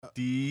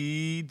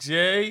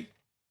DJ,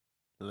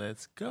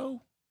 let's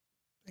go.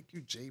 Thank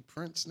you, Jay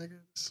Prince, nigga.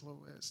 Slow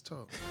ass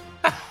talk.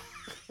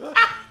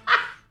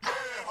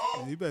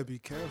 Man, you better be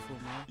careful,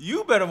 man.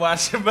 You better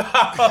watch your mouth.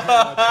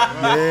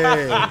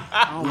 Yeah,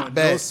 I don't we want no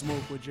back.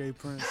 smoke with Jay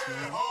Prince,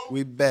 man.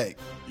 We back.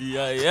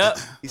 Yeah.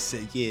 He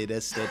said, yeah,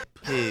 that's that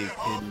pig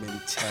head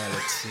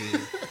mentality.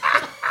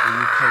 When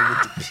you come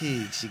with the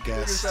pigs, you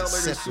got to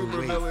separate from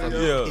the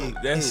Yo, pig.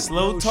 that pig.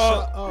 slow Yo,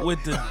 talk shut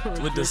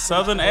up. with the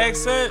southern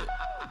accent.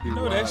 You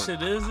know that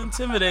shit is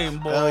intimidating,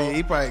 boy. Oh yeah,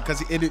 he probably because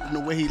he ended in the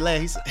way he laughed.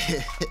 He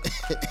said,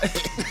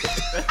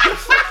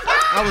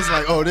 I was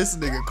like, oh, this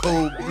nigga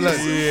cold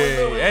blooded.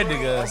 Yeah, that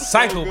nigga a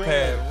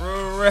psychopath.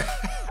 Real rap.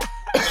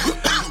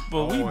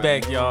 But we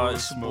back, y'all.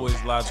 It's your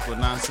boys Logical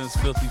Nonsense,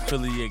 Filthy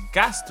Philly. You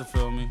gots to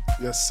feel me.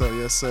 Yes, sir.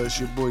 Yes, sir. It's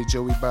your boy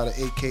Joey Bada,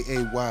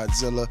 a.k.a.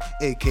 Widzilla,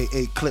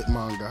 a.k.a.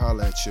 Clipmonger.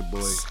 Holla at your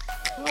boy.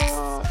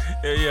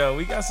 Yeah,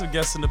 we got some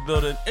guests in the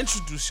building.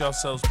 Introduce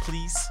yourselves,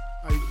 please.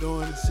 How you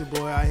doing? It's your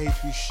boy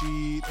IHB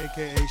Sheed,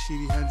 a.k.a.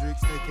 Sheedy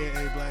Hendrix,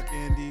 a.k.a. Black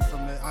Andy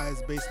from the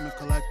Highest Basement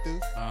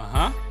Collective.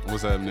 Uh-huh.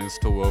 What's happening? It's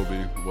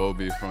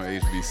Woby from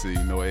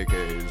HBC. No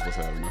AKAs. What's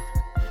happening?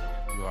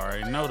 You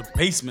already know the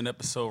basement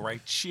episode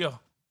right here.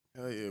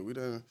 Hell yeah, we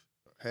done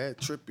had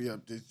Trippy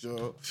up this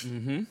job.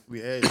 Mm-hmm. We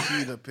had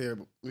Sheed up here.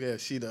 We had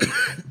Sheed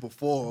up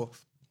before.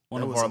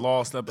 One That of was our a-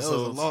 lost That was a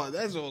episodes. lot.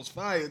 That joint was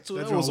fire too.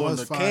 That That was joint on was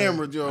the fire.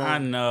 camera, joint. I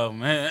know,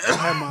 man.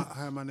 I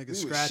had my nigga He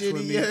was Scratch shitty,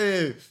 with me.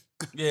 yeah.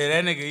 Yeah,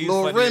 that nigga, he's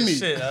Lil funny Remy. as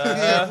shit.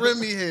 Yeah,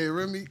 Remy had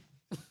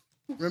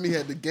Remy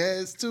had the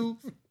gas too.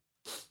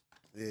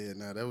 Yeah,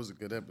 nah, that was a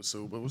good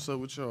episode. But what's up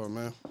with y'all,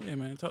 man? Yeah,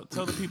 man.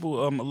 Tell the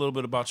people a little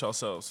bit about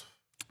yourselves.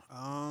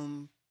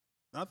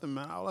 Nothing,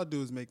 man. All I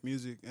do is make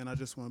music, and I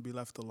just want to be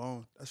left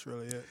alone. That's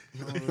really it.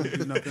 I don't really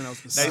do nothing else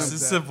besides Nice and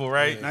that. simple,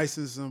 right? Nice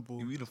and simple.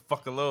 Leave me the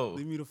fuck alone.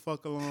 Leave me the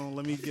fuck alone.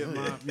 Let me get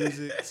my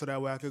music so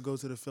that way I could go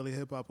to the Philly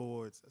Hip Hop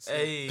Awards. That's it.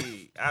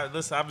 Hey,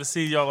 listen, I've been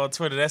seeing y'all on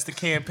Twitter. That's the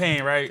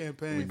campaign, right?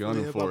 Campaign We for gunning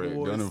the Hip Hop for it,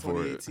 Awards gunning for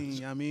it. 2018.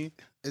 You know what I mean,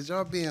 Is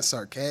y'all being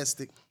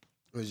sarcastic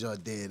or is y'all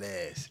dead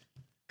ass?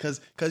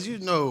 Cause you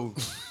know,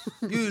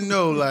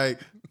 like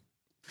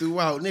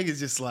throughout niggas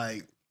just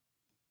like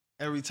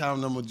every time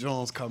number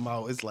Jones come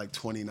out, it's like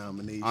 20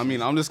 nominations. I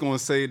mean, I'm just gonna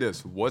say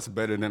this: what's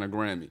better than a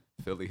Grammy?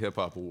 Philly Hip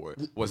Hop Award.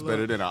 What's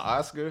better than an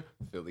Oscar?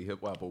 Philly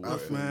Hip Hop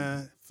Award.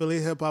 man. Philly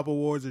Hip Hop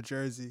Awards of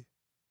Jersey.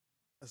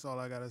 That's all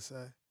I gotta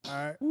say. All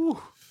right.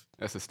 Woo.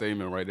 That's a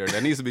statement right there.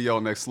 That needs to be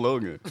y'all next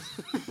slogan.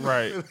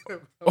 Right.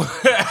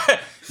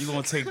 You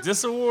gonna take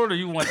this award or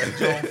you want the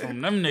joint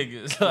from them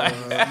niggas? Like,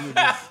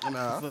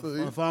 nah, I feel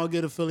you. If I don't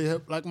get a Philly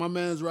Hip, like my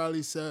man's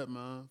Riley said,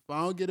 man, if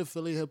I don't get a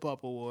Philly Hip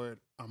Hop Award,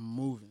 I'm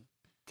moving.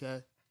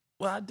 Okay.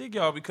 well, I dig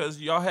y'all because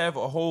y'all have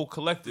a whole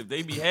collective.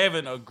 They be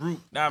having a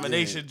group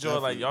nomination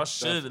joint. Like, y'all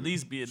should at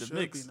least be in the Should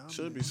mix. be nominated.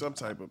 Should be some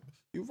type of.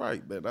 You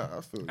right, man. I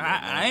feel you.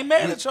 I ain't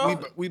mad at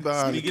y'all. We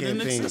behind the Speaking in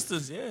campaign.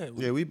 existence, yeah.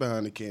 Yeah, we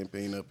behind the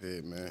campaign up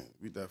here, man.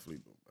 We definitely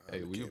behind Hey,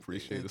 the we campaign.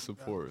 appreciate the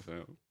support,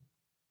 fam.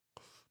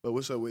 But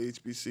what's up with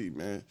HBC,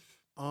 man?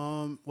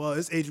 Well,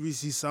 it's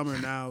HBC summer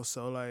now,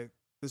 so like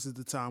this is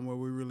the time where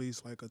we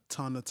release like a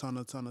ton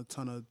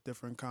of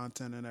different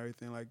content and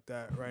everything like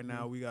that. Right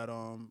now we got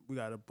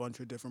a bunch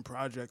of different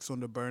projects on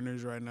the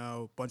burners right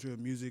now, a bunch of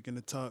music in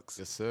the tucks,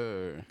 Yes,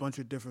 sir. a bunch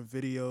of different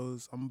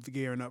videos. I'm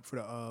gearing up for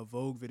the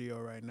Vogue video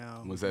right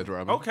now. Was that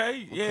dropping?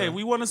 Okay, yeah,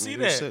 we want to see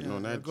We're that. sitting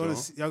on that, Joe.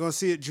 Y'all gonna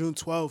see it June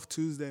 12th,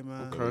 Tuesday,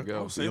 man. There we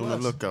go. say Be on the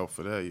less. lookout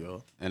for that,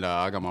 y'all. And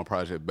I got my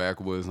project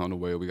Backwoods on the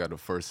way. We got the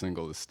first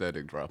single,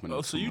 Aesthetic, dropping. Oh,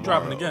 up so you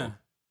tomorrow. dropping again?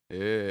 Yeah.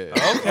 Okay.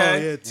 Oh,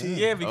 yeah, T.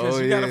 Yeah, because Oh,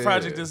 you got a yeah.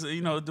 project that's,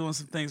 doing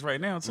some things right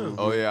now, too.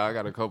 Oh yeah, I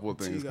got a couple of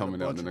T things got a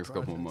coming out in the bunch next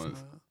couple of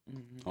projects, months.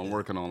 man. I'm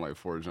working on like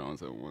 4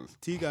 Johns at once.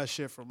 T got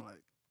shit from like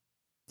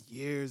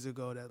years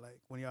ago that like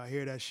when y'all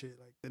hear that shit,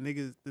 like the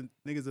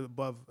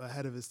niggas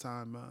ahead of his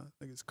time, man.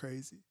 Like it's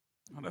crazy.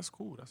 Oh, that's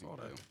cool. That's all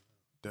that.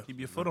 Definitely, Keep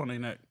your foot on their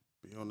neck.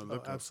 Be on the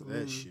lookout for absolutely.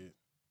 that shit.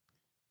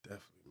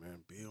 Definitely, man.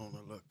 Be on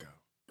the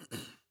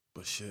lookout.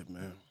 But shit,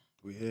 man.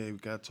 We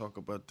gotta talk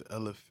about the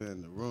elephant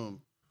in the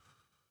room.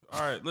 All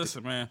right,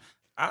 listen, man.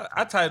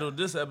 I titled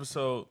this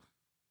episode,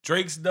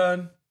 Drake's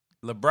done,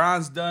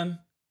 LeBron's done,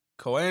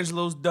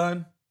 Coangelo's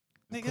done.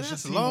 Nigga, Pusha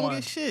that's T long won.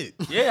 as shit.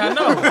 Yeah, I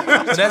know.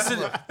 But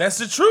that's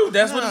the truth.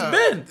 That's what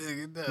it's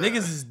been. Niggas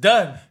is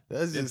done.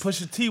 That's And just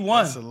Pusha T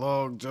won. That's a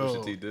long joke.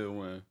 Pusha T did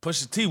win.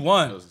 Pusha T That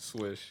won. was a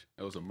swish.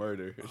 That was a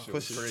murder. That shit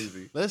was Pusha-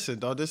 crazy. Listen,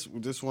 dog, this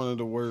one of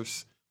the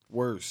worst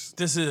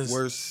This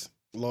is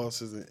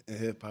losses in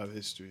hip hop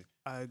history.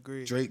 I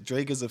agree.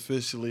 Drake is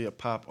officially a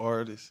pop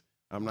artist.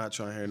 I'm not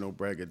trying to hear no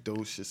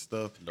braggadocious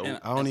stuff. Nope. And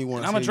I don't even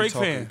want I'm to a hear Drake you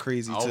talking fan.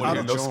 crazy I to don't the want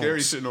to hear no Jones.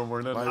 scary shit no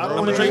more. Like,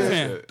 I'm a Drake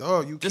fan.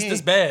 Dog, you just can't.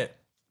 this bad.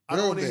 I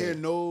don't Real want to hear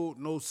bad.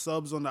 no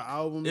subs on the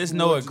album. There's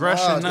no towards-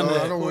 aggression, Nah, none of dog,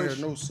 that. I don't want to Push.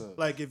 hear no sub.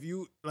 Like if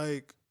you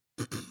like,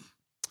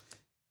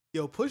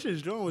 yo,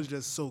 Pusha's joint was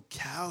just so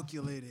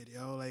calculated,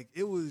 yo. Like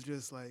it was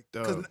just like,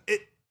 cause Dog.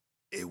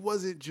 it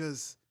wasn't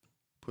just.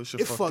 Pusha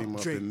it fucked fucked him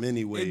up Drake. in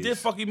many ways. It did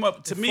fuck him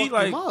up. To it me, fucked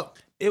like him up.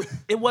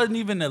 it wasn't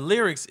even the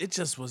lyrics. It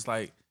just was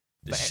like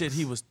the shit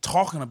he was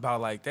talking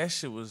about, like that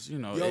shit was, you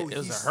know, it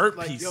was a hurt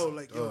like, piece.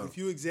 If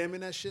you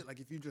examine that shit, like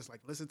if you just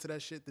like listen to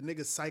that shit, the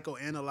nigga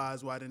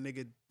psychoanalyze why the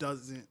nigga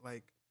doesn't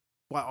like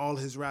why all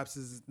his raps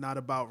is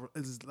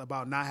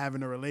about not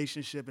having a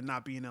relationship and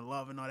not being in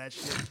love and all that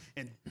shit,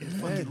 and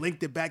fucking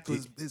linked it back to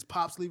his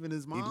pops leaving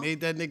his mom. He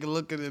made that nigga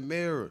look in the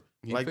mirror.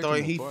 He Like, picked dog,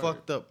 him he apart.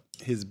 fucked up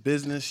his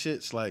business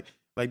shits. Like,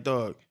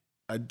 dog,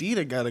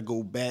 Adidas got to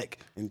go back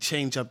and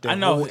change up that I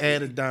know. whole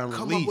Adidon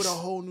Come release. up with a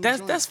whole new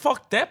That's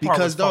fucked. That part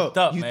because, was fucked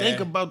dog, up, you man. think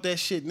about that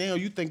shit now,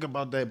 you think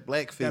about that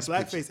blackface. that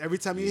blackface. picture. Every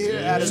time you hear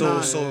Yeah.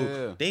 Adidon,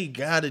 So they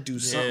got to do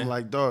something Yeah.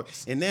 like, dog.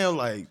 And now,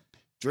 like,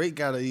 Drake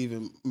got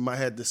to might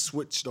have to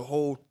switch the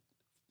whole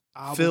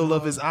album feel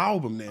of art. his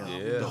album now.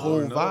 Yeah, the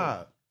whole I know.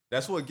 vibe.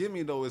 That's what get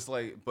me though. It's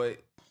like, but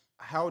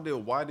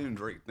why didn't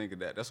Drake think of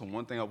that? That's the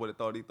one thing I would have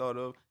thought he thought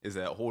of is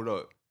that, hold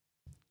up,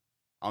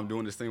 I'm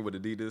doing this thing with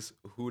Adidas.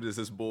 Who does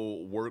this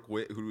bull work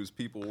with? Who does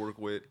people work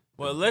with?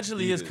 Well,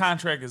 allegedly his Adidas.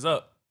 contract is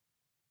up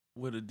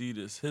with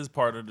Adidas. His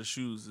part of the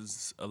shoes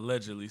is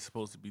allegedly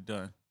supposed to be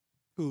done.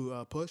 Who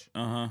Push?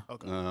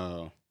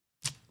 Okay.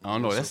 I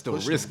don't know. That's still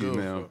Push is risky, good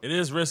man. It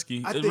is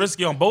risky. I It's think-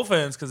 risky on both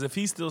ends because if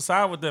he still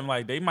signed with them,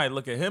 like they might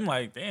look at him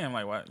like, damn,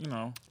 like what, you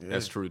know,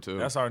 That's true too.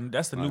 that's the I new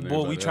didn't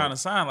boy know we that. trying to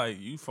sign. Like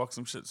you fuck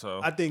some shit.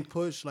 So I think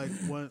Push, like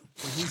when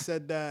he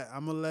said that,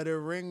 I'm gonna let it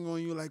ring on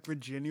you like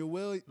Virginia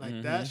Williams,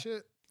 like that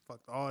shit.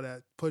 Fuck all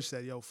that. Push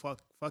said, yo, fuck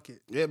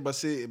it. Yeah,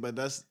 but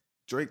that's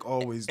Drake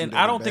always do and that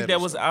I in don't think that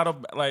battle was stuff. out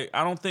of like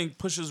I don't think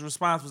Push's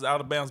response was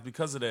out of bounds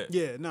because of that.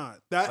 Yeah, nah.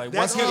 That Like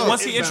that's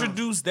once he inbound.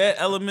 introduced that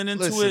element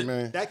into Listen, it,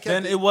 man. that kept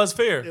then it was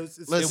fair. It was,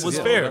 Listen, it was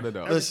yeah, fair. without a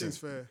doubt.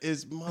 Everything's Listen, fair.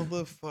 it's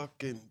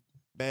motherfucking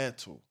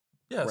battle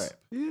Yes. rap.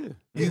 Yeah.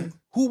 Yeah.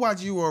 Who watch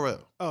URL?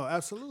 Oh,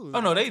 absolutely. Oh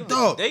no, they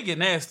Dog. they get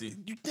nasty.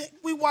 You think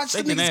we watch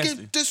They the get niggas nasty.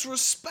 get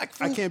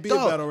disrespectful? I can't be a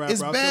dog. battle rapper.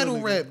 It's I'll kill a battle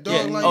nigga. rap, dog.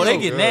 Yeah. Like, Oh, they yo,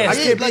 get I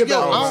nasty. can't like, yo,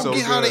 battle I rapper. don't So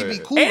get how they good. be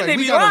cool. And like, they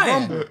we be gotta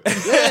lying. rumble.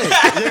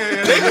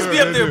 Yeah. They just be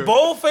up there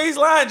bold face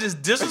line,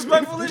 just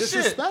disrespectful as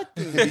shit.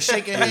 Disrespecting. Be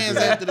shaking hands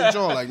after the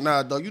joint. Like,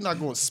 nah, dog, you're not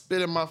going to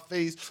spit in my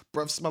face,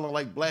 breath smelling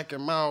like black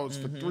and mouths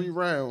for 3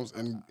 rounds,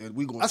 and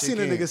we going to I seen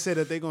a nigga hands. say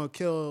that they gonna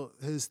kill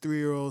his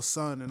 3-year-old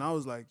son, and I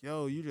was like,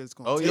 yo, you just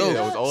gonna Oh, take yeah, Yo,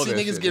 that was all see that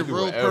niggas shit. get They do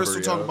real whatever,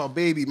 personal talking yo. about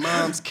baby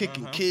moms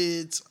kicking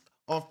kids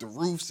off the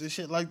roofs and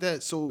shit like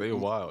that. So They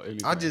wild. I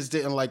Anything. just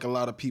didn't like a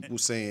lot of people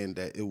saying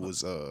that it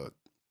was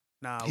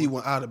Nah, he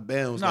went out of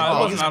bounds. No, Like, it oh,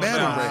 wasn't it's out of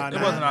battle bounds. rap.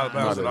 It wasn't out of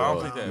bounds Not at at all. I all.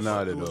 don't think that.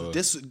 Not at all.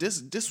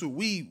 This what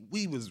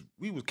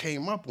we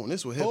came up on.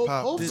 This what hip Hope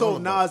hop. so.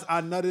 Nas,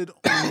 I nutted.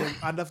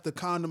 I left the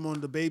condom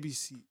on the baby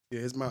seat. Yeah,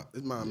 his mom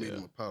made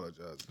him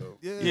apologize though.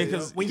 Yeah,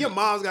 'cause- when your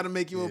mom's got to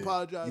make you Yeah.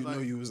 apologize, You like,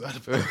 know you was out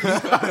of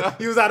bounds.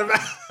 he was out of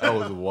bounds. That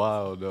was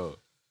wild though.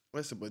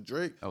 Listen, but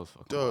Drake, That was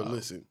fucking dog, wild.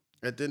 listen.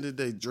 At the end of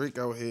the day, Drake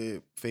out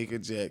here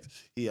faking jacks.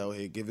 He out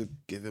here giving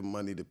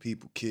money to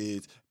people,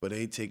 kids, but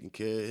ain't taking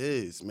care of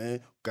his,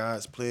 man.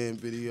 Guys playing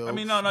video. I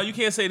mean, no, you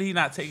can't say that he's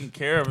not taking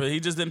care of it. He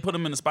just didn't put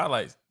him in the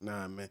spotlight.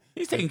 Nah, man.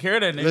 He's taking care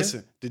of that nigga.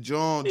 Listen, the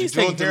John He's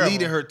taking care of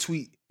deleted him. her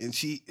tweet, and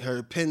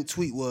her pinned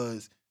tweet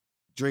was,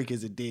 Drake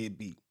is a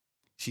deadbeat.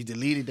 She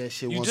deleted that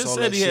shit You once just all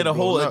said that he had shit a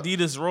whole blown up.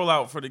 Adidas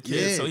rollout for the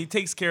kid, Yeah. so he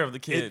takes care of the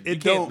kid. It You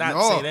can't don't- not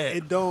no, say that.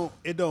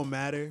 It don't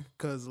matter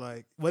because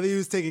like whether he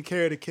was taking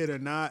care of the kid or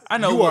not, I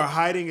know you what- are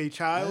hiding a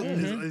child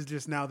is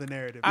just now the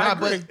narrative. I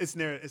Nah, agree. It's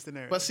narrative. It's the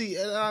narrative. But see,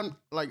 and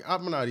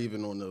I'm not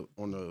even on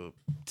the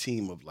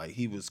team of like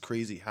he was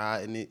crazy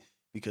hiding it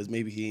because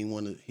maybe he ain't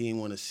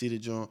want to see the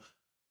John.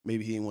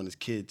 Maybe he didn't want his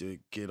kid to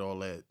get all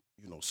that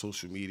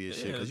social media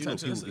shit because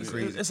attention. people be It's-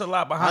 crazy. It's a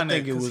lot behind I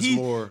think that. it 'cause was he,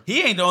 more-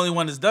 He ain't the only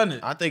one that's done it.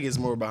 I think it's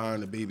more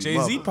behind the baby Jay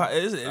Z, mother.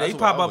 they what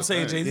pop I up was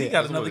saying saying. Jay Z Yeah,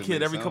 got that's another what it kid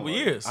may every sound couple like.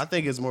 years. I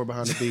think it's more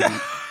behind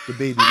the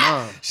baby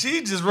mom.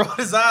 She just rolled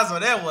his eyes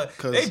on that one.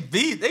 'Cause-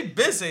 They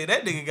been saying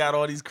that nigga got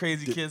all these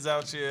crazy kids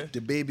out here.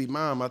 The baby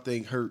mom, I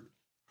think, hurt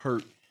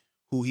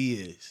who he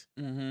is.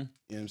 Mm-hmm. You know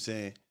what I'm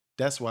saying?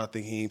 That's why I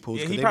think he ain't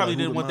posted. Yeah, he probably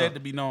didn't want that to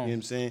be known. You know what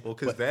I'm saying? Well,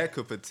 because that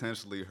could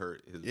potentially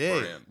hurt his Yeah,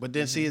 brand. but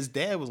then see, his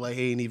dad was like,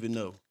 he ain't even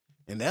know,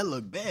 and that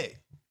looked bad.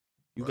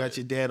 You got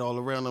your dad all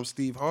around him,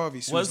 Steve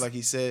Harvey suits, Was- like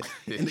he said.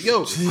 And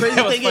yo, crazy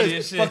That was thing funny is,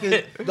 as shit.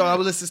 fucking, dog, I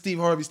would listen to Steve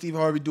Harvey. Steve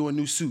Harvey doing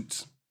new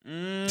suits.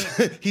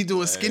 He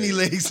doing skinny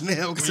legs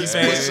now because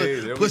Hey, Pusha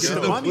there we Pusha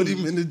go. done put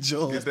him in the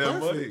joint. Get that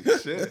money.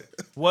 Shit.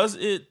 Was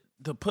it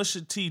the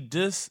Pusha T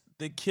diss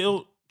that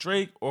killed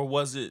Drake, or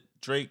was it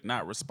Drake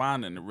not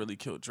responding that really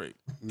killed Drake?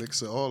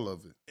 Mix of all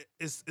of it.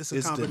 it's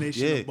a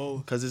combination of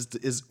both. Because it's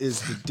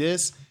the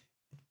diss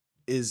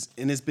is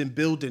and it's been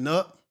building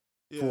up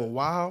for a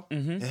while,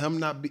 and him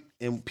not be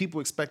and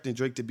people expecting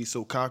Drake to be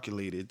so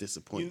calculated,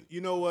 disappointing. You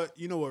know what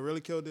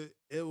really killed it?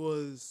 It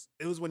was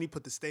when he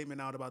put the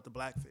statement out about the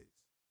blackface.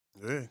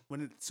 Yeah,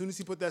 As soon as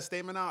he put that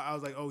statement out, I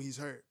was like, oh, he's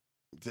hurt.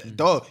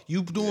 dog,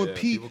 you doing Yeah,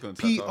 people couldn't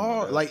stop talking about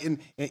PR that. like and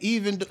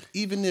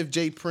even if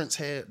Jay Prince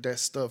had that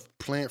stuff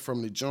planned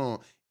from the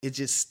joint, it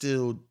just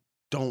still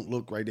don't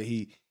look right that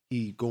he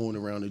going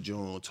around the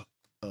joint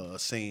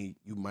saying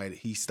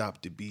he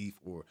stopped the beef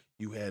or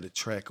you had a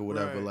track or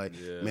whatever. Right. Like,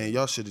 Yeah. man,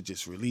 y'all should have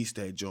just released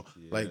that joint.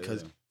 Like,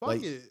 cause Fuck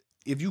like it.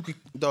 if you could,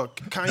 dog,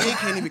 Kanye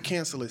can't even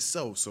cancel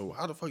itself. So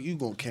how the fuck you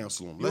gonna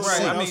cancel him? Let's Right.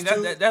 see. I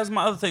mean, that's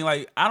my other thing.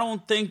 Like, I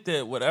don't think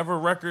that whatever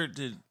record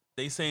that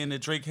they saying that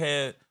Drake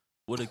had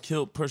would have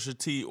killed Pusha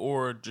T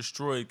or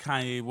destroyed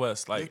Kanye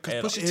West. Like,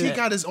 Because Pusha all. T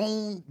got his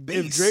own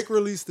base. If Drake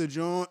released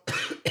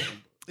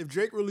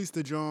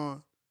the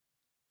John,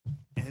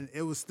 and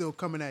it was still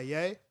coming at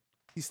Ye,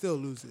 he still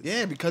loses.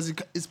 Yeah, because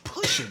it's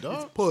Pusha,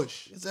 dog. It's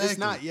push. Exactly. It's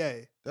not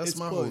Ye. That's It's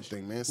my push. whole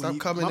thing, man. When Stop you-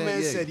 coming My at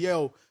man Ye. said,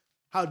 "Yo,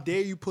 how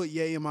dare you put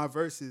Ye in my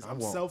verses? I'm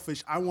want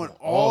selfish. I want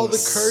all the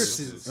it.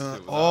 curses.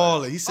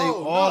 All it. He say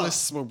Oh, all no. this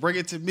smoke. Bring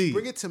it to me.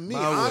 Bring it to me.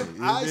 My way.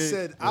 I You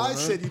dig?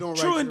 said you don't write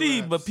true your indeed,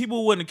 raps. but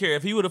people wouldn't care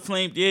if he would have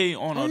flamed Ye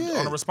on a yeah.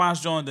 on a response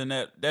joint. Then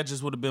that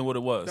just would have been what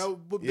it was. That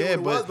would be Yeah, what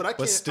it was, but- but I can't.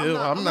 but still,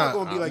 I'm not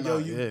gonna be I'm like, yo,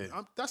 not, you.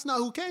 yeah. That's not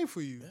who came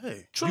for you.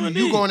 Hey, True you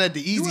indeed. going at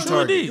the easy True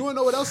target. indeed. You wanna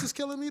know what else is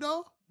killing me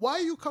though? Why are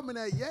you coming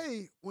at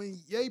Ye when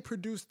Ye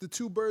produced the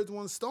Two Birds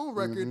One Stone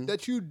record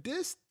that you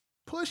dissed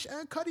Push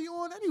and Cudi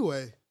on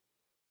anyway?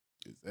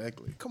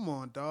 Exactly. Come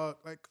on, dog.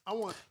 Like I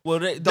want. Well,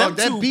 Dog, that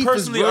them two beef is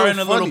personally real are in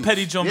a little funny.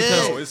 petty jump Yeah.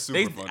 because Oh, it's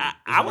super funny. I It's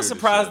was weird as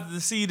surprised shit.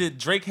 to see that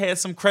Drake had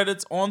some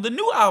credits on the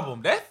new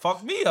album. That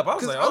fucked me up. I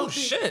was 'Cause like, I don't oh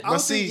think- shit. I don't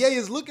But think see- Ye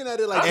is looking at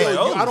it like, I was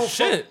yo, like, oh I don't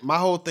shit. fuck. My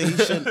whole thing,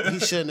 he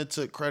shouldn't have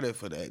took credit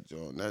for that,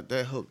 John.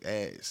 That hook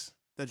ass.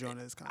 That joint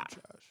is kind of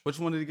trash. Which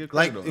one did he get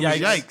Like, credit it on? was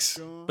Yikes.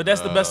 yikes. But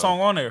that's the best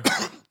song on there.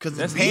 Because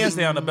That's hands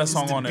down the best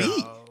song on there.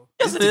 beat.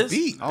 Yes, it the is.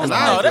 beat. That's-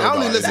 I no, that-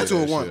 only no, listened that's-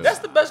 to it once. That's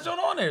the best joint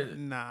on there.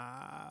 Nah,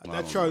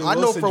 that Charlie I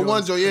know Wilson for joint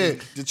one, is Joe, yeah.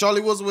 crazy. The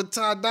Charlie Wilson with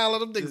Ty Dolla,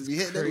 them niggas be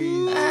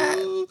hitting that.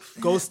 Ooh.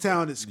 Ghost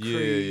Town is Yeah,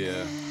 crazy.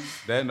 yeah.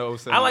 That no.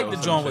 I like the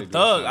joint with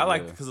Thug. I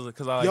like because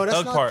I like Yo, that's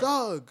Thug not part.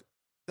 Thug.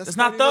 That's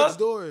not Party Thug? Next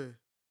Door.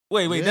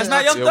 Wait, Yeah, that's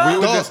not Young Yeah, Thug. we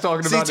were Dog, just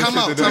talking see, about this time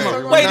shit out, today. time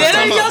out. Wait, that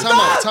Time ain't out, Young time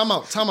out, Thug? time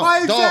out, time out. My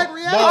Dog, exact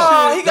reaction.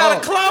 Oh, he got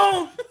dog. a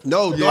clone.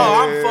 No, dog. Oh,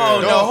 I'm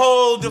phone. No, Dog.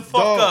 hold the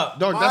fuck Dog, up.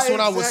 dog, that's My what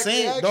I was exact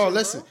saying. reaction, Dog,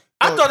 listen. bro.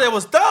 I Dog, thought that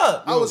was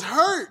Thug. I was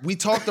hurt. we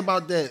talked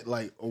about that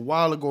like a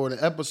while ago in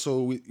the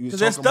episode. We was Because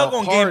that's talking Thug about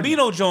on Party.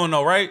 Gambino joint,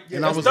 though, right?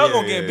 And That's I was- Thug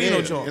on yeah, Gambino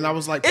Yeah, joint. and I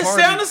was like, It Party.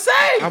 sound the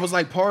same. I was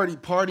like, Party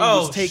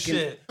Oh, was taking,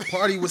 shit.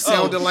 Party was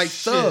sounding Oh, like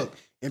shit. Thug.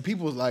 And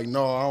people was like,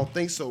 no, I don't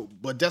think so.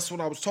 But that's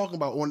what I was talking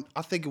about. On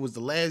I think it was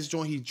the last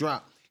joint he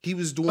dropped. He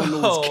was doing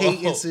those Oh.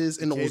 cadences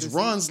and those Cadences?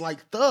 runs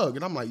like Thug.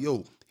 And I'm like,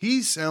 yo,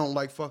 he sound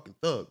like fucking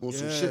Thug on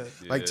some Yeah. shit.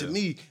 Like to Yeah.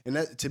 me, and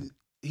that to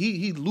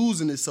he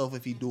losing himself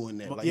if he doing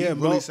that. Like yeah, he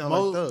really sound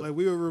like Thug. like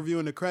we were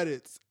reviewing the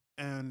credits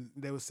and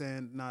they were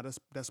saying, nah,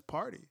 that's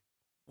Party.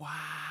 Wow.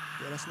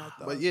 Yeah, that's not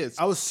Thug. But yeah,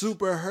 I was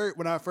super hurt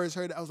when I first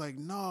heard it. I was like,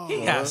 no.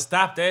 He gotta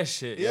stop that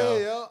shit, Yeah, yo.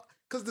 yeah.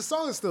 Because the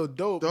song is still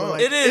dope. But Dog.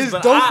 like, It is, It's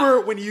but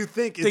doper when you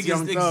think it's Think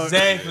Young it's Thug.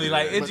 exactly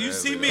like if But you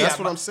see me. that's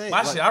what I'm saying.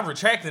 My Like- shit, I'm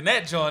retracting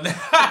that joint.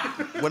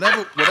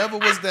 whatever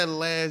was that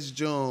last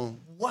joint.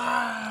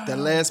 Wow. That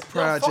last Yo,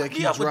 fuck project me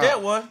he up with dropped.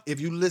 that one. If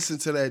you listen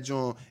to that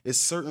joint, it's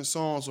certain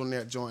songs on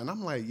that joint, and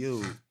I'm like,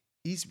 yo,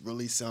 he's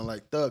really sound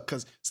like Thug,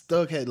 because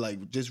Thug had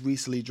like just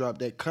recently dropped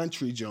that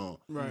country joint,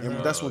 Right, and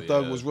right. that's when Oh,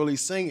 Thug yeah. was really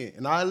singing.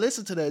 And I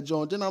listened to that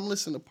joint, then I'm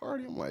listening to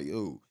Party. I'm like,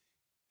 yo,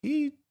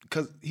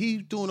 because he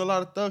doing a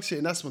lot of Thug shit,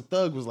 and that's when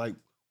Thug was like,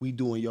 we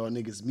doing y'all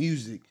niggas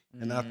music,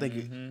 and I think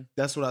Mhm.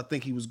 that's what I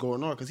think he was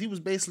going on, because he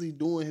was basically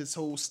doing his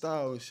whole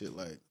style and shit.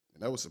 Like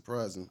that was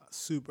surprising.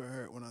 Super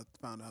hurt when I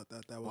found out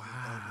that was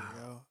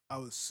Thugger, yo. I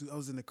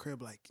was in the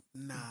crib like,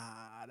 nah,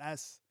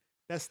 that's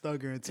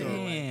Thugger until like,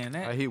 Damn, I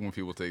that, hate when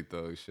people take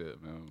Thug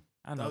shit, man.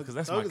 I know, because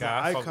that's Thug my is guy.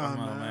 an I fuck with icon,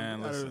 him,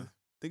 man. Listen.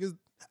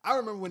 I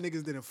remember when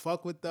niggas didn't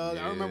fuck with Thug.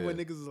 I remember when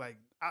Yeah. niggas was like,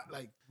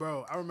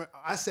 bro. I remember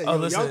I said, Oh, yo,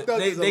 Young listen, Thug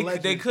they, is a they,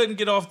 legend. they couldn't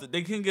get off.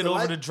 They couldn't get The over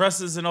light- the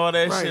dresses and all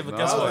that Right. shit. But No,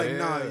 guess I was what? like,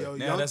 nah, Yeah. yo,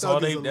 Now Young that's Thug all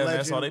they. is a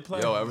That's all they legend.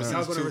 play. Yo, ever Y'all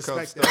since gonna 2 Cups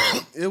respect that.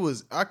 stopped. It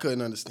was I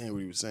couldn't understand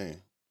what he was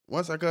saying.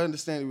 Once I could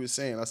understand what he was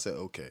saying, I said,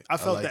 okay. I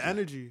felt like the it.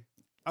 energy.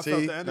 I See?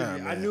 felt the energy. Nah,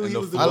 I man. knew And he the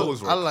was the I, flows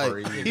goat. were I like.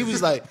 crazy. He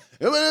was like,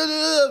 I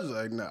was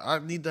like, nah, I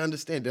need to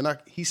understand. Then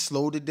he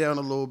slowed it down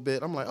a little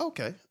bit. I'm like,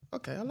 okay,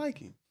 I like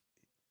him.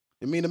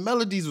 I mean, the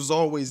melodies was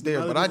always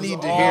there, but I melodies need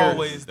was to hear.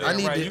 Always there, I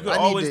need right? to. You could I need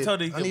always to, tell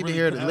they I could need really to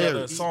hear put the together a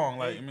lyrics. song.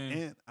 Like, I mean,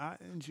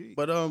 N-I-N-G.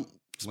 But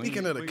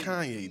speaking of the Link.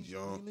 Kanye,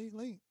 John,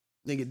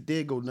 nigga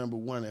did go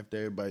 #1 after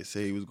everybody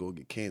said he was gonna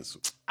get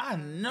canceled. I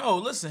know.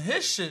 Listen,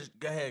 his shit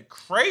had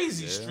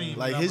crazy stream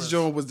Like numbers. his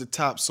joint was the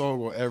top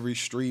song on every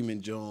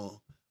streaming joint.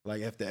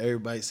 Like after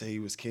everybody said he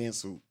was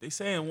canceled. They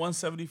saying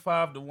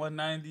 175 to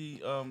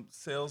 190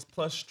 sales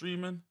plus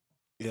streaming.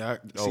 Yeah,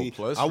 Oh, see,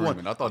 plus I streaming.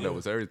 want. I thought that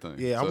was everything.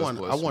 Yeah, So it's I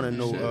plus want to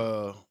streaming.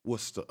 know Shit.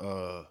 what's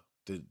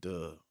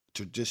the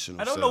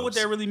traditional. I don't know what that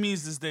sales. really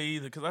means this day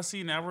either, because I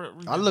seen that.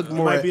 I look It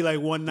more might at- be like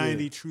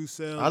 190 true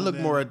sales. I look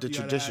and more then at the you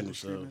gotta add traditional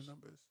streaming sales.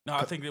 numbers. No,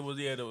 I think it was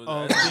there was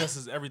Oh. SBS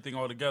is everything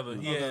all together.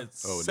 He had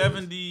Oh, it is.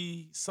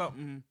 70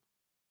 something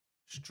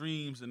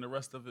streams, and the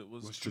rest of it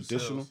was What's true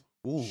traditional?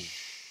 sales.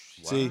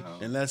 Ooh. See, Wow.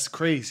 and that's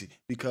crazy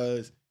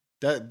because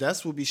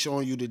that's what be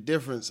showing you the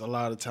difference a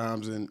lot of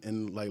times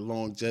in like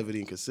longevity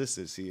and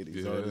consistency of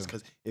these Yeah. artists.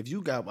 Because if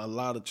you got a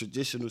lot of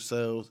traditional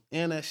sales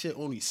and that shit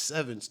only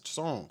 7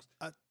 songs,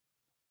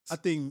 I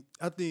think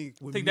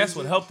that's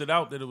what helped it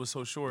out, that it was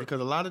so short.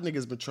 Because a lot of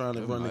niggas been trying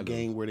to It run might the have.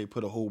 game where they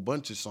put a whole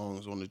bunch of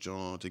songs on the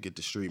joint to get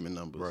the streaming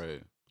numbers.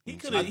 Right. He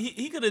could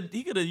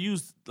have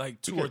used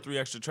like 2 or 3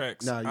 extra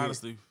tracks. Nah, yeah.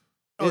 Honestly,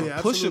 Oh yeah,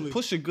 absolutely.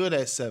 Pusha good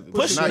at 7.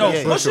 Pusha Not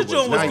Ye. joint was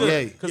Not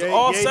good Ye. because Ye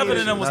all needed 7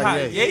 of them was not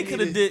hot. Ye. Ye could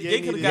have did.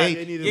 Ye could have got. Ye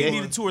needed Ye more.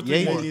 needed 2 or 3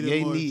 Ye more needed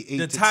Ye more. need 8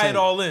 to to tie 10. it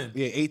all in.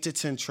 Yeah, 8 to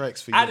 10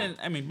 tracks for you.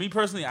 I mean, me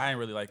personally, I ain't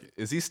really like it.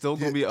 Is he still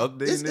gonna be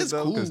updating it's it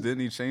though? Because cool. didn't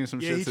he change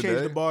some Yeah, shit he today?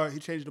 changed the bar. He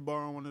changed the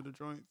bar on one of the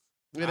joints.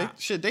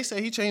 Yeah, they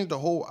say he changed the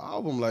whole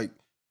album. Like,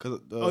 cause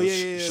Oh,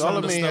 yeah. Charlamagne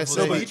had Some No, of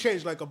said but he the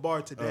changed like a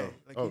bar today.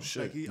 Like, Oh, he,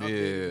 shit. Like he Yeah.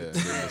 updated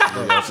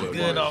it. I'm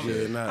good off Yeah,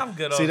 it. nah. I'm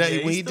good See off that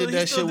it. when he did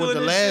that shit with the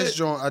doing this last shit.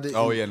 joint, I didn't.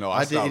 Oh, yeah, no, I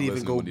I stopped didn't even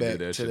listening go when he did back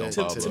that to shit that.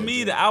 on To Pablo.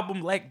 me, the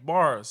album lacked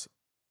bars.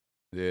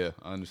 Yeah,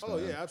 I understand. Oh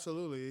yeah,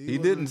 absolutely. He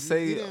didn't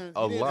say he didn't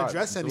a lot.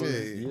 address during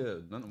anything. it. Yeah,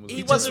 nothing was.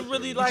 He wasn't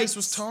really He like just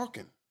was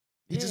talking.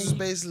 He Yeah, just was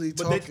basically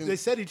But talking. they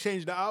said he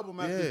changed the album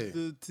after Yeah,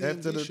 the TMZ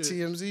after the shit.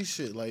 TMZ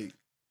shit, like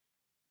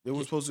it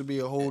was supposed to be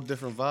a whole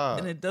different vibe.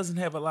 and it doesn't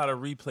have a lot of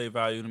replay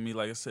value to me.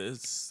 Like I said,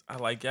 I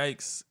like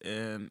Yikes,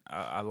 and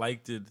I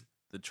liked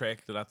the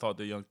track that I thought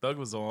the Young Thug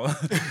was on.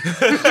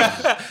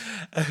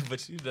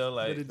 But you know,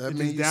 like But That it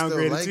means just you still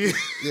downgraded like to you. it.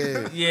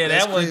 Yeah, yeah,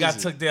 that's that one got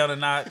crazy. took down a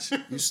notch.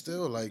 You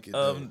still like it.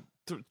 though.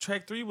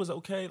 Track 3 was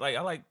okay. Like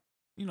I like,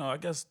 I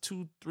guess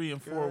 2, 3,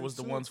 and 4 was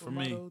the ones for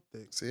me.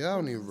 See, I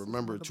don't even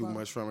remember too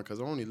much from it because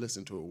I only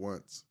listened to it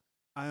once.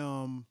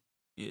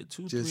 Yeah,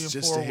 2, Just- 3, and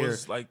just 4 to hear-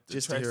 was like the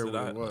just to tracks hear that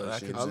what I, it was, that I yeah.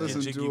 could I get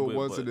listened jiggy to it with,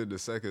 once, but- and then the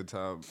second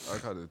time I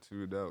kind of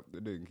tuned out.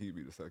 It didn't keep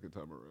me the second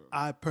time around.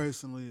 I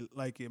personally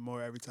like it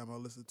more every time I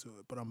listen to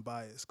it, but I'm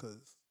biased because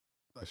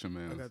That's your I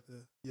man. got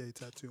the Ye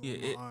tattoo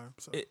Yeah, on my arm.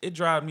 So. It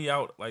dried me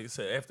out. Like I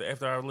said,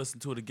 after I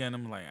listened to it again,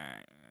 I'm like,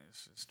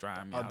 it's just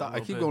driving me out. I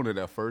keep going to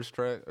that first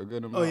track a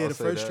good amount. Oh yeah, I'll the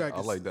say first that. track.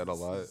 I like that a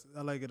lot.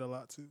 I like it a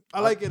lot too.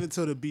 I like it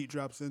until the beat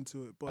drops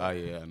into it. But Oh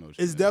yeah, I know. What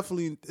you it's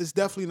mean.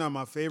 definitely not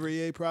my favorite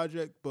Ye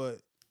project. But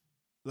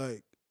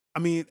like, I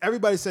mean,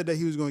 everybody said that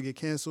he was going to get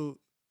canceled,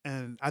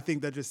 and I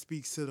think that just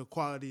speaks to the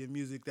quality of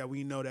music that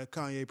we know that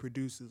Kanye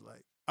produces.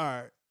 Like, all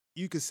right,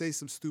 you could say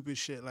some stupid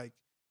shit like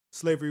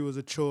slavery was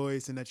a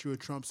choice and that you're a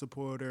Trump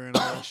supporter and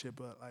all that shit,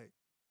 but like,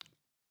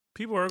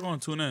 People are going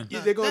to tune in.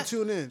 yeah, they're gonna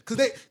tune in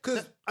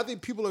because I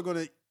think people are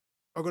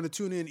gonna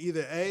tune in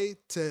either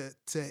to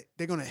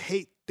they're gonna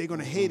hate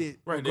it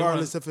Right, they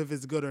regardless of if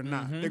it's good or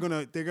not.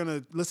 Mhm. They're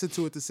gonna listen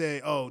to it to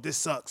say, oh, this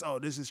sucks, oh,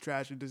 this is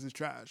trash, and this is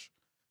trash.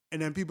 And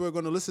then people are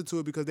gonna listen to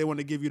it because they want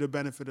to give you the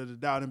benefit of the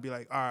doubt and be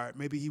like, all right,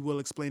 maybe he will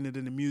explain it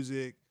in the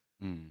music.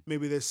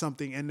 Maybe there's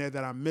something in there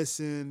that I'm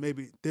missing.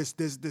 Maybe there's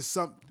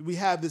some we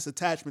have this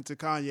attachment to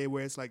Kanye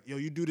where it's like, yo,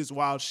 you do this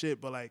wild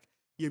shit, but like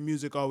your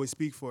music always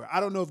speak for it. I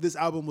don't know if this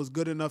album was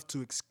good enough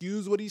to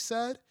excuse what he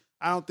said.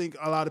 I don't think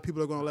a lot of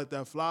people are gonna let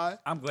that fly.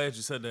 I'm glad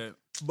you said that.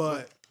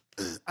 But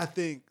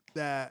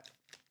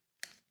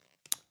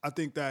I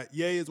think that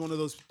Ye is one of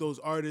those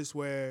artists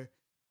where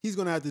he's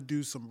gonna have to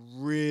do some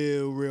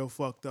real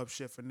fucked up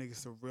shit for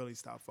niggas to really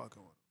stop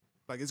fucking with him.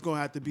 Like it's gonna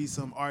have to be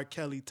some R.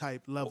 Kelly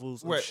type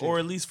levels, of Right, shit. or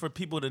at least for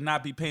people to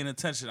not be paying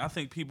attention. I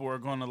think people are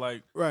going to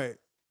like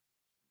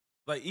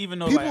even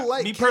though People like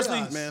like me personally,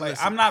 chaos. Man, like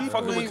listen, I'm not people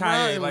fucking with ain't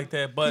Kanye riding- like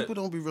that, but people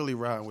don't be really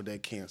riding with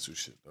that cancel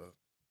shit though.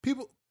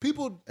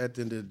 people At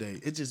the end of the day,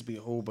 it just be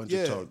a whole bunch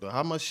Yeah. of talk though.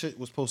 How much shit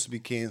was supposed to be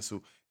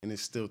canceled and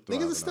it's still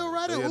thriving niggas are still out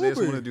riding Yeah, they just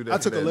wanna Uber. do that I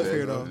for took a that lift day,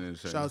 here bro, though. and then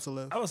Shout out to I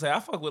Lyft. would say I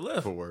fuck with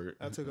Lyft. for work.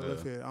 I took a Yeah.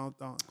 lift here. I don't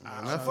Man, I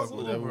I fuck fuck with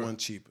with Uber. everyone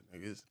cheaper,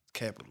 nigga. It's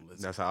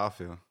capitalism. That's how I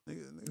feel.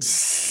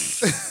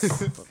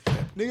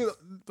 Nigga,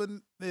 but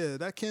yeah,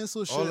 that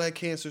cancel shit. All that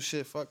cancel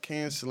shit, fuck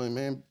canceling,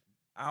 man.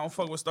 I don't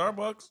fuck with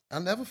Starbucks. I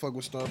never fuck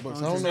with Starbucks. I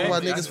I don't know drink- why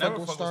I niggas never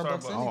fuck with fuck with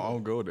Starbucks. Starbucks. I anyway.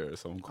 don't go there,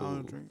 so I'm I cool.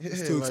 don't drink. Yeah,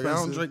 It's too like, expensive. I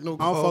don't drink no I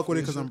don't fuck coffee with it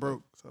and because I'm shit.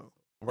 broke. So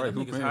Right,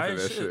 who Niggas paying high for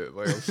as that shit. shit?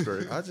 Like I'm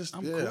straight. I just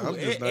I'm yeah, cool. I'm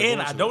just not and going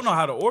I to don't that know shit.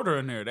 how to order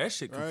in there. That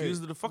shit Right.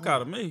 confused the fuck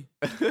out of me.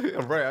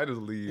 Right, I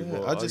just leave. Yeah,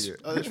 bro. I just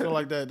get- feel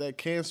like that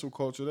cancel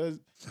culture.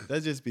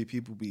 That just be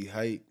people be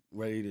hype,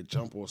 ready to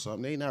jump or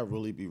something. They not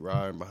really be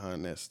riding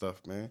behind that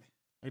stuff, man.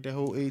 Like that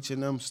whole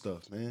H&M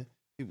stuff, man.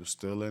 People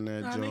still in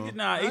that joint.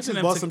 I just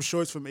H&M bought took, some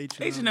shorts from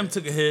H&M. H&M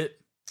took a hit.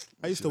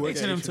 I used to work at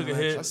H&M H&M. took a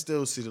hit. I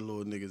still see the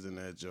little niggas in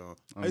that joint.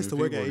 I used to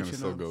work people at are gonna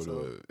still H&M, go so-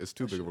 to it. It's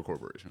too big of a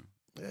corporation.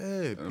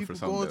 Yeah, for people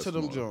something going that to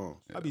them small.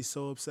 joints. Yeah. I'd be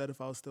so upset if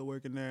I was still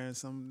working there and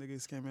some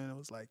niggas came in and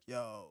was like,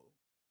 yo,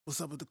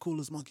 what's up with the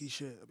coolest monkey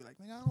shit? I'd be like,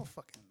 nigga, I don't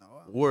fucking know.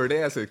 Word,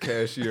 they asked a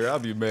cashier.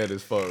 I'd be mad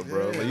as fuck,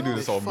 bro. Like you do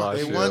this on my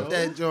They shit. want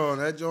that joint.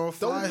 That joint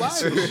Don't fire. buy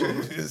shit.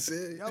 it. That's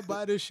it. Y'all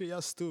buy this shit,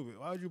 y'all stupid.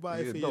 Why would you buy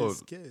it Yeah, for no, your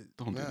kid?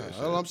 Don't do Nah, that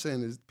shit. all I'm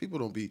saying is people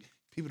don't be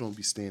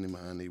standing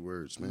behind their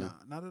words, man. Nah,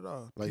 not at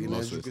all. Like, Most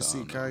as of you the can see,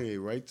 time,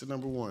 Kanye right to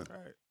number one.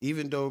 Right.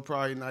 Even though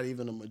probably not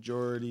even a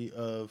majority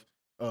of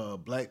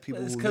black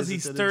people. It's who because he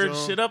listen to the stirred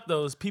joint. shit up.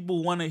 Those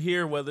people want to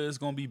hear whether it's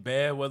gonna be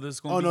bad, whether it's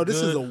gonna Oh be no, this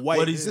good, is a white.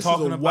 what he's this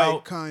talking is a about.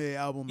 white Kanye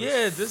album. Yeah,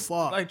 as this-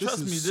 fuck. like, trust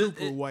this me, is this-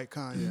 super white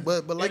Kanye.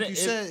 But like It- you it-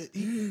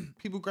 said,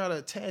 people got an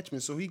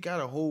attachment, so he got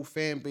a whole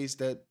fan base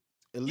that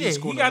at least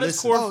he gonna got his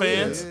listen. core Oh,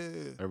 fans.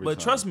 Every But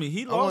time. trust me,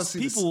 he I wanna lost see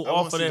the- people I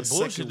wanna off of see that the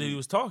bullshit second that he week.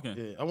 was talking.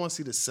 Yeah, I want to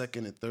see the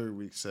second and third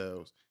week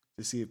sales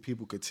to see if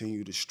people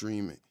continue to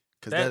stream it.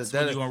 That's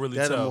when you're gonna really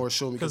that'll tell. more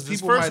show me Because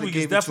this people first might week have is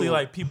gave it to definitely him.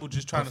 like people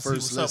just trying to see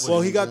first what's up listen.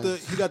 with Well, it.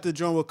 he got the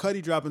joint with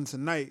Cudi dropping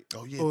tonight.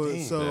 Oh, yeah, Or-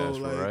 damn. so That's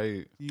like,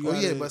 right. you Oh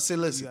yeah, gotta- but say,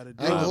 you listen, gotta I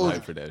do ain't gonna it. hold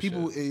hype you. for that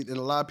People shit. and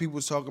a lot of people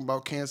was talking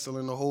about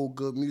canceling the whole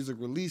good music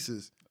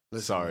releases.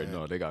 Listen, Sorry, man,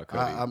 no, they got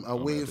Cudi.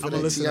 I'm waiting for I'ma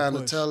that listen to Tiana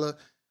Push. Teller.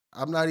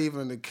 I'm not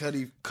even a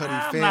Cudi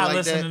I'm fan not like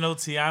listening that. to no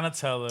Tiana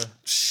Teller.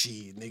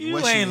 Shit, nigga, You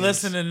what she ain't is.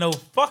 listening to no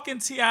fucking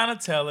Tiana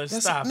Teller.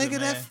 That's, Stop nigga,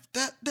 it, man.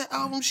 that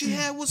album she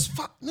had was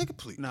fuck, nigga,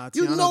 please. Nah,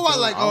 You Tiana know I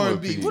dope. like I'm a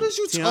R&B. P. What is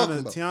you talking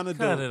about? Tiana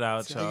Cut dope. it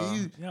out, Nigga, y'all.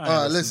 you- Y'all all ain't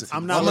right, listening listen. to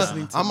I'm not Tiana.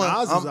 listening to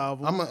Nas's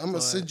album. I'm gonna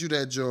but send you that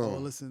I'll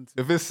joint. listen to.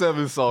 If it's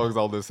 7 songs,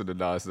 I'll listen to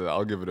Nas. Then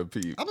I'll give it a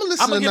peep. I'm gonna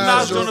listen I'm gonna to give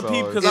Nas Nas on joint. a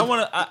peep because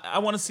I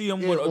want to see him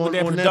with on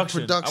that that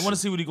production. I production. want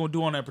to see what he gonna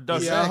do on that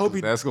production. Yeah, I hope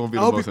he. That's gonna be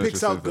I the hope most he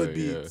picks out interesting good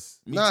thing, yeah. beats.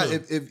 Me Nah,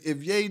 too.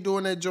 if Ye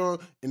doing that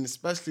joint, and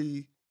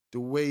especially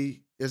the way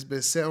it's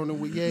been sounding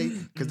with Ye,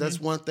 because that's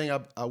one thing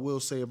I will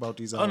say about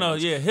these Oh albums. no,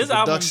 yeah, his The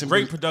album production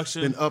great been-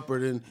 production. been upper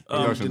than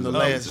Production the is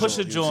last Push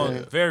a joint, you know what I'm joint,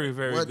 saying? very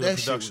very Well, good that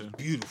shit production.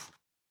 was beautiful.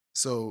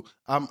 So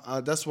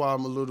that's why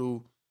I'm a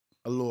little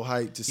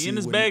hyped to see. He in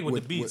his what bag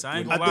with the beats. I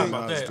ain't gonna lie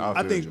about that.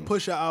 I think you.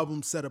 Pusha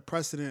album set a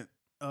precedent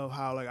of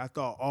how like I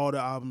thought all the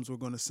albums were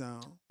gonna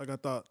sound. Like I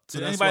thought. So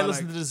Did that's anybody why,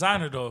 listen like, to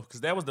Designer though?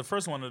 Because that was the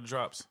first one of the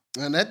drops.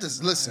 And that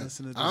just listen.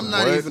 listen to I'm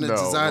Designer. not What? even a No,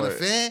 designer what?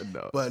 fan,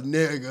 No. but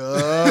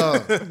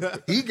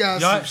nigga, he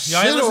got Y'all some ain't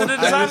shit listen to on.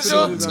 Designer listen to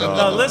Jones? Designer.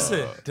 No,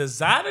 listen.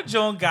 Designer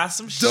Jones got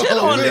some shit Dog,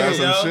 on he there, got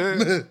yo. some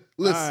shit.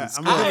 Listen, Alright,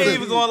 I'm I gonna ain't look.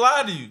 even gonna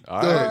lie to you.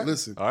 All dog, right,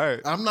 listen. all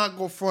right. I'm not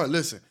gonna front.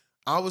 Listen,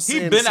 I was He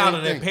saying been the out same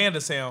of that thing.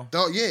 Panda sound.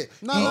 Dog, yeah.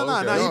 No, He- no, no.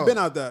 okay. He been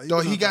out there.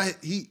 Dog, been he out got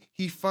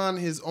he found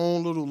his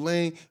own little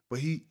lane,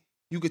 but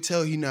you could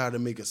tell he know how to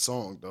make a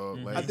song, dog.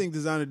 Mm-hmm. Like, I think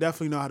Designer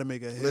definitely know how to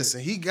make a hit.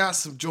 listen, he got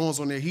some Jones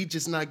on there. He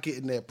just not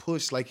getting that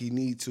push like he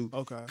need to.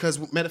 Okay. Because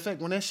matter of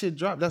fact, when that shit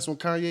dropped, that's when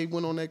Kanye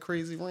went on that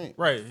crazy rant.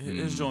 Right,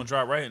 his joint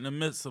dropped right in the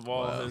midst of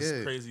all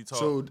his crazy talk.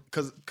 So,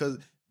 because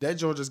that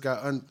joint just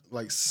got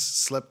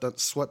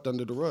swept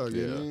under the rug.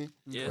 You know what I mean?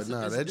 yeah, But it's,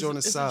 nah, it's, that joint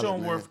it's, is it's solid, a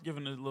joint man. worth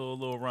giving a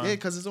little run. Yeah,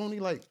 because it's only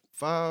like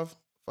five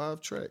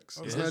tracks. It's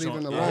his not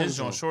joint- even a yeah, long his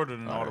joint joint. shorter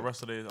than all the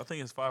rest of theirs. I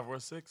think it's 5 or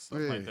 6,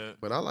 something Yeah, like that.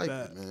 but I like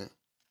Bet. it, man.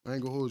 I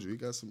ain't gonna hold you. He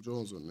got some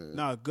Jones on there.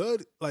 Nah,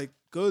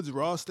 Good's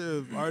roster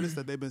of artists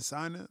that they've been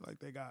signing, like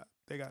they got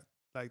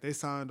like they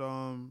signed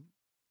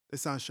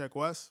Sheck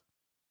West.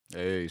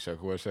 Hey,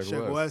 Sheck West, Sheck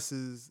Sheck West. West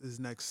is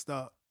next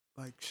up.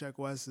 Like Sheck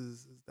West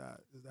is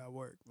that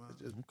work,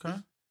 man. Okay.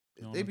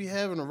 They be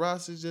having a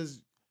roster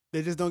just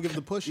They just don't give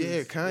the pushes.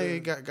 yeah.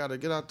 Kanye got to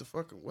get out the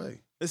fucking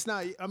way. It's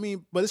not. I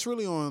mean, but it's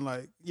really on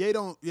like Ye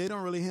don't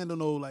really handle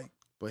no like.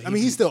 But I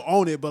mean, he still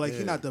own it, but like Yeah.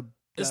 he not the.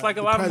 It's the- like a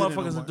the lot of president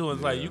motherfuckers no are more. doing.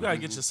 It's like, you gotta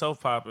get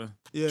yourself popping.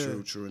 Yeah.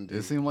 true indeed.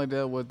 It seemed like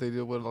that what they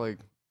did with like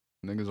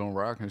niggas on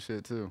rock and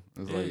shit too.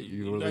 It's Yeah, like you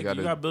you really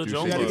gotta gotta build do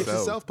your own shit buzz. You gotta get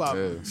yourself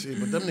popping. Yeah. Shit,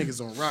 but them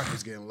niggas on rock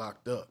was getting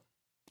locked up.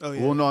 Oh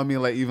yeah. Well, no, I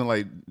mean like even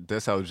like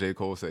that's how J.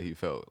 Cole said he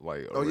felt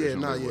like. Oh yeah,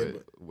 originally nah, yeah,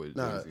 with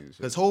nah. Jay-Z and shit.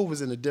 Because Hov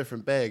was in a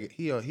different bag.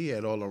 He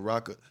had all them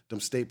rock, them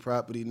state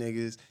property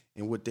niggas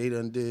and what they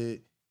done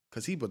did.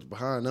 Cause he was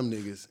behind them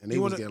niggas and they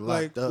You was wanna- getting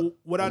like, locked up.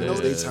 what I And it was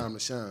noticed- their time to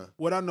shine.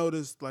 What I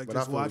noticed, like But I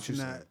just feel what watching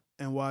you're that saying.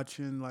 and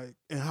watching like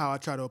and how I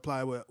try to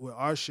apply with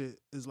our shit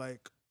is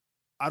like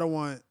I don't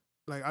want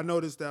like I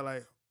noticed that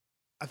like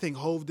I think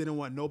Hov didn't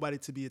want nobody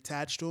to be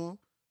attached to him,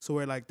 so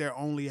we're like they're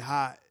only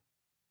hot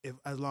if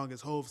as long as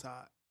Hov's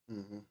hot.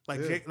 Mm-hmm. Like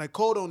Yeah, like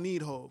Cole don't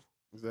need Hov,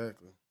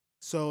 exactly.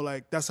 so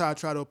like that's how I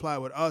try to apply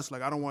with us.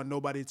 Like I don't want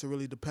nobody to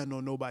really depend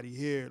on nobody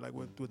here. Like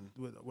with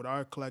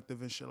our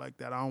collective and shit like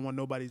that. I don't want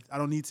nobody. I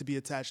don't need to be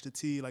attached to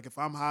T. Like if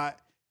I'm hot,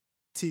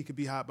 T could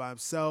be hot by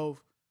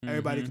himself.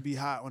 Everybody Mhm. could be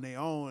hot on their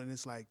own, and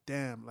it's like,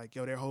 damn, like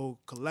yo, their whole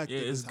collective.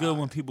 Yeah, it's is good hot.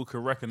 when people can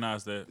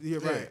recognize that. You're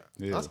right.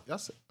 Yeah.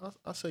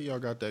 I say y'all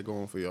got that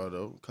going for y'all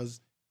though, because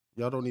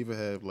y'all don't even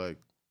have like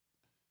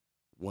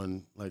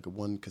one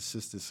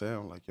consistent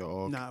sound. Like y'all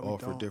all Nah, we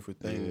offer don't. different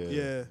things.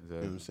 Yeah. You know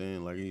what I'm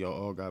saying? Like y'all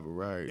all got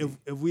variety.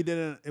 If we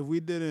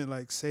didn't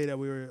like say that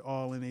we were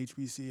all in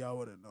HBC, y'all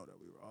wouldn't know that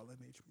we were all in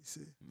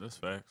HBC. That's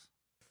facts.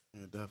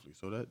 Yeah, definitely.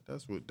 So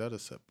that's what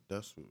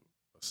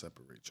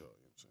separate y'all.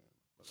 You know what I'm saying?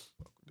 Let's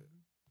fuck with that.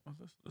 Well,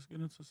 let's get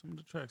into some of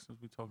the tracks since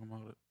we talking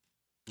about it.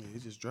 Yeah, he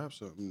just dropped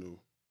something new.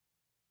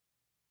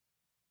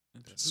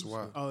 Introduce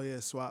Swap. it. Oh yeah,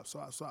 swap.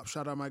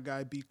 Shout out my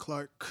guy B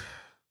Clark.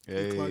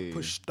 Hey, Clark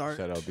push start.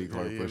 Shout out B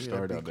Clark yeah, push we had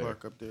start B out there.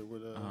 Clark up there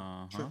with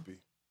Uh-huh. Trippy.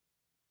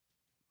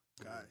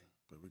 Guy.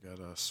 But we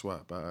got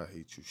Swap by I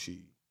Hate You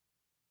She.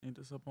 Ain't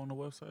this up on the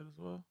website as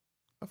well?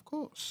 Of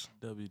course.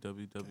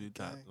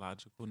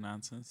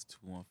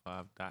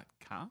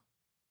 www.logicalnonsense215.com.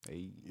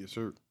 Hey. Yes,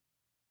 sir.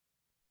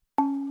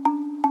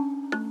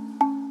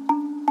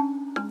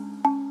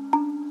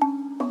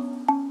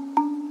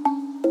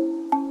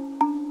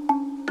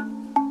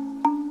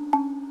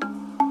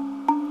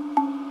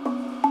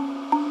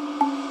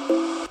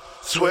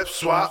 Swip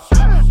swap,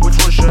 which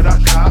one should I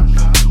cop?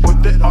 With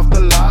whipped it off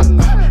the lot.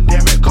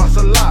 Damn, it costs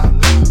a lot.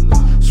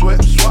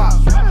 Swip, swap,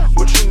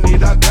 what you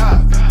need, I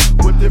got.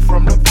 Whipped it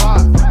from the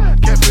pot,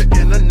 kept it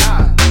in a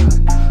knot.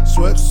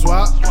 Swip,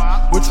 swap,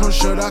 which one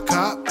should I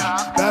cop?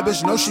 Bad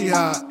bitch know she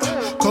hot.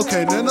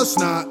 Cocaine in a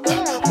snot.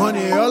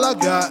 Money all I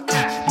got,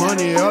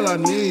 money all I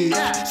need.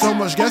 So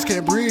much gas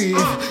can't breathe.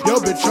 Yo,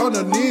 bitch on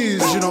her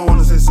knees. She don't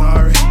wanna say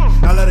sorry.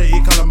 I let her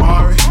eat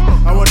calamari.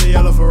 I want the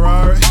yellow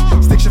Ferrari.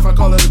 Stick shift, I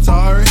call it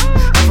Atari.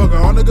 I fuck her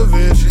on the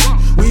Gavinci.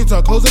 When you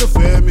talk close, it'll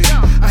fit me.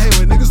 I hate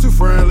when niggas too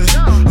friendly.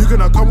 You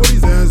cannot come with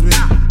these ends, me.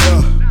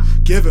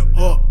 Give it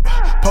up.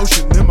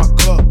 Potion in my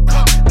cup.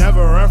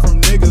 Never ran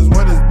from niggas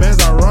when it's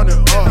bands, I run it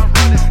up.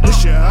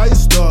 This shit how you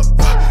stuck.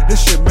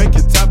 This shit make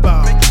you tap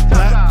out.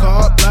 Black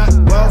card, black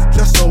wealth,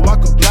 just so I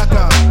could black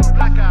out.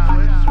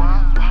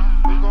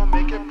 We gon'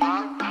 make it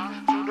pop.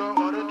 Two-door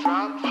order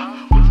drop.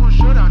 Which one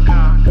should I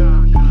cop?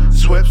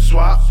 Swip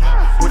swap.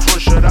 Which one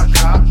should I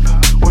cop?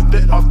 Whipped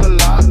it off the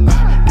lot.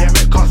 Damn,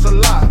 it costs a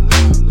lot.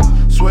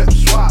 Swip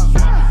swap.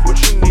 What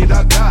you need,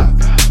 I got.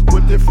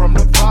 Whipped it from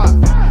the pot.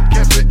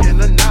 Kept it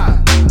in a knot.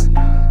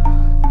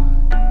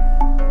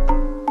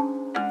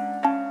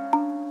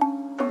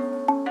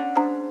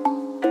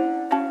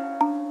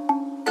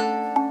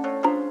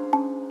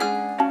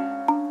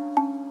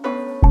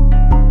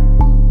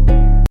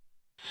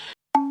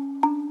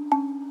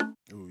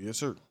 Yes,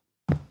 sir.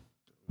 That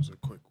was a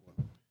quick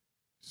one.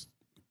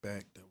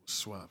 Back, that was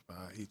swap.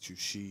 I hate you,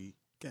 she.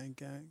 Gang,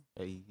 gang.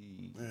 Hey.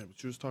 Man,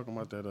 but you was talking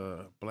about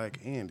that Black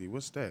Andy.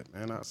 What's that,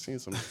 man? I seen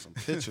some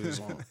pictures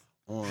on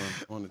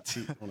the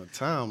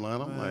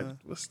timeline. I'm like,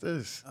 what's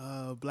this?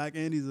 Black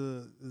Andy's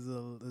is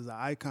an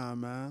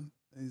icon, man.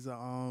 He's a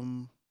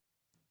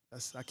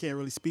I can't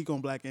really speak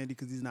on Black Andy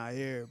because he's not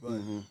here, but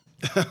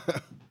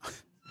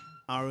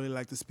I don't really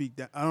like to speak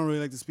that. I don't really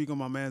like to speak on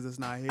my man that's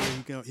not here.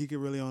 He can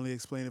really only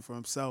explain it for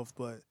himself.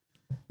 But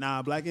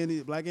nah, Black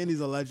Andy's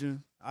a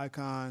legend,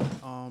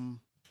 icon,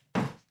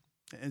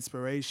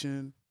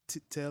 inspiration.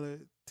 Taylor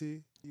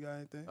T, you got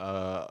anything?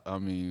 I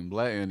mean,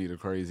 Black Andy the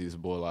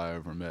craziest boy I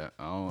ever met.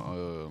 I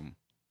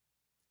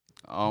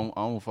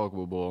don't fuck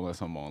with boy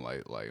unless I'm on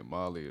like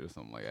Molly or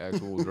something like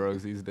actual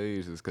drugs these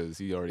days, just because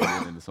he already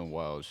getting into some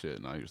wild shit,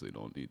 and I usually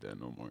don't need that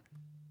no more.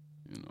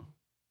 You know.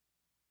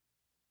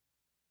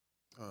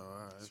 Oh,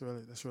 all right.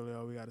 That's really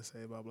all we got to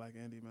say about Black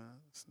Andy, man.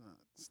 It's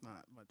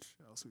not much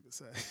else we could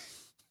say.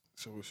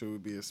 So should we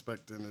be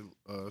expecting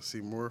to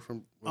see more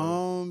from?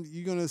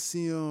 You're gonna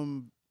see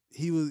him.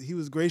 He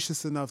was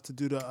gracious enough to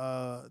do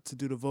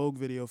the Vogue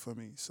video for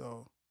me,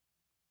 so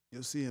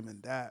you'll see him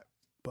in that.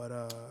 But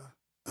other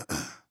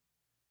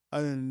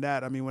than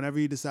that, I mean, whenever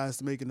he decides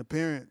to make an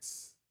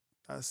appearance,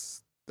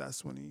 that's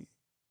when he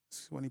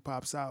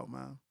pops out,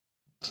 man.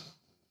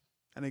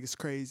 That nigga's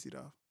crazy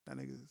though. That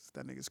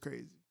nigga's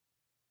crazy.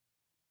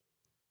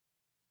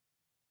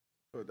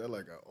 So that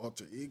like an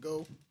alter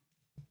ego?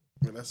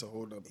 Man, that's a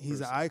whole nother He's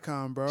person. an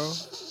icon, bro.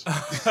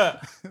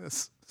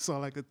 that's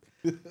all I could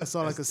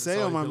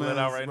say on my man,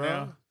 right bro.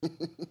 now.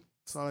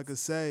 That's all I could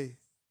say.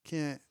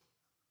 I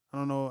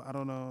don't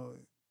know.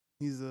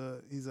 He's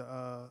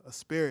a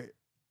spirit.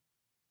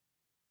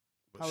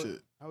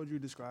 How would you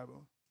describe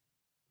him?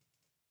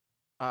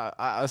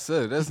 I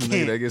said that's the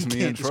nigga that gets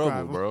me in trouble,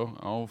 describe him. bro.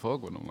 I don't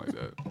fuck with him like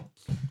that.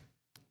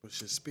 But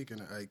shit, speaking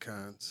of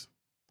icons,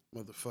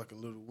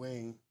 motherfucking Lil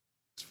Wayne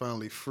is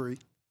finally free.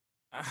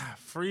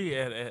 Free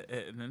and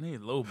they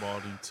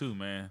lowballed him too,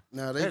 man.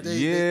 Now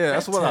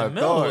that's what I 10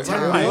 mil, thought.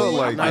 right? It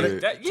looked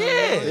like that.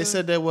 Yeah. They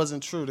said that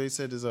wasn't true. They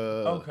said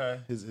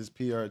Okay. his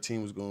PR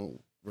team was gonna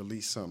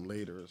release something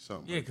later or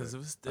something. Yeah, like because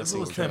that. if it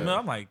was 10 mil,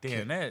 I'm like,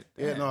 damn, that.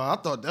 Yeah, no, I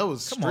thought that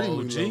was Come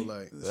on, extremely OG. low.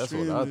 Like, That's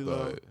what I Extremely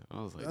low. thought.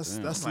 I was like,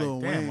 damn. That's I'm Lil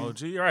like, damn, Wayne.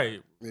 OG,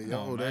 right? yeah, Come y'all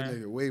on, owe that man.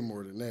 nigga way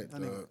more than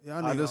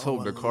that. I just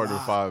hope the Carter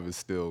Five. 5 is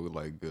still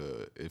like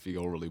good if he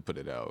gonna really put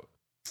it out.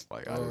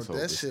 Like I just hope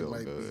that it's shit still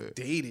might good.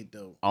 be dated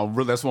though.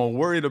 That's what I'm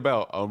worried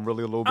about. I'm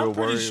really a little bit I'm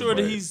pretty worried. sure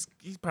that but he's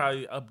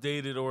probably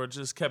updated or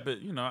just kept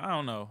it. You know, I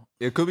don't know.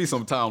 It could be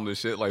some timeless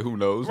shit. Like who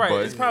knows? Right,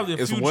 But it's probably a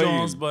it's few Wayne.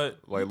 Jones, but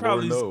Like, he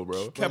probably Lord know,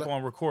 bro. kept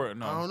on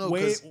recording. I don't No,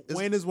 know.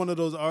 Wayne is one of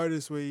those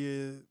artists where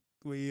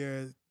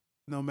you're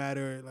no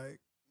matter like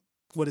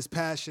what his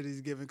passion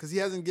he's given, because he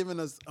hasn't given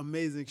us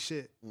amazing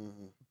shit.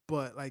 Mm-hmm.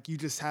 But like you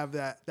just have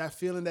that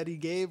feeling that he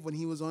gave when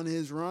he was on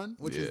his run,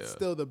 which Yeah. is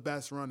still the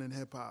best run in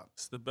hip hop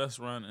it's the best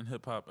run in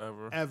hip hop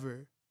ever.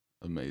 ever.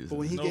 Amazing. But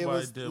when he Nobody gave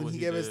us did when what he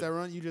he gave us did. that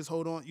run, you just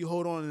hold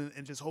on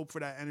and just hope for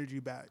that energy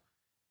back.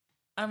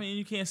 I mean,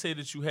 you can't say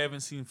that you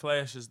haven't seen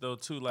flashes though,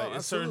 too. Like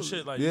it's certain absolutely.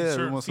 shit, like Yeah, every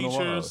certain once in a while.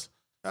 features.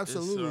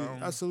 Absolutely,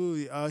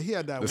 absolutely. He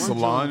had that the one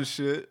salon joint,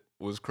 shit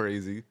was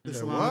crazy. the Yeah,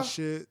 salon what?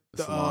 shit,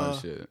 The salon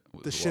shit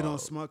was the shit on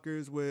wild.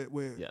 Smuckers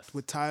with Yes.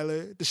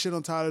 Tyler. The shit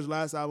on Tyler's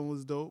last album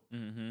was dope.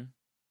 Mm-hmm.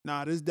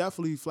 Nah, there's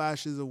definitely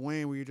flashes of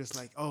Wayne where you're just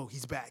like, oh,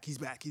 he's back.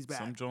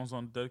 Some Jones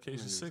on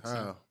Dedication 6 and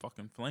how?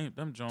 fucking flamed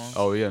them Jones.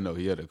 Oh yeah, no,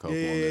 he had a couple on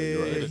there.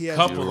 You're right. He had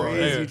Couple some on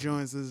crazy there.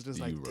 joints. It's just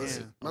like, You right.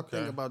 damn. My Okay.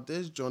 thing about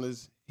this joint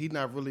is he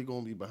not really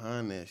gonna be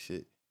behind that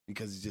shit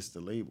because it's just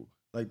the label.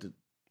 Like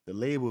the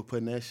label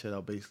putting that shit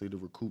out basically to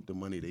recoup the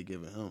money they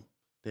giving him.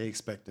 They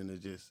expecting to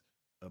just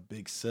a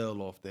big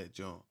sell off that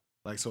joint.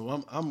 Like,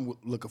 so I'm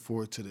looking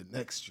forward to the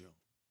next joint.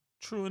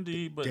 True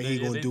indeed, but That he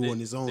gonna do on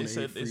his own. They and he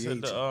said free the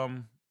agent.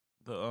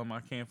 I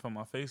Can't Feel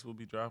My Face will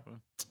be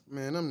dropping.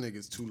 Man, them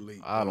niggas too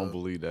late. I don't dog.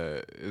 believe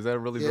that. Is that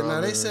really Yeah, nah,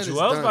 dropping? they said it's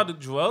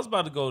Joel's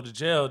about to go to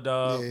jail,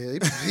 dog. Yeah,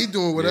 he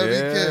doing whatever he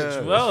Yeah.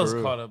 can. Joel's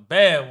true. caught a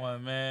bad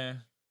one,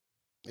 man.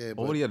 Yeah,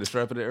 What but he had to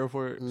strap at the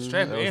airport?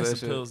 Strap That was and that some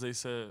shit? pills, they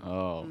said.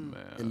 Oh in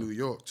man. New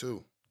York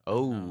too.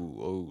 Oh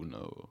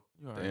no.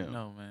 You already Damn.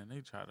 know, man.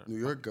 They try to. New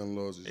York gun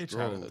laws They is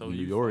try to strong. throw New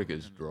you York fucking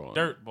is in the drawing.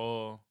 dirt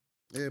ball.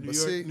 Yeah, New but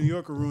York, see, New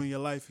York will ruin your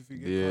life if you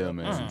get Yeah, caught up.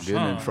 man.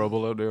 Getting in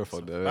trouble out there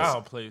for that.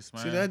 Foul place,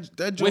 man. see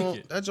that joint,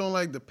 Wicked. that joint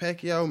like the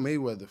Pacquiao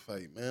Mayweather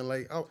fight, man.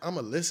 Like I'ma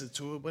listen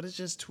to it, but it's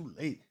just too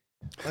late.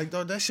 Like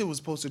dog, that shit was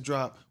supposed to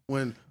drop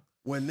when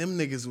them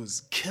niggas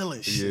was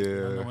killing shit. Yeah.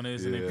 I know when they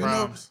was in their You know,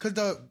 primes. cause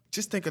dog,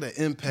 just think of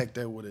the impact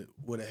that would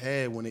have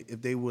had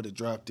if they would have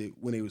dropped it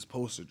when they was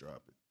supposed to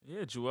drop it.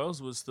 Yeah,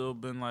 Joel's would still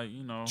been like,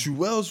 you know.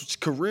 Joel's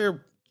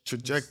career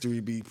trajectory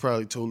be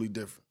probably totally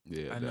different.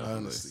 Yeah, I know. definitely.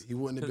 Honestly, he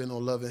wouldn't have been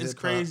on Love and It's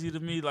Hip Hop. crazy to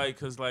me, like,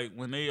 cause like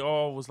when they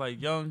all was like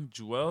young,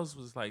 Joel's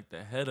was like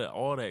the head of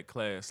all that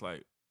class.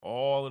 Like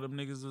all of them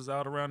niggas was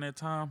out around that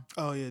time.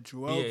 Oh yeah,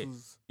 Joel Yeah.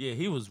 was. Yeah,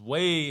 he was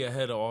way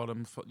ahead of all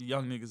them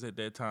young niggas at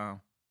that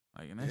time.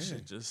 Like, and that Yeah.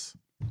 shit just.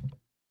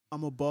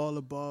 I'm a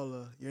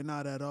baller. You're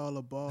not at all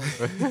a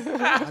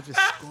baller. I just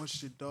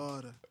scorched your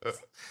daughter.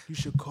 You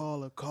should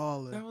call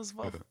her. That was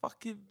my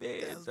fucking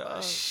bad, That's my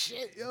dog.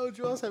 shit, yo.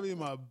 Joel's had me in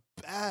my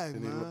bag,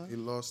 And man. he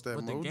lost that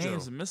But the mojo.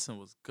 games missing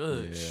was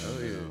good. Yeah, Oh,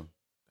 yeah. man.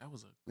 That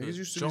was a good Niggas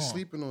used to joint. be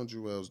sleeping on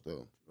Joel's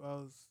though.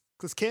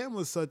 Cause Cam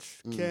was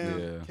such Cam.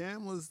 Yeah.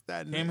 Cam was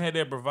that. Cam nigga. had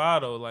that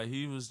bravado, like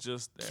he was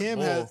just that Cam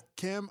bull. has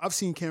Cam. I've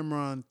seen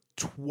Cameron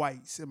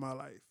twice in my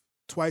life.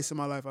 Twice in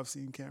my life, I've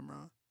seen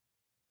Cameron,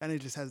 and it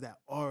just has that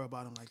aura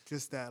about him, like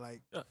just that,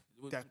 like Yeah.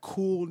 that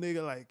cool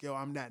nigga. Like yo,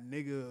 I'm that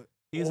nigga.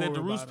 He's at aura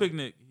the Roots about him.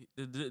 picnic.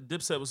 The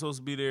Dipset was supposed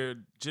to be there.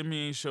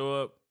 Jimmy ain't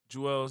show up.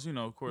 Joel's, you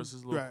know, of course,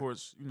 his little Right.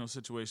 courts, you know,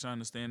 situation. I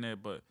understand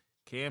that, but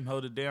Cam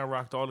held it down,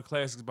 rocked all the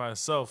classics by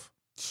himself.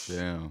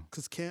 Damn.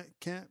 Cause Cam,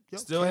 yo,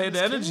 Still Cam had is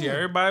the energy. Cam.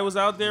 Everybody was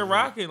out there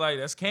rocking. Like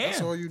that's Cam.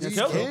 That's all you That's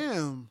need. Killer.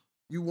 Cam.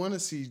 You want to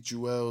see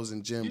Joel's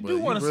and Jim, You but do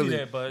want to really, see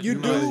that, but You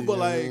know, do, really, but you know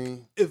what I like,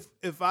 mean?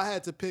 if I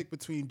had to pick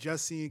between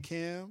just seeing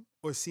Cam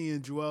or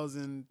seeing Joel's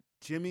and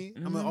Jimmy,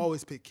 I'm gonna Mhm.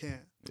 always pick Cam.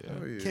 Yeah.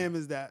 Oh, yeah. Cam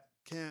is that.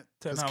 Cam.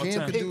 10 Because out of Cam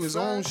 10. could do his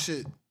own First.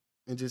 shit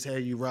and just have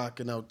you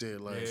rocking out there Yeah,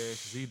 like.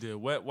 'cause he did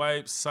wet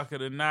wipes, sucker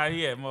the night.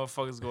 He had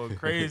motherfuckers going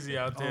crazy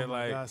out there. Oh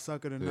my Like God,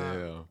 sucker the night.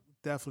 Yeah.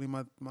 Definitely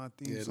my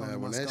theme Yeah, song. nah,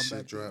 in when my that Scumbag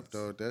shit dropped,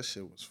 days. dog, that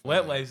shit was fire.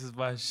 wet wipes is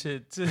my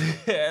shit too.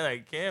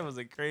 Like Cam was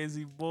a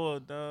crazy boy,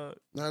 dog.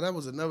 Nah, that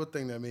was another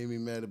thing that made me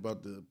mad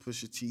about the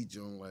Pusha T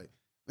joint. Like,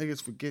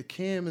 niggas forget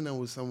Cam and them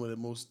was some of the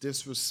most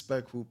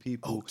disrespectful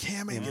people Oh,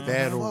 Cam ain't in give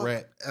battle a fuck.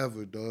 rap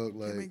ever, dog.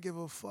 Cam ain't Like, give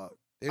a fuck.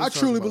 they was I talking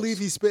truly about- believe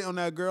he spit on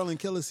that girl in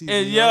Killer Season.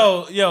 And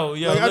yo. yo,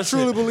 Like, I listen,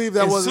 truly believe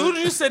that as wasn't- soon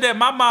as you said that,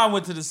 my mind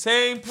went to the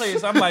same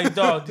place. I'm like,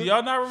 dog, do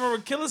y'all not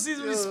remember Killer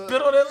Season when he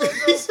spit on that little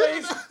girl's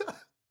face?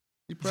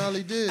 He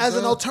probably did. as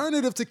an dog.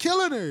 alternative to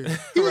killing her,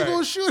 he was Right.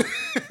 gonna shoot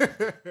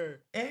her.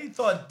 And he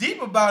thought deep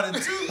about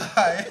it too.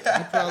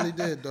 He probably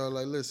did, dog.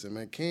 Like, listen,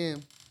 man, Cam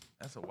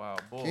That's a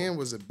wild boy. Cam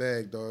was a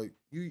bag, dog.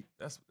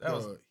 that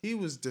was He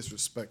was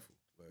disrespectful.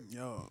 Like,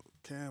 Yo,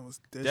 Cam was.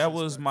 that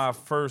was my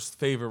first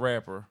favorite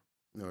rapper.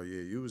 no,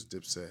 yeah, you was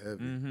Dipset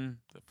heavy. Mm-hmm.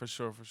 For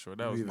sure.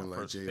 That You was even my like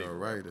first J.R. favorite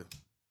Ryder. rapper.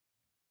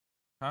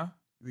 Huh?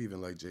 You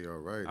even like J.R.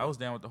 Ryder. I was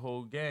down with the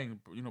whole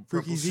gang. You know,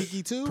 Freaky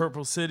Zeke too.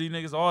 Purple City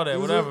niggas, all that, He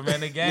was whatever, a- man.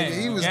 They gang.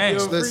 Nigga, he was- gang.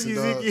 yo, listen,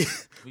 dog. We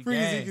Freaky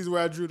gang. Zeke is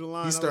where I drew the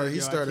line. He I was like, started. He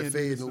yo, I started can't do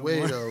fading this no away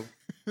more. though.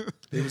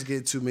 They was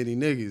getting too many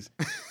niggas.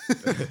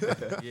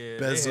 Yeah,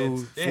 Bezel,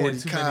 they had 40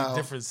 too Kyle, many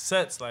different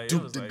sets. Like it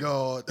Duke was the like,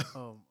 God.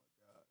 Oh,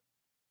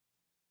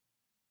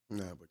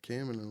 Nah, but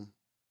Cam and them,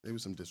 they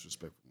was some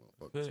disrespectful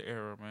motherfuckers. good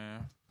era,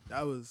 man.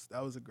 that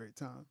was a great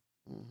time.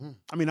 Mm-hmm.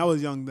 I mean, I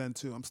was young then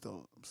too. I'm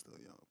still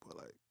young, but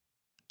like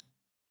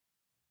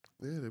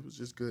Yeah, it was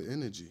just good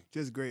energy.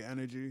 just great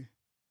energy.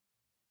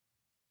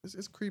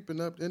 It's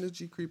creeping up,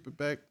 energy creeping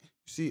back. You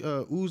see,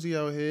 Uzi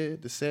out here,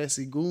 the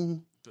sassy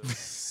goon. The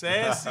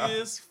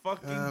sassiest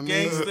fucking I mean,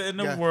 gangster in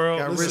the got world.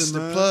 Got Rich Listen, the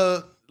man.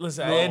 plug.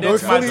 Listen, No, add no, that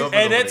to my, Philly-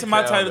 add that to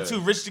my Cal title there. too.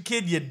 Rich the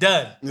Kid, you're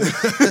done.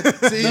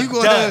 See, you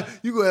Done.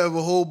 gonna have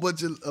a whole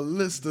bunch of a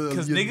list of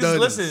Because your niggas, dunnies.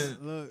 listen,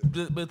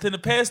 Look, within the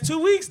past 2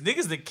 weeks,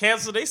 niggas that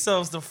cancel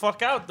themselves the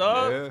fuck out,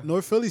 dog. Yeah.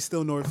 North Philly's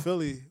still North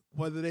Philly.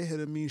 Whether they hit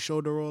a mean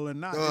shoulder roll or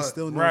not, it's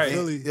still North right.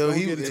 Philly. Yo, Don't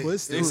he- get it it-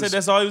 twisted. They said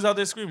that's all he was out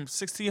there screaming.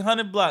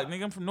 1600 block,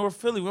 nigga. I'm from North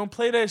Philly. We don't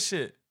play that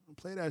shit. Don't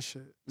play that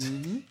shit.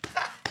 Mm-hmm.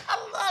 I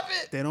love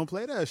it. They don't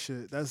play that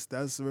shit.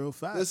 That's real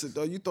fact. Listen,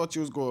 though, you thought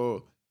you was gonna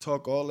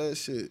talk all that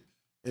shit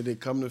and then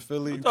come to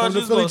Philly. Thought Come you to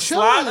was Philly gonna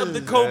slide up chillin'.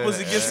 the Copas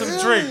and get some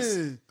Yeah. drinks.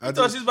 I You thought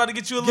just- she was about to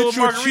get you a Get little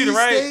your margarita, cheesesteak,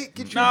 right?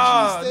 get your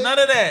Nah, cheesesteak. none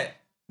of that.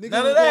 Niggas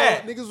None was of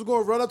that. Niggas was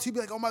gonna run up to you, be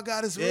like, "Oh my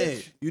God, it's Yeah,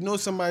 Rich." you know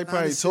somebody Nah,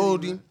 probably the city,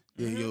 told man. him,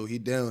 yeah, yo, he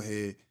down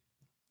here.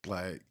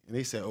 Like, and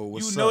they said, oh,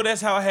 what's You up? know that's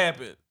how it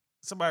happened.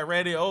 Somebody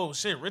read it. Oh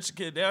shit, Rich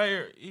Kid down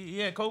here. He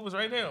had Copas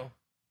right now.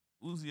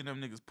 Uzi and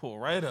them niggas pull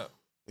right up.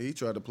 He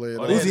tried to play it.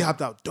 Oh, off. they Uzi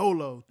hopped out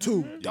Dolo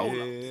too. Mm-hmm. Dolo.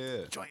 Yeah.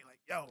 Joint like,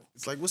 yo.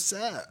 It's like, what's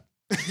up?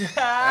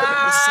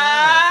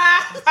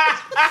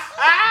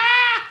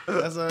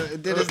 That's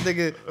then this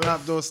nigga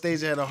hopped on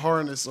stage and had a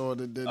harness on.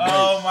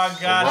 Oh my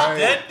gosh,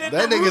 Right.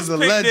 that nigga's a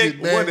Roots legend,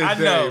 Picnic. man. What a I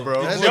day, know,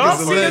 bro. That Y'all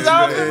nigga's a see his legend,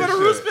 outfit man. for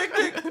the Roots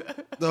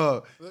Picnic,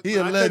 Dog, he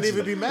a I couldn't legend.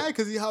 even be mad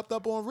because he hopped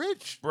up on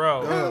Rich.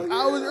 bro.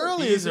 Hours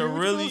earlier. He's so a what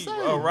you really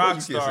gonna say? a rock You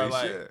can't star. say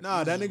Like shit.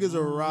 Nah, that nigga's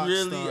a rock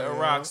Really star. a yo.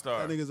 rock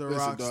star. That nigga's a Listen,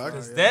 rock dog, star.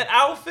 cause yo. that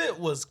outfit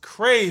was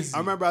crazy. I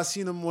remember I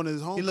seen him on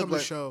his homecoming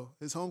like- show.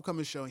 His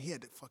homecoming show, and he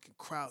had the fucking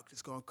crowd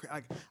just going crazy.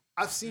 Like,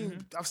 I've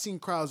seen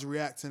crowds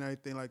react and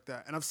everything like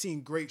that, and I've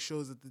seen great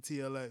shows at the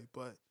TLA.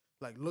 But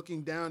like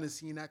looking down and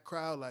seeing that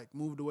crowd like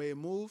move the way it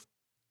moved,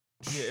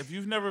 Yeah, if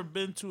you've never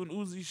been to an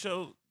Uzi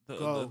show,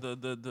 Go.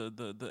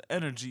 the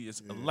energy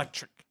is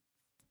electric.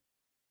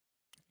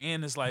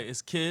 And it's like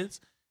it's kids,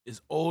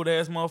 it's old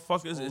ass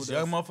motherfuckers, it's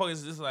young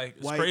motherfuckers. It's like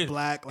it's white, crazy.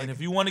 black, like And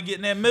if you want to get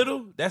in that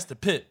middle, that's the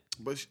pit.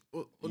 But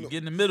You get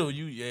in the middle,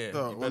 you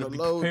Dog, better on be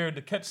the low- prepared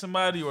to catch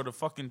somebody or to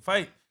fucking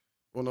fight.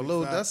 on the Big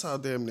low, facts. that's how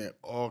damn near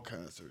all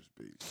concerts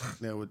be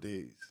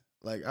nowadays.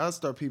 Like I'll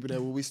start people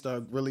that when we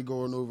start really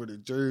going over to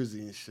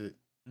Jersey and shit,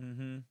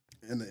 Mm-hmm.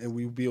 and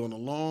we be on the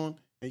lawn,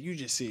 and you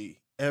just see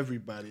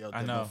everybody out I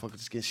there, know. motherfuckers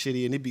just get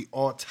shitty, and it be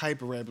all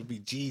type of rappers, be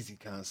Jeezy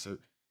concert,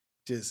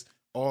 just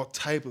all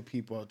type of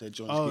people out there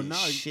joints oh getting no,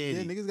 shitty.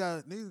 yeah,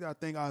 niggas got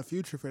to thank Our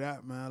Future for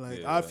that, man. Like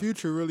Yeah. Our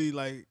Future really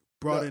like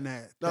brought No, in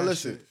that. Now that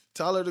listen, shit.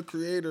 Tyler the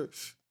Creator,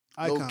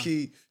 low Icon.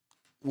 key,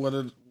 one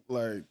of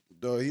like,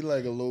 dog, he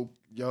like a little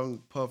young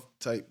Puff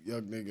type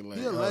young nigga. Like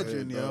He a out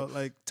legend, here, yo. dog.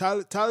 Like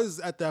Tyler's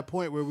at that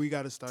point where we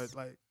got to start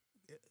like.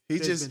 He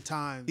there's just been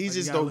time. he like,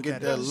 just you gotta don't look get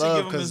at that it. You should love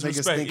give him because his niggas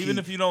respect. think Even he,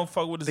 if you don't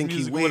fuck with his think he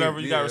music or weird. whatever,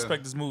 you gotta Yeah.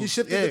 respect his He moves.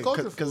 shifted yeah, the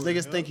culture because for it,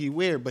 niggas yo. think he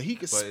weird, but he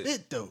can But-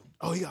 spit though.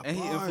 Oh, he got And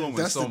he bars. influenced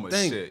That's so the much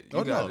thing. shit. Oh,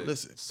 You no, got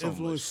listen.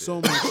 Influenced so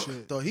much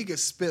shit. Though he can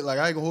spit like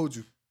I ain't gonna hold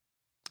you.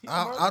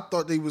 I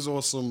thought they was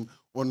on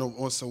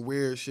some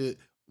weird shit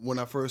when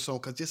I first saw him,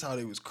 cause just how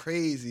they was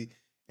crazy.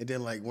 And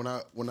then like when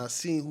I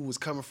seen who was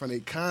coming from their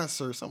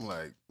concerts, I'm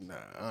like, nah,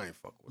 I ain't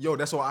fuck with. Yo,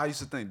 that's what I used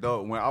to think,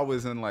 dog. When I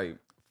was in like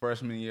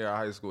freshman year of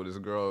high school, this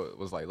girl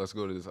was like, let's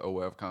go to this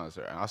OF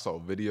concert. And I saw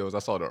videos. I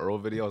saw the Earl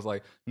video. I was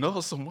like, no,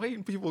 some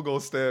white people gonna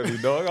stab me,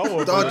 dog. I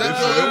want Dog,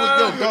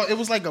 to it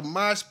was like a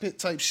mosh pit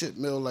type shit,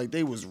 Mill. Like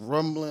they was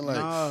rumbling, like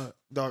Nah.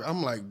 dog.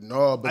 I'm like,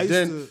 no, but I used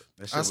then to-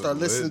 That shit I was start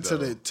listening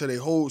lit, to though. the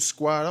whole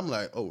squad. I'm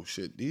like, oh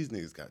shit, these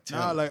niggas got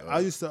talent. Nah, like dog. I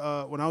used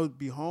to when I would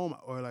be home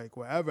or like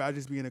wherever, I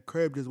just be in the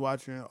crib just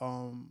watching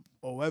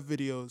OF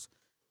videos,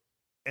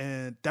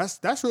 and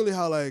that's really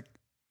how like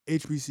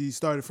HBC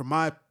started from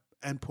my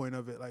endpoint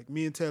of it. Like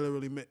me and Taylor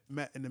really met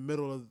in the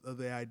middle of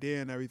the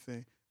idea and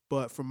everything,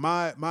 but from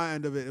my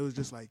end of it, it was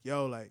just like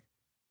yo,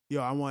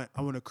 I want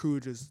a crew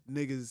of just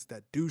niggas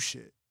that do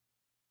shit,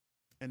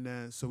 and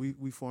then so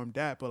we formed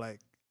that, but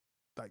like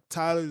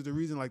Tyler's the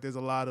reason. Like there's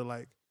a lot of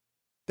like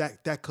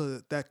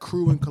that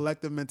crew and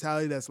collective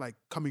mentality that's like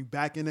coming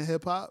back into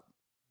hip hop,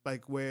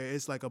 like where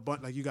it's like a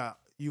bunch. Like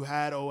you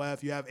had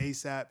OF, you have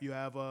ASAP, you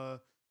have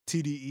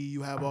TDE,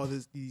 you have all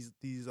these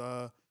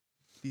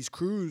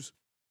crews.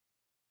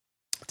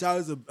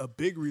 Tyler's a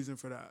big reason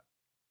for that.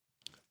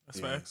 That's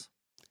Yeah. facts.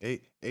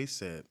 A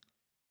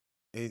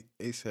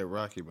said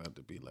Rocky about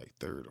to be like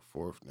third or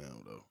fourth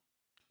now though.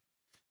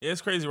 Yeah,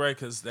 it's crazy, right?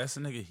 Because that's a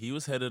nigga. He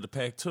was head of the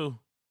pack too.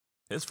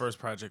 His first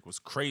project was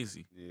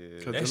crazy.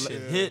 Yeah. Cause That the- shit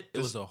yeah. hit. It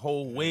This- was a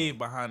whole wave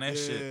behind that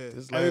Yeah. shit.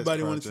 This last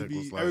Everybody wanted to project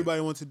was be. like-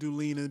 Everybody wanted to do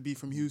lean and be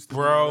from Houston.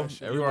 and all Bro, that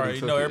shit. you Everybody already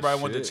took know his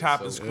everybody wanted to shit, chop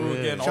so- the screw Yeah.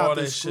 again, Chop all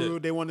the that Screw,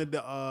 shit. They wanted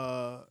the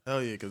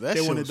Hell yeah, because that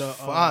They shit wanted was the,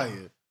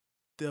 fire.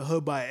 the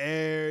hood by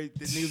air.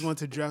 The niggas wanted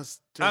to dress.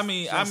 I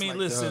mean, like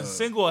listen, that.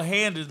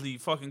 single-handedly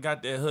fucking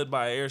got that hood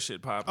by air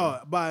shit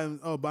popping. by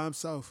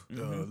himself.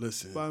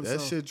 Listen, By that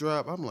himself. shit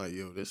dropped. I'm like,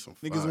 yo, this some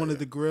Niggas fire. wanted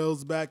the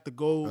grills back, the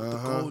gold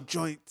Uh-huh.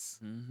 joints.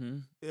 Mm-hmm.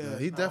 Yeah, Yeah,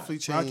 he definitely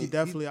changed. Rocky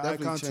definitely an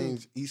icon too.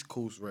 changed East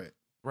Coast rap.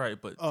 Right,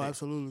 but Oh,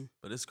 absolutely.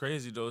 but it's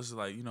crazy though. It's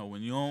like, you know,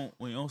 when you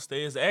don't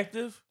stay as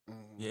active,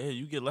 yeah,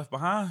 you get left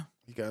behind.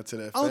 He got to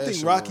that. I don't think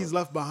fashion Rocky's world.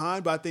 left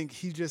behind, but I think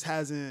he just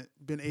hasn't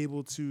been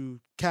able to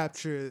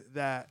capture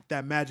that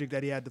magic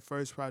that he had the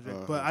first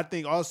project. But I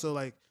think also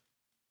like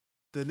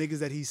the niggas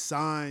that he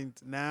signed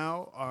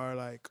now are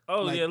like,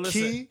 Oh, like yeah,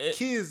 listen,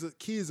 Key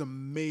is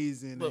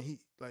amazing. Look, and he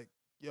like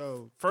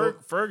yo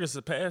Ferg has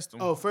surpassed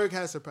him. Oh, Ferg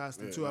has surpassed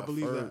him Yeah, too. I nah,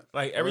 believe Ferg- that.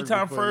 Like every Ferg be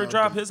time putting Ferg out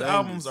drop, them his bangers.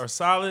 albums are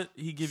solid.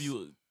 He give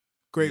you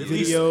Great at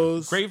least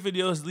videos. great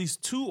videos, at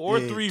least 2 or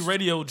Yeah, 3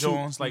 radio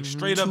Jones, like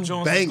straight up two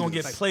Jones that's gonna bangers.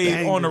 get Like played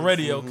on the bangers.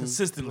 radio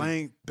consistently.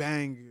 Blank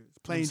bangers.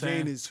 Plain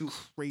saying? Jane is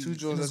crazy. Two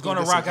Jones It's that's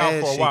gonna get rock some out ass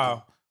for a shaking.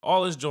 while.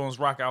 All his Jones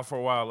rock out for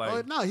a while. Like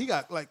Oh no, he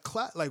got like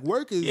like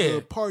work is yeah,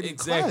 a party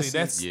exactly. classic.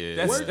 That's Yeah,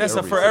 that's Work that's is a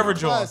every forever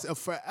time. joint. A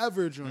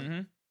forever joint.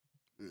 Mhm.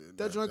 Yeah,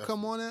 That joint nah,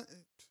 come on it,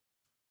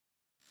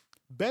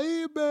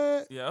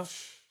 baby. Yeah,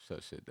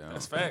 Shut shit down.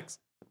 that's facts.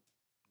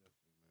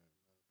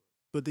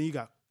 But then he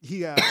got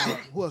who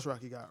else?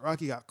 Rocky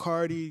got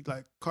Cardi.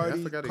 Like I forgot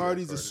he got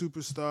Cardi's a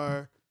Cardi.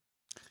 superstar.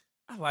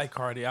 I like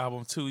Cardi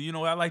album too. You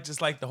know, I like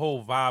just like the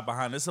whole vibe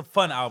behind it. It's a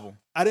fun album.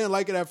 I didn't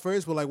like it at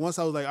first, but like once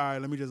I was like, all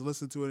right, let me just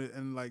listen to it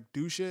and like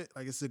do shit.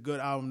 Like it's a good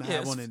album to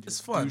have on and it's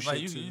just fun. do Like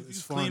shit you, to. you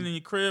It's clean fun. in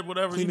your crib,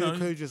 whatever. Clean you in know,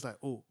 the crib, just like,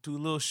 oh, do a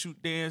little shoot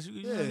dance.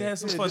 You Yeah, have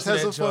some yeah, fun just to have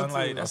that some fun joint. to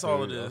Like it. that's I all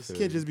feel it you, I is. feel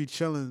can't just be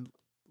chilling.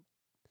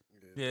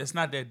 Yeah, it's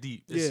not that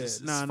deep. It's Yeah,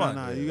 just, it's nah.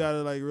 fun. You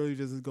gotta like really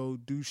just go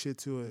do shit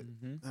to it,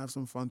 Mhm. have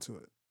some fun to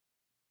it.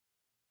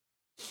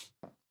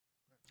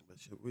 But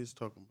shit, we was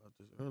talking about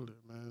this earlier,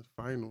 man.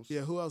 Finals.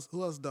 Yeah, who else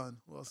done?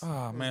 Who else?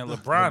 Oh man, done?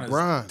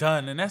 LeBron is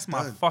done, and that's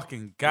my Done.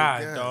 fucking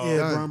guy, guy. dog. Yeah,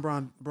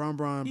 done. Bron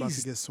about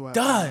He's to get swept.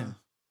 done.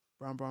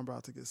 Man. Bron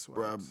about to get swept.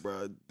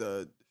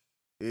 Bruh,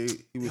 he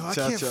was Yo, I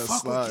cha-cha can't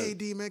fuck slide. with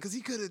KD, man, because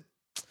he could have.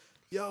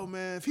 Yo,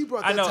 man, if he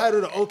brought I that know.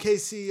 title to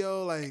OKC,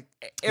 yo, like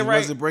He And right,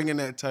 wasn't bringing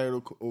that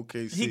title to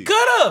OKC. he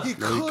could have. he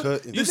No, he could.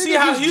 couldn't. You The see nigga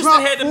how just Houston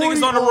dropped had the niggas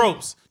 40 on the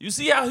ropes. You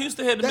see how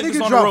Houston had the That niggas nigga on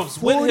the dropped ropes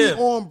with 40 him.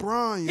 on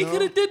Bron, He yo.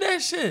 could have did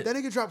that shit. That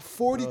nigga dropped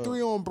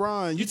 43 on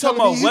Bron. You talking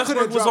about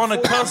Westbrook was on the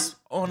the cusp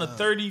on a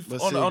 30 but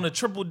on, see- on a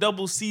triple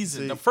double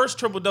season. see- The first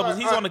triple double.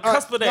 He's on the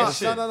cusp of that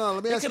shit. No.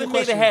 Let me They ask you could a have made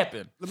it question.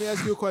 happen. Let me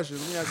ask you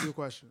a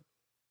question.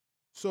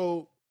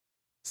 So,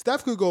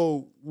 Steph could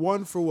go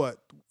 1 for what?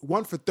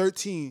 1 for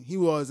 13. He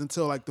was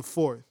until like the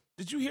fourth.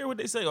 Did you hear what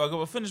they say? I'll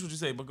go finish what you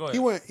say, but go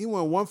ahead. He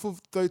went 1 for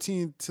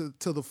 13 to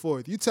the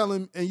fourth. You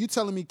telling me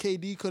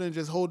KD couldn't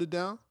just hold it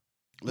down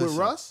with Listen,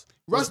 Russ?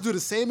 Russ do the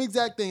same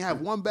exact thing.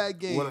 Have one bad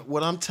game.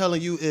 What I'm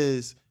telling you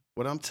is,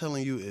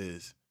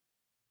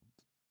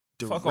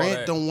 Fuck all Durant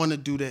that. don't want to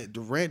do that.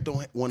 Durant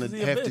don't want 'Cause to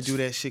he a have to bitch. do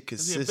that shit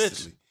 'Cause he a bitch.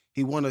 consistently.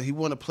 He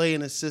wanna play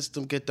in the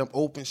system, get them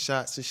open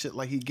shots and shit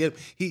like he don't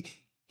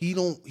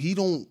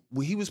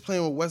when he was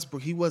playing with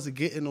Westbrook, he wasn't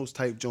getting those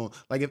type joints.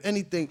 Like if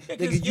anything,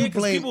 nigga, you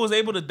blame people was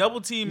able to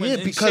double team Yeah,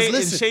 and, because shade,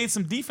 listen- and shade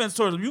some defense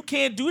towards them. You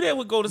can't do that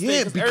with Golden State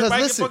Yeah, because because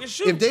everybody listen, can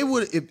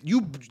fucking shoot. if you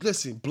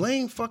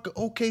blame fucking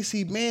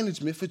OKC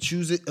management for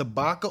choosing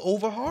Ibaka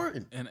over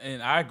Harden.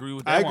 and I agree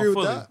with that. I agree with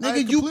fully. that. I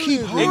Nigga, you completely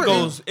keep agree.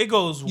 Harden. It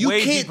goes You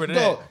way can't- deeper than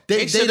dog, that. they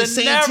They the should have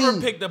same never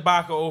team. picked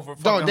Ibaka over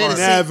Dog, fucking they the Harden.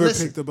 same- Never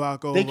listen, picked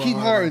Ibaka They over keep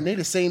Harden. Harden. They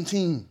the same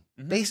team.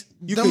 They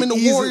You them could and the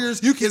easily-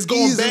 Warriors you could is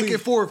going back easily-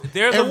 and forth.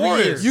 They're the every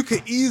Warriors. year. You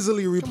could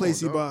easily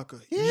replace on,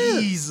 Ibaka. Yeah.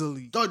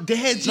 Easily. Dog, they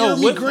had No,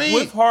 Jeremy Grant.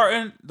 with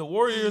Harden, the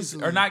Warriors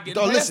Easily. are not getting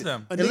Dog, past listen.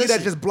 them. A And nigga listen.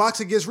 that just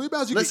blocks against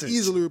rebounds, you Listen, could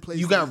easily replace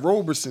you him. got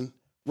Roberson.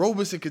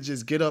 Roberson could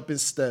just get up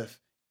and Steph.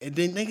 And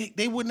then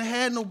they wouldn't have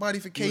had nobody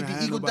for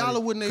KD.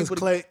 Iguodala wouldn't have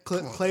Because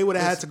able to. Clay would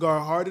have had to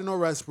guard Harden or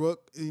Westbrook.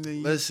 And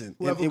then Listen,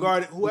 whoever and-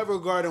 guarded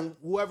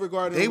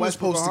They was Westbrook or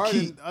supposed to Harden,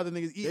 keep. other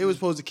niggas eating. They was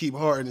supposed to keep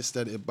Harden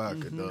instead of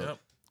Ibaka, dog. Yep.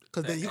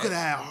 Because then you could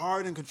have had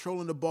Harden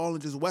controlling the ball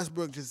and just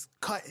Westbrook just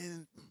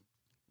cutting.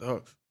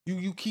 Dog.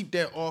 You keep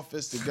that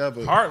offense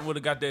together. Harden would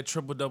have got that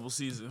triple double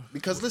season.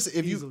 Because listen,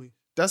 if you Easily.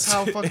 that's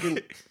how fucking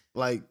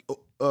like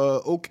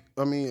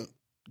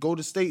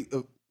Golden State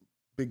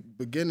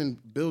beginning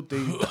build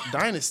their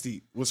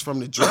dynasty was from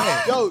the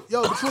draft. Yo, but you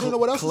want to know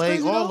what else Clay,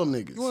 is crazy, all though? them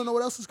niggas. You want to know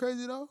what else is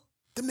crazy, though?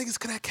 Them niggas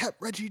could have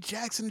kept Reggie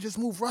Jackson and just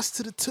moved Russ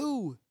to the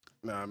 2.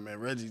 Nah, man,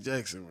 Reggie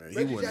Jackson, man, he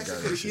Reggie wouldn't have Jackson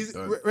got that could've shit easy-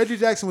 done. Reggie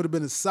Jackson would have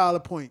been a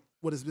solid point.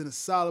 Would have been a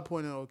solid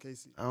point in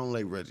OKC. I don't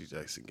like Reggie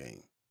Jackson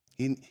game.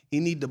 He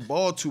need the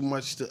ball too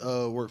much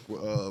to work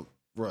with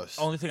Russ.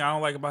 Only thing I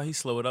don't like about he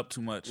slow it up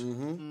too much.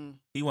 Mm-hmm.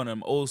 He one of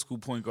them old school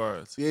point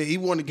guards. Yeah, he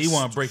want to He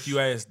want to break you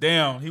ass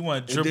down. He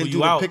want to and dribble then do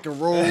you the out. pick and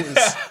roll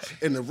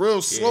and the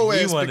real slow He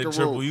ass want pick to and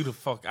dribble roll. you the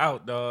fuck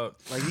out, dog.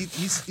 Like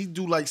he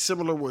do like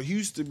similar what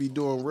Houston be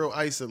doing, real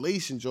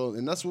isolation, Joe,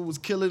 and that's what was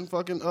killing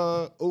fucking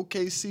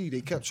OKC.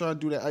 They kept trying to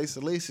do that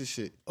isolation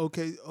shit.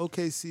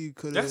 OKC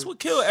could have. That's what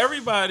killed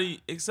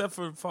everybody except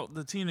for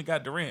the team that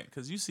got Durant.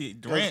 Because you see,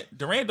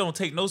 Durant don't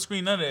take no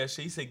screen, none of that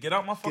shit. He said, "Get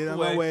out my fucking Get out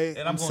my way. and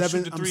I'm going to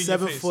shoot the I'm three in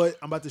 7 your face." foot.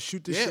 I'm about to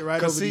shoot this Yeah, shit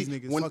right 'cause over see,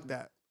 these niggas. when- Fuck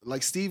that.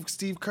 Like Steve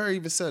Kerr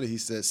even said it. He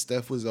said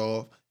Steph was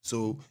off,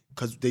 so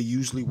because they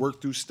usually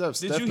work through Steph.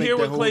 Did Steph you make hear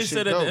that what whole Clay shit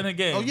said go. in the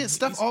game? Oh yeah,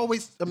 Steph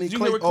always. I mean, Did you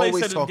Clay hear what Clay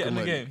always said talking in the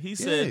money. game? He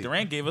said Yeah.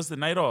 Durant gave us the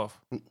night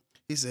off.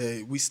 He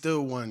said we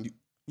still won.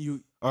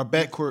 You Our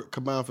backcourt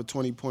combined for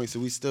 20 points,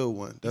 and we still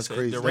won. That's said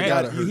crazy. Durant- That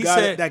gotta He hurt. you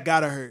said- that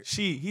gotta hurt.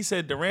 He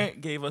said Durant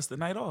gave us the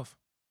night off.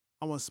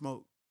 I want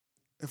smoke.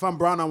 If I'm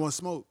Brown, I want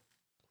smoke.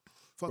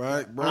 Fuck Right,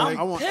 that. bro.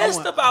 I'm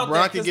pissed about Brock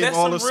that can because get that's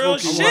all the some real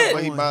smoke he want shit.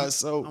 when he I by want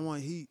himself. I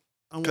want heat.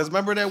 Because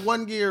remember that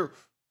one year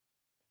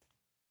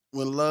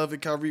when Love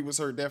and Kyrie was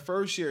hurt, that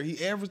first year,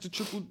 he averaged a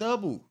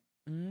triple-double.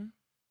 Mhm.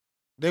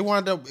 They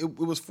wound up, it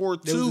was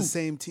 4-2. They was the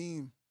same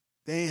team.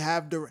 They ain't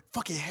have Durant.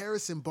 Fucking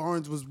Harrison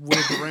Barnes was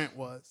where Durant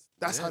was.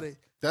 That's how they.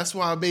 That's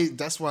why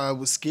it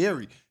was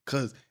scary.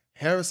 Because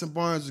Harrison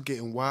Barnes was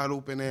getting wide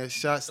open ass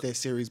shots that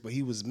series, but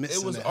he was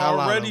missing It was the hell out of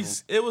already. them.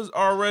 It was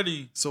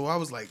already So I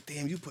was like,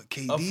 damn, you put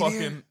KD a there?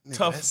 fucking Nigga,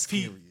 tough that's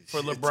feat scary as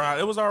for shit. LeBron.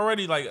 It was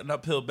already like an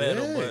uphill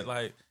battle, Yeah. but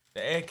like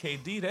to add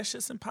KD, that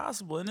shit's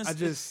impossible. And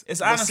it's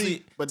But honestly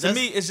see, but to that's-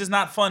 me, it's just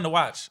not fun to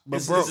watch. But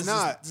it's, bro, it's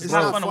not. It's It's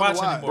not not fun to fun watch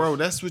to watch. anymore. Bro,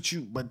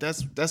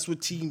 that's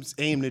what teams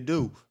aim to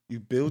do. You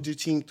build your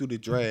team through the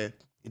draft,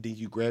 and then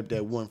you grab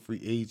that one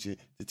free agent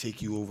to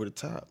take you over the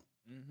top.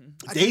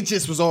 They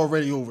just was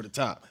already over the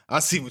top. I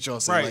see what y'all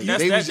saying. Right, Like,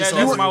 they was just that's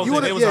already- my whole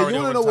thing. They was already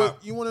you want to over know the what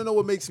top. you want to know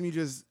what makes me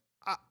just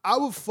I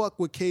would fuck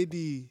with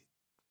KD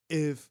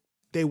if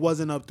they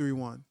wasn't up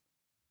 3-1.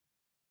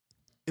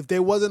 If they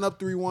wasn't up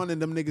 3-1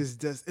 and them niggas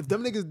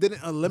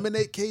didn't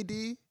eliminate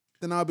KD,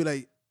 then I'll be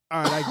like,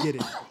 all right, I get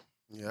it.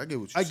 Yeah, I get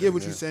what you're I saying. get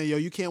what yeah. you're saying, yo.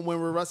 You can't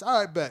win with Russ. All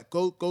right, bet.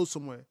 Go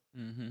somewhere.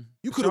 Mm-hmm.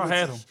 You But could y'all have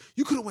had went. him.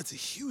 You could have went to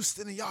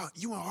Houston and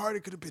you and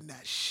Harden could have been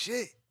that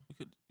shit.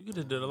 You could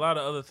have did a lot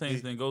of other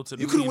things than go to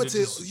the You could have team went that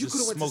to just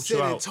San smoked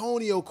you out.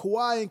 Antonio.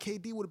 Kawhi and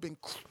KD would have been.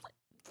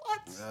 What?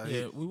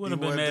 Yeah, we He wouldn't have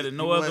been went mad to- at he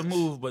no other went-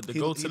 move but to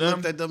go to he them.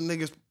 looked at them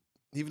niggas.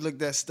 He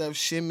looked at Steph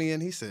shimmy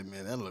and he said,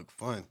 "Man, that looked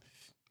fun."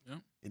 Yeah.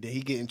 And then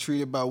he getting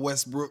treated by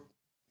Westbrook.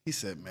 He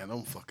said, "Man,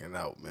 I'm fucking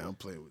out, man. I'm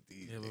playing with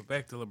these." Yeah, niggas." but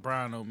back to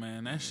LeBron though,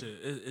 man. That shit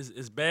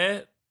is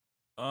bad.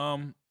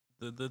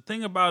 The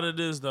thing about it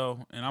is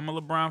though, and I'm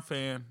a LeBron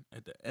fan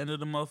at the end of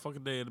the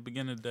motherfucking day, at the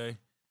beginning of the day,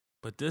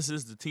 but this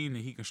is the team that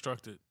he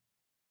constructed.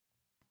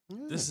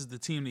 This is the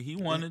team that he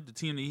wanted, the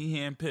team that he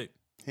handpicked.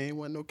 He ain't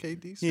want no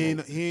KD. He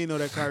ain't know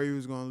that Kyrie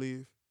was gonna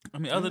leave. I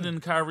mean, other than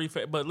Kyrie,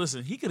 but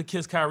listen, he could have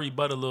kissed Kyrie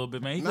butt a little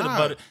bit, man. He could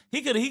Nah. have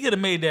he could have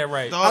made that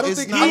right. Dog, I don't it's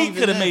think not he even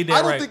could have that. made that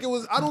I don't right. think it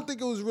was. I don't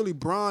think it was really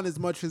Bron as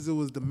much as it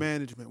was the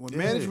management. When Yeah.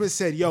 management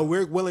said, "Yo,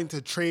 we're willing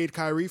to trade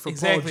Kyrie for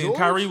Exactly. Paul And George,"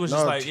 Kyrie was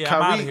just No, like, yeah,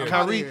 Kyrie- I'm out of here.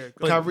 Kyrie-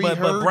 but Kyrie but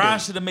heard Bron that.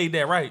 should have made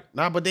that right.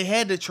 Nah, but they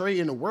had the trade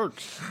in the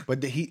works.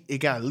 But it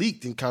got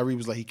leaked, and Kyrie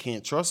was like, he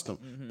can't trust them.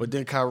 Mm-hmm. But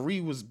then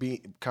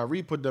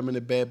Kyrie put them in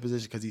a bad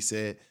position because he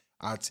said,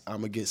 I'm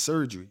gonna get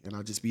surgery and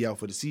I'll just be out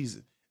for the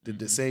season. Mm-hmm.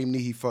 The same knee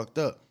he fucked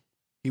up.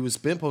 He was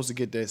been supposed to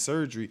get that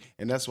surgery,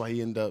 and that's why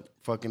he ended up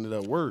fucking it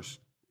up worse.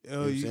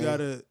 Yo, what you I'm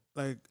gotta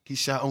like He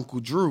shot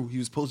Uncle Drew. He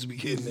was supposed to be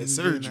getting that getting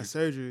surgery. that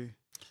surgery.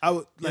 I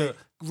would like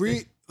Yeah.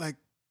 like,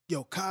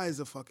 yo, Kai is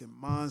a fucking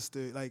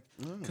monster. Like,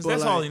 Because but,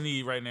 that's all like, he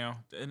need right now.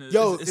 And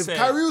Yo, it's if sad.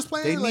 Kyrie was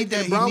playing, They like, need that.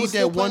 and He Bron need was that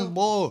still one playing,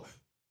 ball.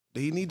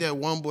 He need that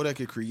one ball that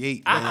could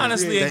create. I man.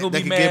 honestly ain't gonna that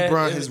be could mad. give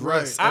Bron if- his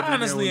rest. I every now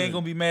honestly and ain't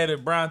gonna be mad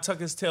if Bron tuck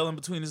his tail in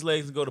between his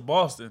legs and go to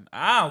Boston.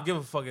 I don't give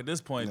a fuck at this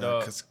point, then. Nah,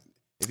 dog. 'cause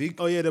if he,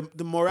 Oh yeah,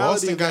 the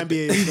morality Boston of the got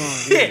NBA the- is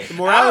gone. Yeah. The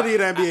morality of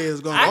the NBA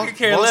is gone. I could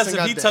care Boston less if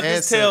got he the tuck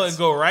his tail assets. and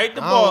go right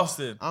to I don't-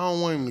 Boston. I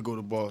don't want him to go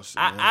to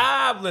Boston.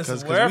 man. Listen,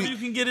 'Cause wherever we- you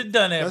can get it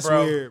done at, That's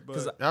bro. weird, but-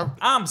 'Cause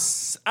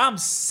I- I'm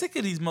sick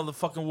of these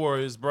motherfucking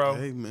Warriors, bro.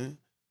 Hey man,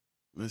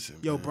 listen.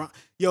 Yo, man.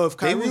 if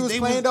Kyrie was they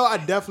playing was- though, I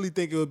definitely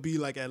think it would be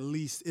like at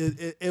least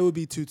it would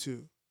be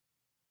 2-2.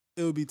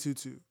 It would be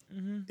 2-2.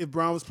 Mm-hmm. If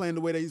Brown was playing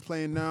the way that he's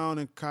playing now,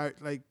 and Kyrie,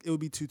 like it would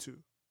be 2-2,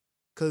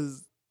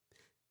 because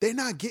they're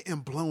not getting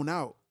blown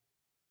out.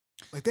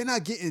 Like they're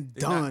not getting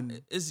They not-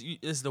 done.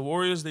 It's the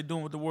Warriors. They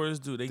doing what the Warriors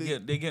do. They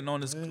getting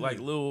on this like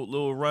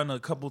little run, a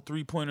couple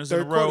 3-pointers in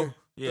a Third row. quarter.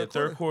 Yeah, Third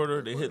third quarter.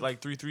 quarter. They hit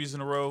like 3 threes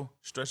in a row.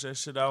 Stretch that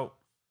shit out,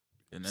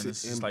 and then See,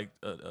 it's just and like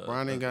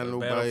Bron ain't got a battle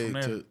nobody from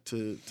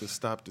there. to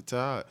stop the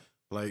tide.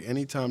 Like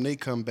anytime they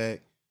come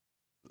back,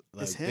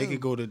 like It's they him.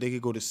 could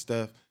go to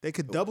Steph. They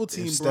could double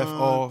team If Steph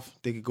Bron. off,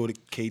 they could go to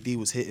KD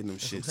was hitting them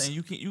That's what I'm shits.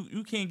 saying.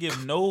 You can't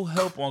give no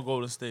help on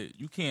Golden State.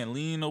 You can't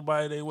lean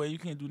nobody their way. You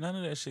can't do none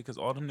of that shit because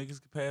all them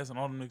niggas can pass and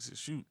all them niggas can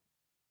shoot.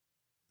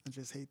 I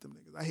just hate them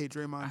niggas. I hate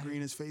Draymond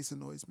Green. His face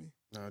annoys me.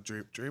 Nah,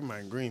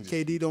 Draymond Green. just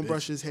KD don't bitch,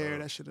 brush his hair.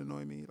 dog. That should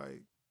annoy me.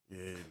 Like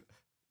Yeah,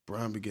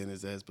 Bron be getting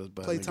his ass bust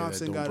by a Klay nigga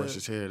Thompson that don't got brush a-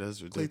 his hair. That's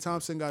Klay ridiculous.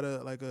 Thompson got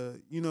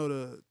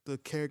the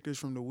characters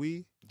from the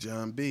Wii.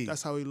 John B.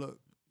 That's how he looked.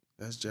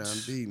 That's John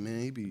B.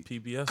 Man, he be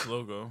PBS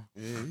logo.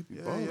 he be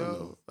Yeah, balling yo,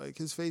 though. like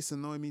his face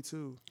annoy me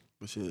too.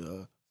 But shit,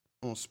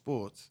 on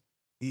sports,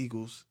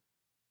 Eagles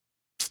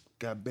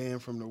got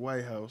banned from the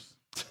White House.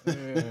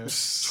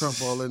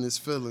 Trump all in his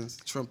feelings.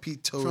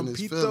 Trumpito in his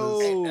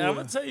feelings. And I'm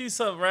gonna tell you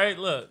something, right?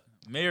 Look,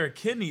 Mayor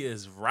Kinney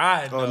is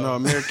riding. Oh though. no,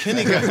 Mayor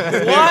Kenny got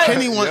Mayor What?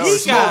 Kenny wants He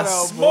to got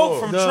smoke. smoke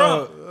from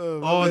Dog,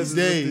 Trump. all business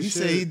day. with the He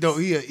said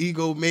he an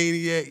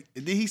egomaniac.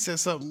 And then he said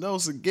something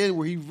else again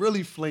where he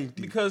really flamed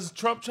you. Because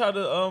Trump tried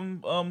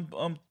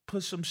to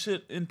push some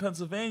shit in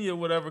Pennsylvania or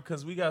whatever.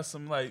 Because we got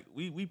some like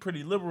we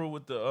pretty liberal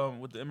with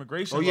the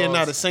immigration. Oh yeah, laws.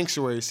 not a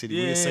sanctuary city.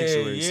 We a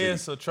sanctuary yeah. city.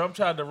 So Trump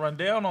tried to run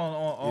down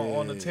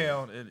on the Yeah.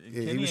 town, and Yeah,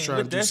 Kenny he was ain't trying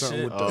with to do that something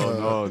shit. with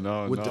the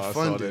No, with the I saw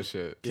funding. that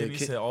shit. Yeah, Kenny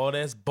Ken- said, "Oh,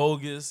 that's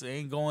bogus.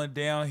 Ain't going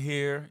down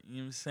here." You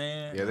know what I'm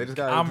saying? Yeah, they just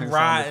got I'm everything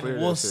signed to clear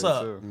riding. that What's shit,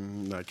 up? too.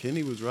 Nah,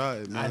 Kenny was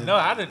right, man. I know.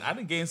 I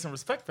didn't gain some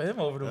respect for him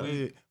over the Yeah,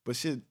 week. but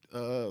shit,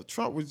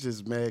 Trump was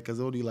just mad because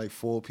only like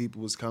 4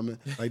 people was coming.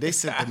 Like they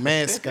sent the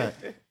mascot.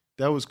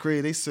 That was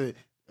crazy. They said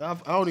I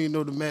don't even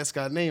know the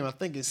mascot name. I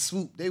think it's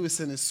Swoop. They was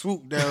sending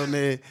Swoop down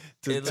there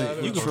to You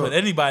can Trump. put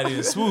anybody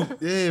in swoop.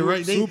 Yeah,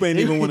 right. Swoop ain't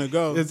even wanna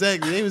go.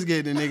 Exactly. They was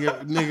getting the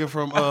nigga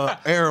from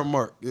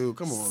Aramark. Yo,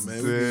 come on,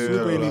 man. We Yeah. give you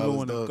Swoop ain't $12, even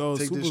want to dog. go.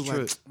 Take Swoop this was trip.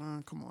 like,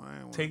 man, come on, I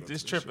ain't wanna Take go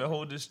this to trip shit." and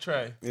hold this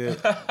tray. Yeah,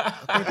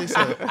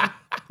 I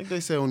think they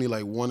said only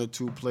like 1 or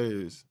 2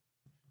 players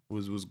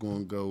was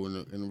going to go,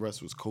 and the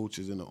rest was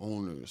coaches and the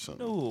owner or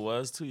something. Who it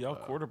was too? Y'all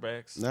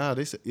quarterbacks. Nah,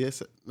 they said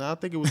yes. Nah, I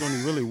think it was only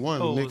really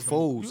one. Oh, it Nick was them-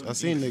 Foles. you- I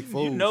seen Nick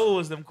Foles. You know it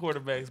was them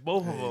quarterbacks,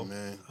 both of Hey, them.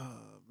 man. Oh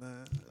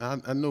man,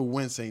 I know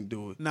Wentz ain't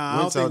do it. Nah,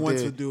 I don't think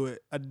Wentz would do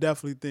it. I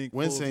definitely think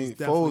Wentz Foles ain't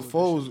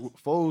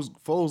was definitely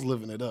Foles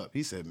living it up.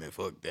 He said, "Man,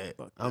 fuck that.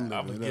 I'm I'm living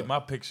gonna it get up." my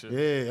picture.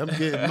 Yeah, I'm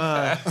getting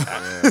mine.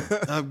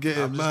 I'm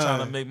getting I'm just mine.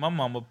 trying to make my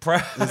mama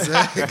proud.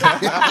 Exactly.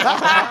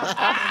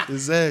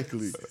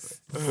 Exactly.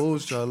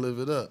 Foles trying to live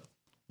it up.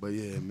 But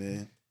yeah,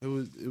 man,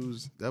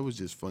 that was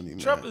just funny, man.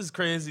 Trump is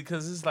crazy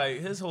because it's like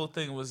his whole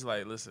thing was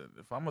like, listen,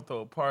 if I'm gonna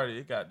throw a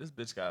party, this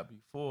bitch gotta be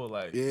full.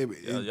 Like, Yeah,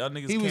 but y'all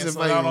niggas he was can't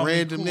sell out inviting on me,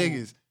 random cool.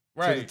 niggas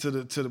Right. to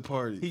the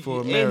party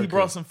for And America. he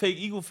brought some fake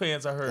Eagle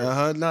fans, I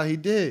heard. No, he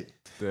did.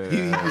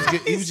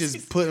 He was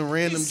just putting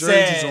random He's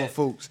jerseys sad. on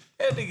folks.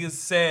 That nigga's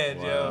sad,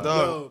 yo. Dog.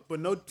 Yo, but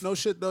no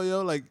shit though,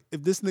 yo. Like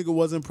if this nigga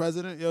wasn't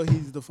president, yo,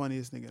 he's the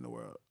funniest nigga in the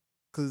world.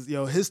 Cause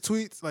yo, his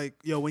tweets, like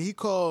yo, when he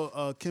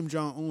called Kim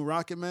Jong-un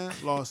Rocket Man,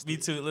 lost. Me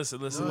too. Listen.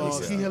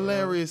 He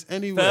hilarious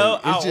anyway. Fell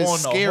It's out just on the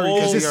scary whole-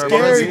 because It's he our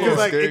scary president. because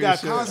like Scary it got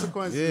shit.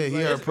 consequences. Yeah, he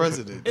like, our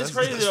president. It's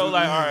crazy though.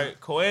 Like, all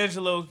right,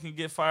 Coangelo can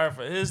get fired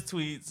for his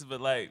tweets, but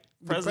like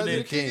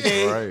president president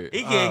can't. Right.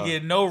 he can't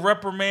get no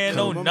reprimand,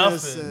 no my man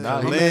said, nothing,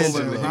 Nah, he Legend.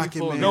 pulling it. Rocket He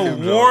pulling Man. no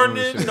Kim Jong-un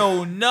warning, shit.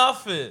 no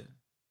nothing.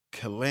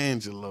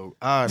 Colangelo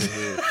out of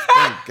here.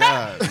 Thank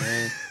God,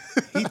 man.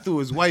 He threw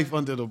his wife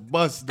under the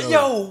bus though.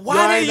 Yo, why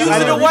I they didn't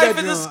using the read wife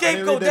that as a joint. I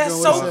didn't read scapegoat? that That's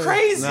joint. so What it said?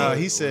 crazy. Nah,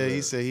 he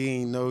said he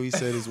ain't know. He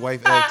said his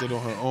wife acted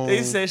on her own.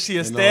 They said she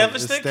and,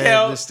 established the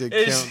count, established the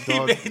and count, she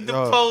dog. made the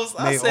Dog, post.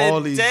 I made said,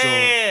 all these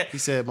damn. joints. He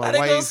said How my they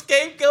gonna wife.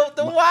 scapegoat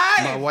the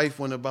wife? My wife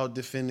went about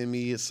defending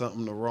me or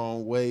something the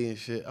wrong way and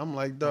shit. I'm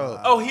like,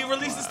 dog. Oh, he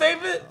released a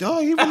statement?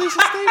 Dog, he released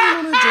a statement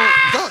on the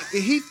joint. Dog,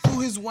 he threw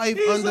his wife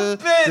He's a under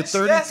bitch. the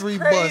 33 That's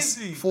bus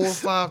crazy. 4 or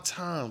 5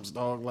 times,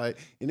 dog. Like,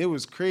 and it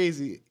was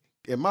crazy.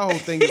 And my whole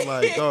thing is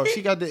like, dog,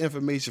 she got the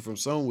information from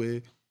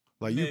somewhere.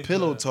 Like, you Nigga.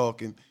 pillow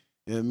talking.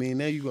 You know what I mean?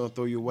 Now you gonna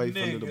throw your wife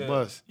under the Nigga,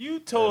 bus. You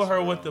told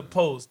her what to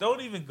post. Don't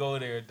even go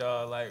there,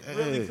 dog. Like,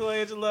 really, Hey.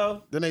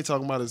 Colangelo? Then they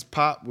talking about his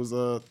pop was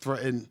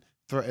threatening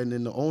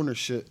the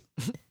ownership.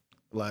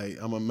 Like,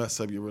 I'm gonna mess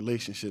up your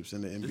relationships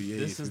in the NBA.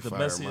 This if is you the fire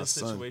my messiest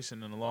son.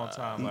 situation in a long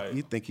time. Like,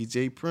 You think he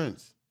Jay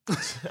Prince?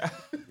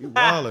 You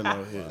wildin'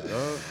 out here,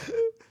 dog.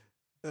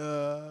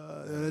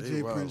 that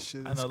Jay wow. Prince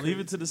shit. I is know. crazy. Leave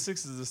it to the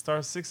Sixers to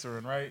start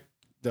Sixering, right?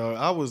 Dog,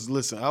 I was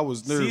nervous.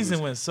 Season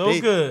went so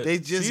good. They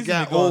just Season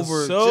got been going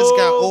over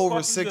so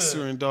fucking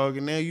Sixering, dog,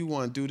 and now you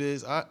want to do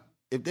this.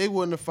 If they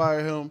wouldn't have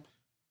fired him,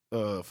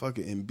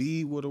 fucking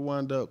Embiid would have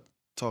wound up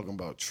talking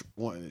about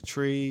wanting to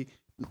trade.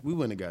 We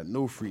wouldn't have got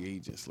no free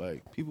agents.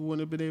 Like, people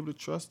wouldn't have been able to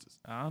trust us.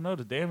 I don't know.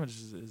 The damage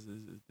is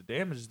the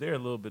damage is there a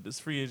little bit. This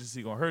free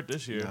agency gonna hurt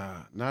this year.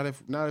 Nah,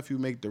 not if you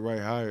make the right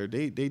hire.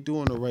 They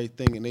doing the right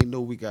thing, and they know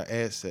we got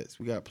assets,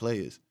 we got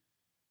players,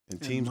 and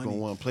teams money.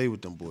 gonna want to play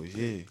with them boys.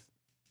 Yeah,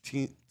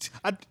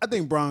 I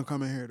think Bron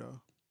coming here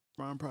though.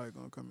 Bron probably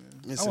gonna come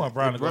in. I listen, want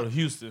Brown to if go to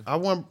Houston. I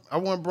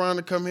want Bron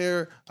to come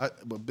here,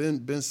 but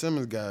Ben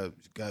Simmons got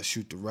to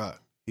shoot the rock.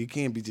 He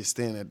can't be just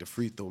standing at the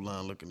free throw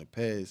line looking to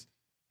pass.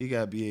 He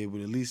got to be able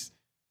to at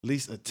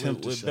least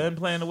attempt With to Ben shot.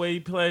 playing the way he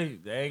play,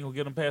 they ain't gonna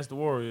get him past the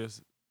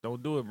Warriors.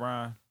 Don't do it,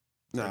 Brian.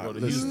 Nah, go to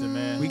listen, Houston,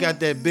 man. We got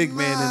that big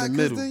man in 'cause the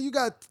middle. Then you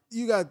got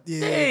yeah.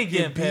 They ain't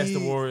getting past the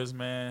Embiid. Warriors,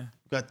 man.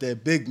 Got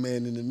that big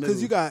man in the middle.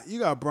 Cause you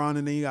got Bron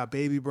and then you got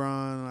Baby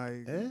Bron.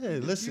 Like Yeah,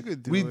 listen,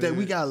 could do we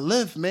it. got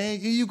length, man.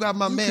 You got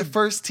my man, could-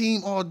 first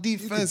team all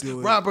defense, do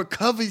it. Robert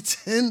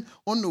Covington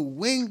on the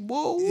wing,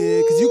 boy.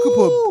 yeah, cause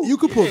you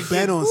could put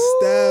Ben on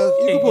Steph.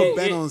 You could put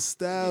Ben yeah, on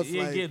Steph.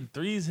 Yeah, like, getting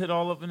threes hit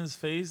all up in his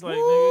face. Like,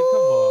 nigga,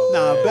 come on.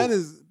 nah,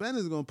 man. Ben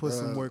is gonna put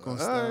some work on All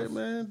Steph. right,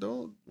 man.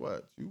 Don't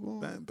what you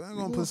want. Ben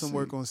gonna put some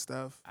work on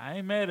Steph. I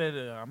ain't mad at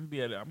it. I'm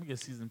gonna get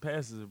season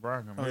passes if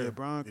Brian come Oh here. yeah,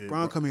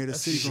 Bron come here. The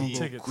That's city season gonna go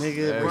tickets.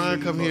 Nigga, That's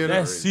Brian come here.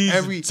 That's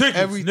season tickets,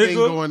 Everything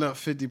nigga. going up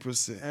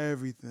 50%.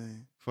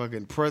 everything.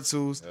 Fucking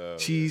pretzels, Oh,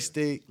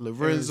 cheesesteak,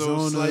 Lorenzo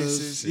Arizona's-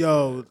 slices,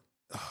 Yo,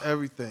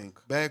 everything.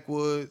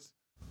 Backwoods.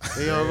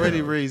 They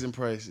already raising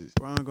prices.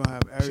 Bron gonna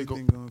have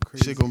everything going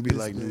crazy. Shit gonna be this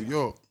like New big.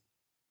 York.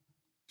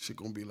 Shit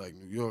gonna be like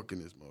New York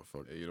in this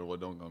motherfucker. Hey, you know what?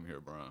 Don't come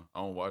here, Brian. I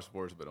don't watch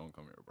sports, but don't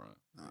come here, Brian.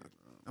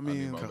 I I need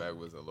mean, my bag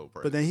was a little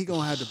price. but then he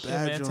gonna have the Yeah,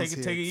 bad man, joints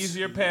take here. it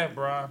easier path,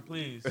 Brian.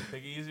 Please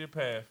take an easier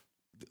path.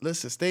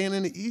 Listen, staying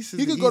in the East is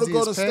He the could go to easiest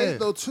Golden State path.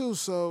 though too.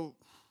 So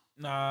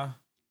Nah,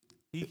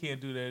 he can't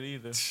do that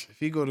either. If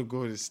he go to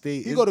Golden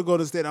State, he go to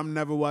Golden State. I'm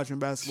never watching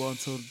basketball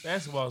until.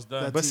 Basketball's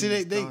done. That but see, team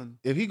is they done.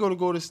 if he go to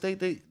Golden State,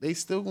 they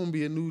still gonna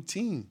be a new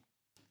team.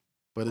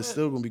 But it's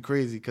still gonna be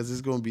crazy because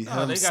it's gonna be No,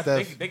 him, they got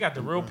Steph. they got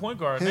the real point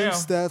guard Him, now.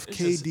 Steph, It's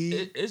just-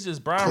 KD, it's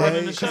just Brian Clay,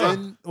 running the show.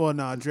 Clinton. Well,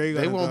 nah, Dre.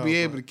 They gotta won't go, be but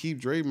able to keep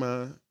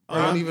Draymond. I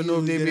Brian don't even know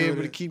if they easily be get able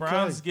rid to of keep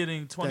Brian's Clay.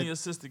 getting 20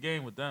 assists a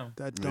game with them.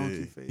 that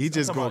donkey face. He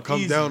just I'm gonna talking come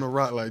about down easy. the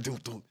rock like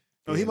don't.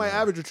 Oh, he Yeah, might nah.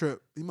 average a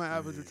trip. He might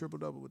average a triple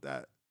double with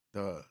that.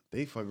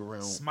 They fuck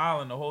around.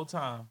 Smiling the whole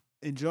time.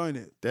 Enjoying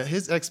it. That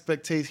his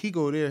expectations, he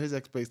go there. His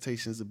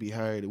expectations will be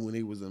higher than when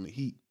he was on the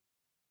Heat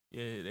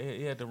Yeah,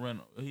 he had to win.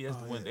 He has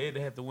to win. yeah. They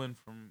had to win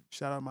from.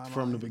 Shout out my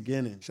from the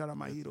beginning. Shout out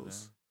my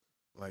Heatles.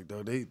 Like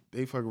though, they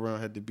fuck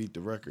around had to beat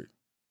the record.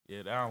 Yeah,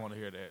 I don't want to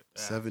hear that.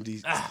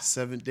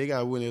 77. They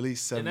gotta win at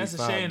least 75. And that's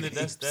a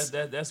shame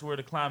games. that's where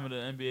the climate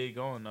of the NBA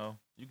going though.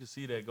 You can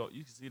see that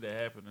You can see that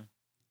happening.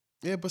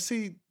 Yeah, but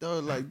see,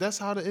 like that's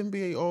how the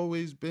NBA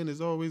always been. It's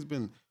always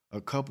been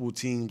a couple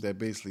teams that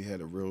basically had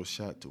a real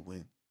shot to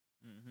win.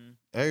 Mm-hmm.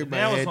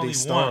 Everybody had their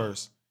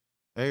stars.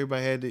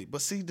 Everybody had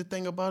but see, the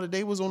thing about it,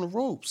 they was on the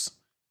ropes.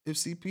 If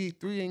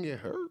CP3 ain't get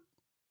hurt,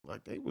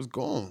 like they was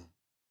gone.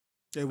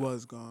 They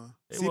was gone.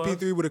 They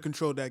CP3 would have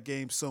controlled that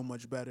game so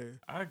much better.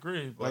 I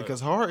agree. But Like,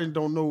 cause Harden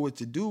don't know what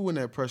to do when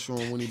that pressure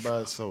on when he by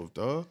himself,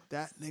 dog.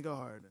 That nigga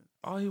Harden.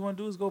 all he want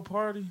to do is go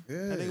party.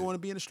 Yeah. That nigga want to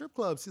be in the strip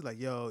clubs. He's like,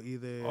 yo,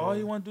 either All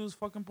he want to do is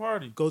fucking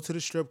party. go to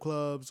the strip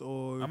clubs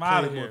or I'm play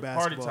outta more here.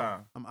 Party basketball.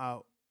 time. I'm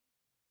out.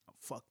 Oh,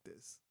 fuck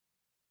this.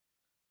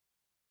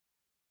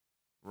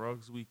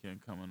 Ruggs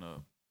weekend coming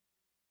up.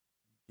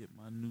 Get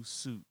my new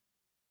suit.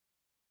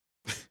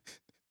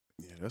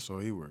 Yeah, that's all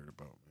he worried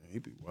about, man. He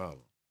be wildin'.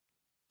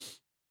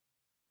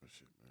 But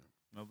shit, man.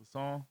 Another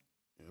song.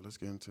 Yeah, let's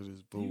get into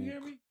this Can you Vogue.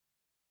 hear me?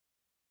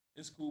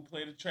 It's cool.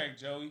 Play the track,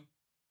 Joey.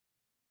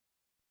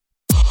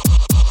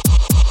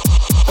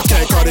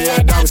 Okay,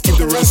 Cartier diamonds, keep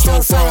the wrist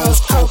on froze.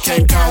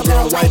 Cocaine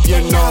cowgirl, wipe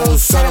your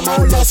nose. Set them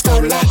on, let's go,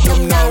 let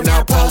them know.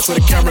 Now pose for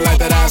the camera like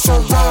that ass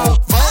on roll.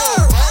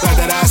 Like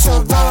that ass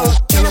on roll.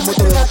 Kill 'em with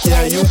the look,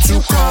 yeah, you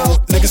too cold.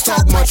 Niggas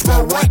talk much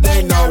more what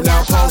they know.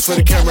 Now pose for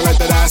the camera like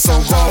that ass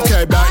on roll.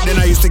 Okay, back then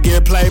I used to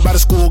get played by the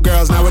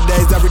schoolgirls.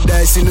 Nowadays, every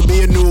day seem to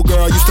be a new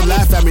girl. Used to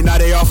laugh at me, now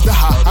they off the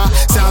ha-ha.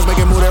 Sounds make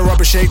it move that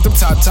rubber, shake them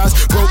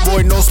top-tops. Broke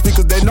boy, no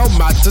speakers, they know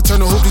matter.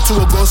 Turn a hoopty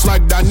to a ghost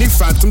like Danny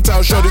Phantom.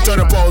 Tell Shorty, turn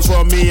a pose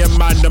for me and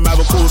mine. Them have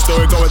a cool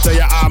story, go and tell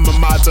your alma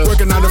mater.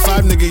 Working 9 to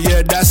 5, nigga,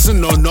 yeah, that's a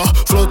no-no.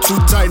 Flow too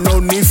tight, no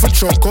need for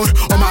choco.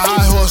 On my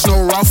high horse,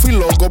 no Ralphie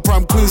logo.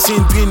 Prime queen,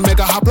 scene pin, make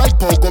a hop like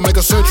Pogo. Make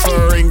a search for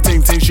a ring,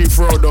 ting, ting, she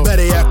Frodo.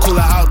 Better yet, cool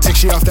her out, take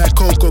she off that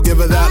cocoa. Give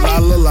her that la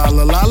la la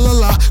la la la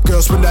la.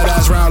 Girl, spin that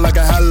ass round like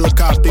a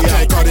helicopter.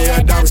 Yeah,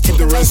 Cartier diamonds, keep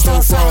the wrist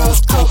on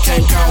froze.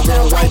 Cocaine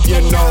cowgirl, wipe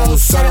your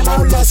nose. Set them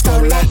on, let's go,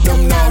 let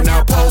them know.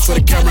 Now pose for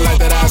the camera like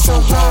that ass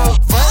on roll.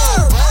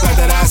 Like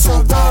that ass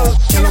on roll.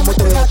 Kill 'em with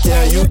the look,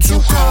 yeah, you too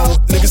cold.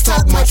 Niggas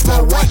talk much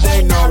more what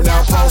they know.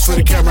 Now pose for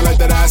the camera like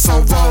that ass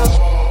on roll.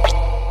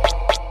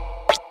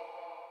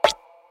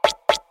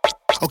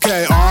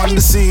 Okay, on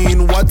the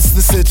scene, what's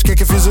the sitch? Can't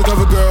confuse a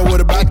cover girl with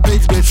a back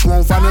page bitch.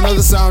 Won't find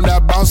another sound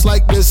that bounce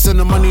like this. And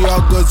the money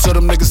all good, so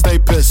them niggas stay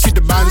pissed. Keep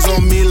the bands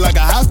on me like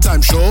a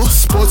halftime show.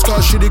 Sports car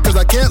shitty cause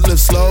I can't live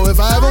slow.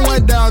 If I ever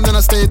went down, then I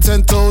stay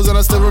 10 toes. And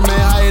I still remain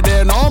higher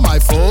than all my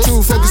foes.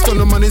 Too focused on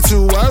the money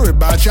to worry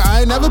about ya. I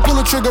ain't never pull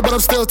a trigger, but I'm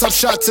still top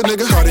shot to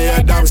nigga.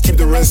 Cartier diamonds, keep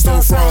the wrist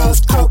on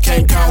froze.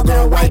 Cocaine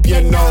cowgirl, wipe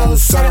your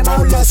nose. Set them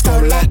on, let's go,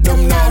 let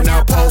them know.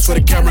 Now pose for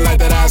the camera like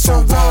that ass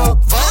on roll.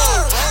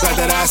 Like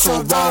that ass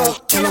on roll.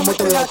 Kill 'em with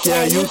the luck,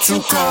 yeah, you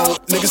too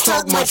cold. Niggas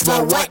talk much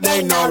more what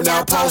they know.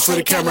 Now pose for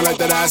the camera like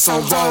that ass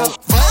on roll.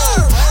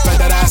 Like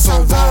that ass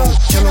on roll.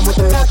 Kill 'em with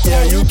the luck,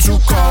 yeah, you too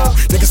cold.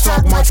 Niggas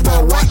talk much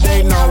more what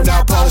they know.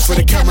 Now pose for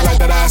the camera like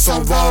that ass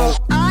on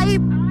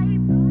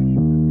roll.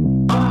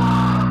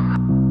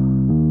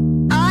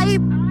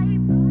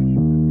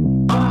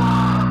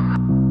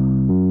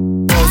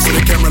 Pose for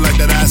the camera like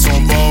that ass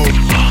on roll.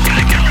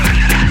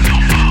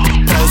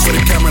 Pose for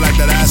the camera like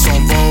that ass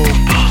on roll.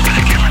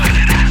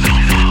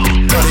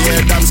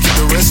 Cartier diamonds, keep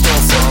the wrist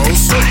on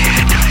froze.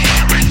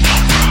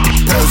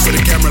 Pose for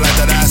the camera like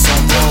that ass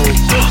on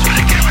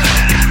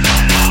roll.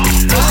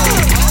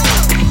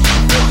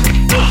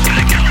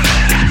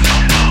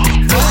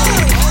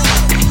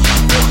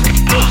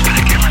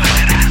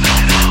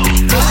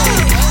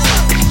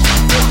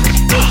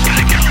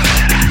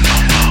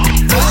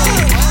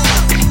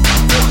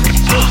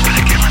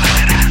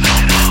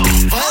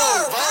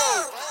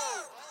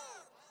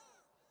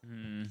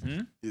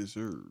 Yes,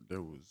 sir.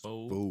 That was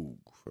Vogue. Vogue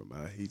from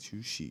I Hate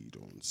You Sheet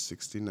on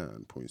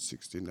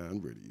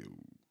 69.69 radio.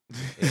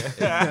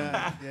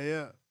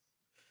 yeah.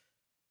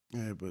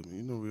 Yeah, but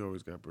you know we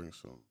always got to bring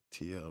some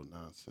TL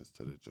nonsense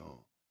to the joint.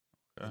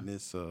 Okay. And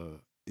it's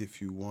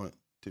if you want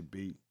to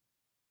beat.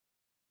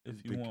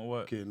 If you want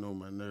what? Getting on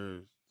my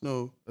nerves.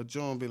 No, a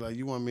joint be like,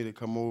 you want me to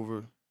come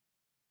over?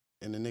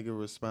 And the nigga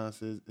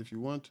response is, if you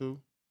want to.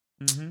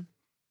 Mm-hmm.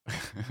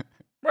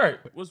 Right.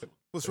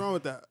 What's wrong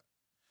with that?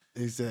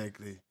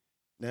 Exactly.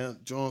 Now,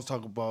 Jones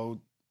talk about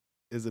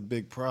is a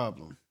big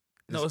problem.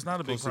 No, it's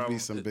not a big supposed problem. to be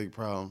some big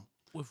problem.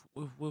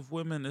 With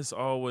women, it's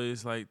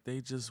always like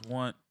they just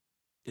want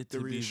it The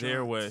to be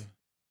their way.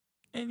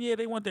 And yeah,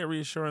 they want that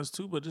reassurance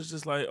too, but it's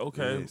just like,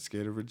 okay. Yeah,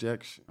 scared of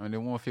rejection. And they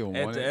want to feel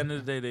At wanted. the end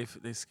of the day,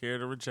 they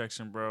scared of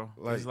rejection, bro.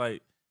 Like- It's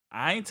like,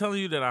 I ain't telling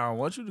you that I don't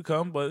want you to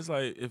come, but it's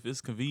like, if it's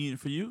convenient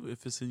for you,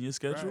 if it's in your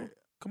schedule, Right.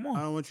 come I on.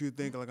 don't want you to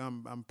think like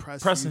I'm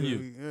Pressing you.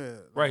 Yeah.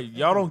 Right.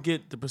 Y'all don't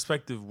get the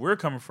perspective we're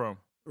coming from.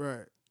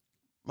 Right.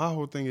 My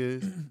whole thing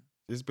is,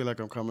 just be like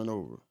I'm coming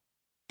over.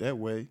 That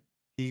way,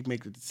 he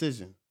make the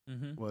decision.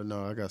 Mm-hmm. Well,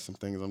 no, I got some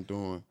things I'm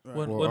doing. Right.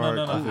 Well, Well,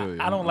 no, alright,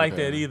 cool. I don't like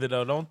that Okay. either,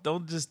 though.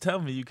 Don't just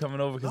tell me you coming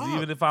over, because No.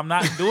 even if I'm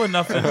not doing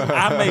nothing,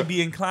 I may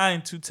be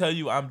inclined to tell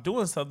you I'm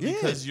doing something Yeah.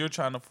 because you're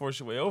trying to force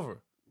your way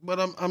over. But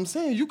I'm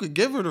saying you could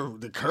give her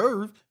the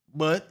curve,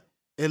 but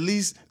at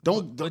least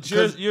don't. But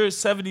you're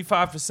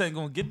 75%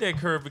 gonna get that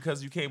curve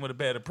because you came with a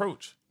bad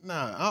approach.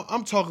 Nah,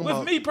 I'm talking With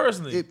about me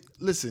personally.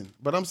 Listen,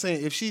 but I'm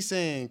saying if she's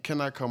saying, "Can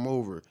I come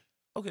over?"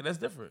 Okay, that's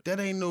different. That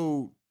ain't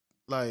no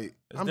like.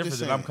 It's I'm different just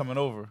than saying. I'm coming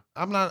over.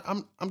 I'm not.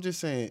 I'm just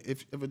saying.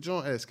 If a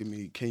joint asking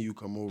me, "Can you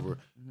come over?"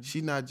 Mm-hmm.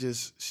 She not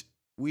just.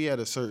 We at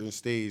a certain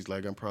stage.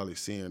 Like I'm probably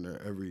seeing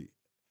her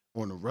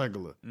on a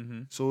regular.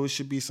 Mm-hmm. So it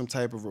should be some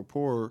type of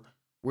rapport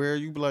where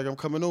you be like, "I'm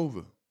coming over."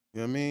 You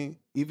know what I mean?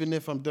 Even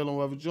if I'm dealing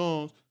with other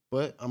Jones,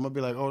 but I'm gonna be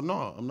like, "Oh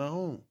no, I'm not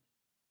home."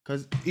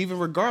 Cause even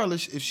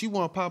regardless, if she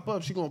wanna pop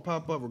up, she gonna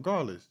pop up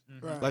regardless.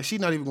 Right. Like she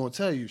not even gonna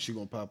tell you she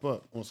gonna pop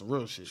up on some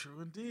real shit.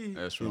 True indeed.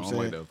 That's true. You know I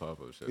what don't I'm like that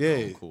pop-up shit.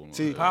 Yeah. I'm cool on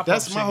See, that. Pop-up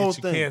that's shit my get whole you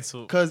thing.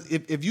 canceled. Cause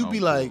if you I'm be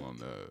cool like, on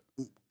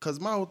that. cause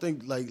my whole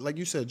thing, like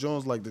you said,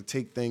 Jones like to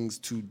take things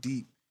too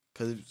deep.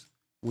 Cause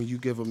when you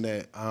give them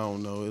that, I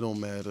don't know, it don't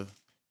matter.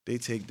 They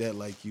take that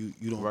like you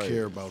don't Right.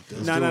 care about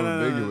this. No.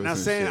 ambiguous Not and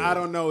saying shit. I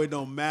don't know. It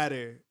don't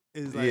matter.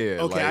 It's like,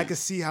 Yeah, okay, I like- can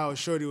see how a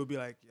shorty would be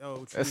like, yo, what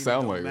you That mean it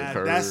sound don't like a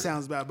matter? That curve.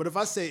 sounds bad. But if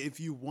I say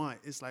if you want,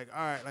 it's like,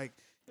 all right, like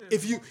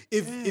if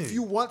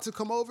you want to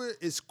come over,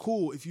 it's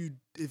cool. If you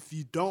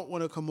don't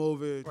want to come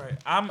over, Right.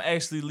 I'm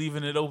actually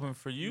leaving it open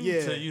for you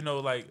Yeah. to,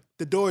 like,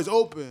 the door is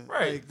open.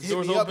 right. Like, the hit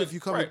door's me up open. if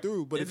you coming Right.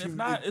 through. But And if you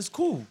not, it's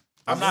cool.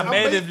 I'm not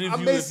mad if I'm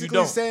you basically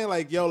don't. saying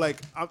like, yo,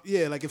 like,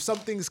 like if some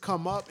things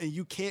come up and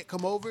you can't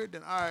come over,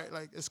 then all right,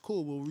 like it's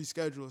cool. We'll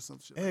reschedule or some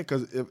shit. Yeah,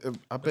 cause if I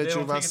But bet they you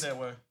don't if I take it that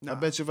way. I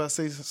bet you if I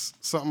say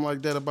something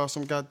like that about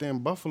some goddamn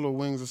buffalo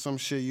wings or some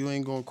shit, you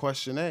ain't gonna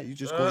question that. You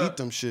just gonna eat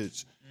them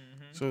shits.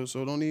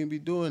 So don't even be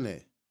doing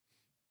that.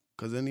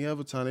 Cause any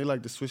other time they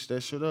like to switch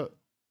that shit up.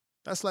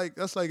 That's like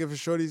if a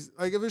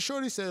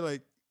shorty said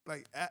like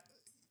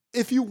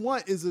if you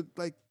want is it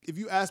like if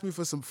you ask me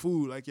for some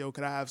food like yo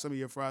could I have some of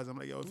your fries, I'm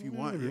like yo if you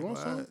want, if you nigga, want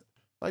go some? ahead.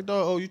 Like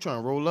dog, oh you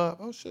trying to roll up?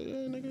 Oh shit, yeah,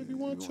 nigga, if you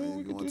want to,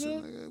 we can do that.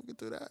 Nigga, we can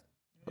do that.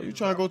 Oh, you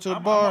trying to go to the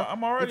I'm- bar?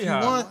 I'm already if you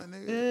high. want, Come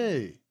on, yeah, nigga. yeah,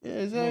 You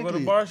wanna exactly. go to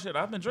the bar? Shit,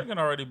 I've been drinking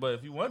already, but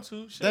if you want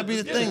to, shit, That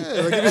be the let's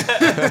get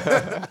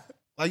thing. it.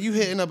 Like you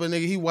hitting up a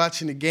nigga, he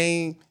watching the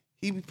game.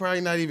 He be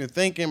probably not even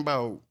thinking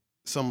about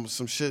some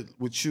shit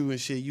with you and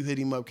shit. You hit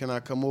him up, can I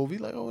come over? He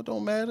like, oh, it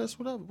don't matter. It's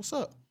whatever. What's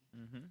up?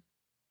 Mhm.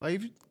 Like,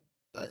 if you,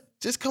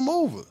 just come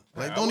over.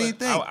 Like, don't even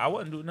think. I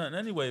wouldn't do nothing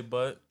anyway,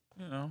 but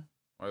you know,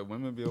 Right,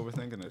 women be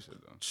overthinking that shit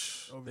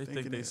though. they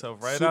think Overthinking they it.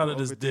 self right Super out of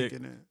this dick.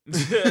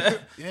 overthinking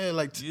it. Yeah,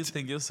 like You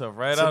think yourself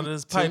right to- out of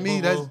this to pipe, me,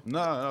 boo-boo.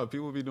 No,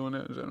 people be doing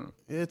that in general.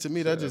 yeah, to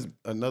me, that's just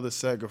another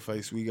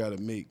sacrifice we gotta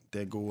make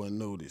that go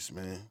unnoticed,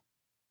 man.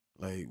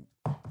 Like,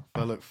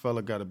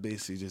 fella gotta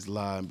basically just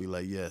lie and be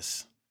like,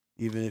 yes,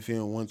 even if he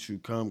don't want you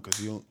to come, cause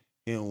he don't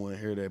want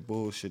to hear that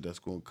bullshit that's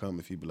gonna come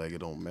if he be like, it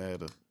don't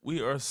matter.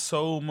 We are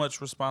so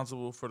much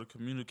responsible for the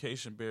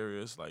communication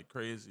barriers, like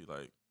crazy,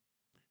 like.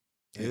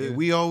 And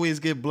we always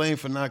get blamed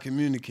for not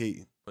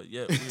communicating. But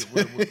yet,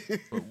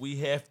 but we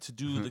have to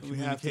do the We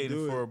have to communicating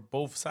do it. for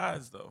both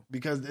sides, though.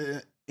 Because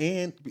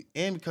and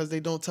because they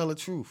don't tell the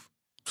truth.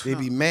 They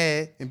be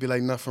mad and be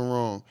like nothing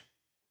wrong.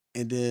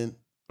 And then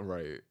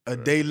Right. a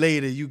day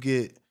later you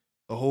get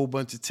a whole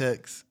bunch of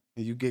texts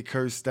and you get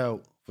cursed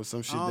out for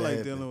some shit I don't that like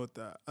happened. dealing with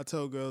that. I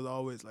tell girls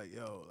always like,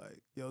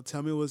 yo,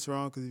 tell me what's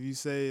wrong, because if you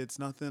say it's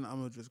nothing, I'm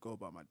gonna just go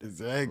about my day.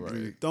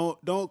 Exactly. Right. Don't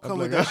come I'm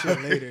with like, that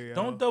shit later, yo.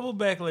 Don't double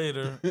back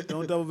later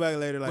Don't double back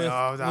later like,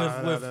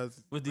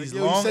 with these Like,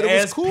 yo, you long said it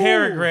was ass cool.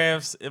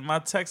 paragraphs in my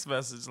text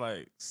message.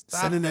 Like,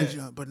 stop sending that that.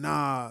 joint. But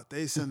nah,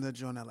 they send that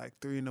joint at like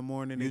 3 a.m.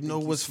 They You think know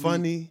what's sleep.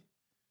 funny?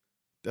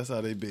 That's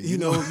how they be. You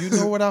know- you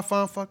know what I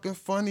find fucking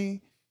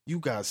funny? You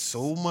got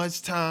so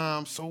much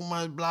time, so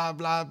much blah,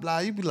 blah, blah.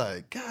 You be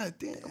like, God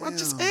damn, I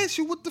just Damn. asked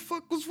you what the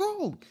fuck was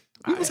wrong.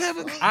 We was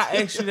having I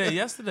asked you that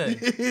yesterday.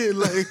 yeah,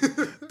 like,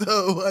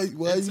 no,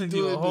 why It you took doing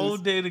you a whole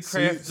this? day to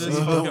craft So this you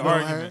don't fucking know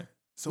argument. her?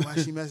 So why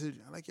she messaged?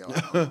 I'm like, yo, I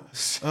don't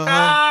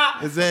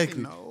know.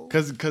 Exactly. know.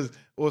 Cause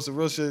or some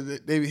real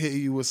shit, they be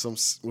hitting you with some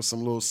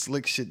little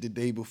slick shit the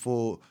day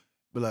before.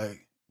 Be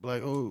like,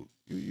 oh,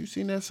 you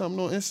seen that something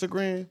on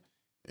Instagram?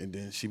 And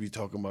then she be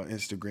talking about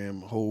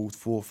Instagram, whole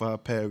 4 or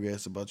 5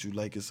 paragraphs about you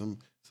liking some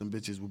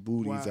bitches with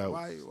booties out.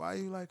 Why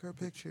you like her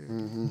picture?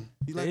 hmm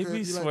You They like her, be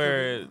you like her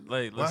swearing, picture?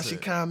 like, Why she listen,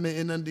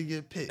 commenting under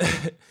your pic?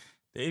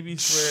 they be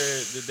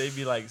swearing that they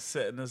be like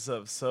setting us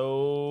up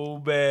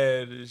so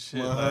bad and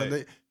shit.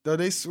 Like,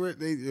 They swear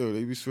they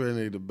be swearing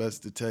they the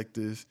best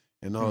detectives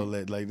and all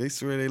that. Like they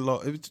swear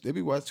they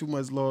be watching too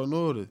much Law and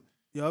Order.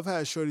 Yo, I've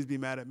had shorties be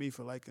mad at me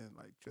for liking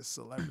like just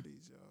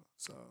celebrities, yo.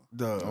 So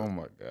Dog, Oh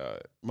my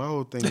god. my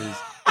whole thing is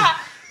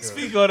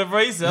speak on the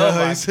race. Oh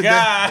my He said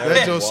god.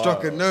 that joke That's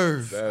struck a wild.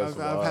 nerve. That's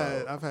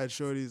wild. I've had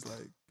shorties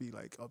like be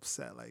like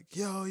upset, like,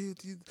 yo, you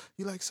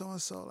like so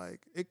and so,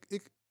 like it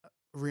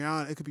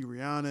Rihanna, it could be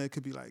Rihanna, it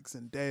could be like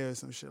Zendaya or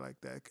some shit like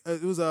that.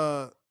 It was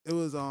Oh,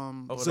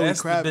 Zoe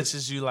that's Kravitz. the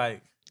bitches you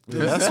like.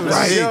 That's what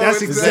Right, it is.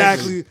 that's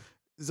Exactly. exactly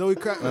Zoe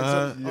Kravitz.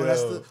 Uh-huh.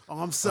 That's the. Oh,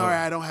 I'm sorry,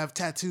 I don't have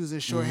tattoos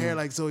and short hair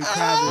like Zoe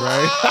Kravitz.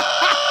 Right?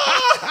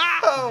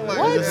 Oh my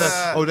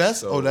god.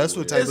 That's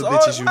what type It's of all,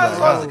 bitches you might as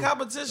well like. it's a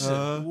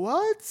competition.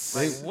 What?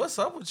 Like, what's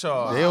up with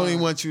y'all? They only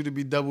want you to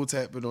be double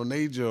tapping on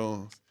they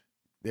Jones.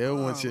 They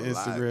don't want your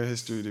relax. Instagram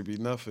history to be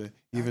nothing,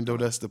 even though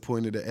that's the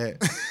point of the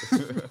app.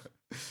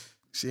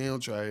 She don't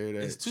try to hear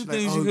that. It's two She's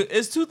things like, you could.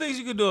 It's two things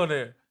you could do on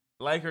there.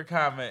 Like or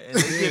comment, and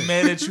they get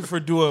mad at you for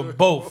doing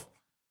both.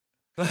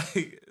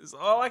 Like it's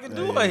all I can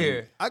do out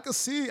here. I could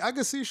see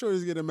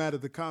shorties getting mad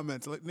at the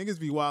comments. Like niggas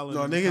be wilding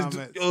No, in the niggas,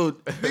 comments.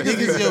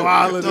 niggas, yo,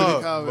 wilding in the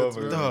dog, comments,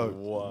 bro. dog.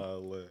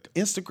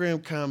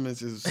 Instagram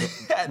comments is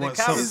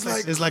comments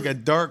it's like a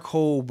dark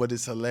hole, but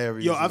it's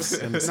hilarious. Yo, at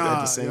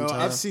the same time.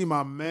 I've seen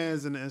my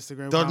mans in the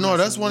Instagram. Dog, no,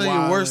 comments that's one of your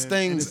wilding, worst and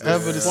things it's the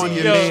ever to see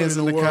funniest your shit mans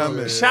in the world.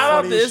 comments. Shout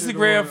out to Funniest shit in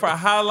the Instagram world. for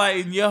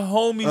highlighting your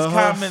homies'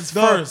 comments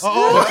Dog, first.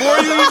 Before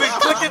you even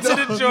click into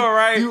the joint,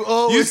 right? You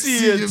always see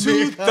see your your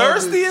two big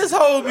comments. thirstiest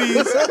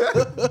homies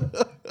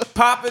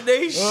popping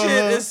they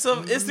shit in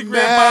some Instagram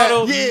Mad-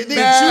 model yeah, that you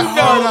mad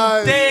know hard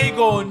eyes. they ain't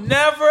gonna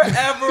never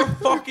ever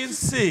fucking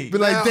see. Be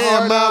like, Mad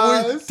damn, ma,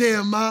 hard where, eyes.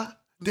 damn, ma,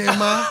 see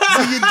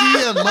your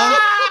DM, ma.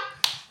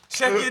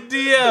 Check your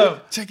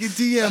DM. Check your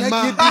DM, Check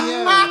ma. your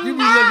DM. You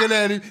be looking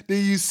at it,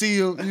 then you see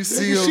him,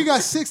 She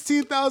got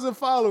 16,000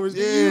 followers.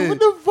 Yeah. Yeah. What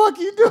the fuck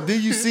you doing?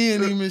 Then you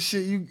seeing him and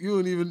shit. You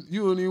don't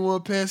even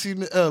want to pass him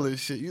the L and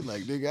shit. You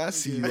like, nigga, I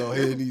see you out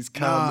here in these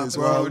comments,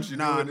 nah, bro. bro. what you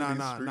Nah. doing in these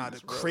The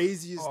streets, bro?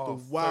 craziest, Oh,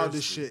 the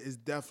wildest thirsty. shit is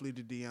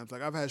definitely the DMs.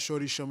 Like I've had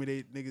shorties show me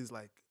they niggas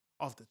like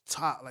off the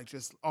top, like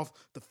just off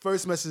the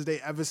first message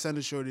they ever send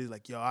a shorty is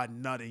like, yo, I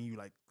nutting you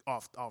like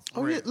off. Oh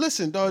yeah, rip.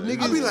 listen, dog,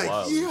 niggas. I be like,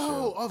 wild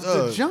yo, off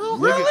dog, the jump,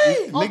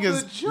 nigga- Off the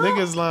Niggas, jump?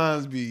 niggas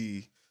lines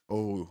be,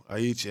 oh, I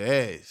eat your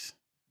ass.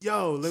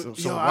 Yo,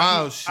 some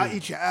wild I shit.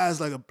 eat your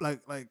ass like a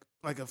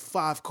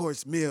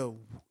 5-course meal,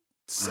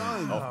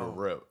 son. Off the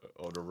rip.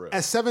 Off the rip.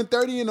 At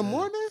 7:30 in the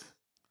morning.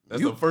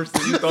 That's the first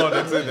thing you thought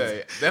of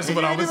today. That's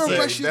what I was even saying.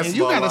 brush your- That's And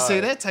you my gotta line. say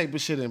that type of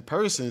shit in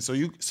person, so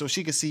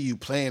she can see you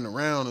playing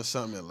around or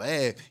something and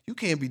laugh. You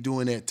can't be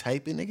doing that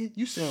typing, nigga.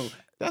 You sound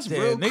that's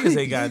real Damn, niggas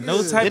creepy. ain't got no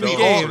nigga. type It of be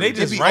game. all- They it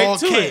just be right all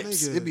to it.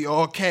 caps. Nigga. It be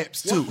all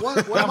caps too. One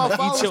of my I'ma eat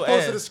followers your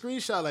posted a ass.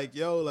 screenshot like,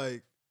 yo,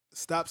 like,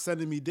 stop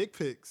sending me dick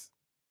pics.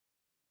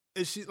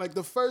 And she like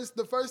the first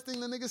thing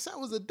the nigga sent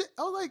was a dick.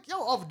 I was like, yo,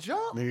 off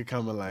jump. Nigga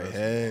coming like,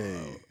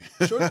 hey.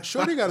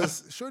 Shorty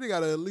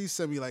gotta at least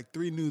send me like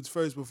 3 nudes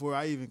first before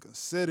I even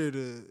consider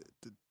the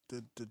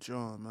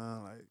joint,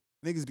 man. Like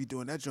niggas be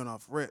doing that joint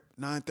off rip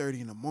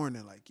 9:30 in the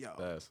morning. Like, yo,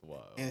 That's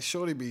wild. And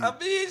Shorty be I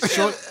mean,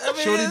 Shorty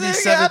be nigga,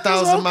 7,000 I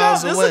just woke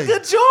miles up. away. This is a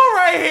good joint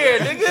right here,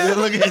 nigga.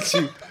 look at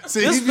you. See,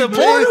 This he is be the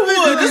playing-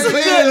 Bollywood. he be This is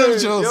playing good. them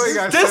jokes. Yo, he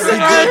got This is a Shorty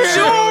good good.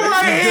 joint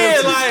right here.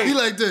 He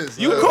Like, like this.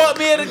 you caught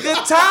me at a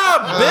good time,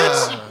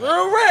 bitch.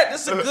 Real rat.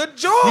 This is a good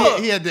joint.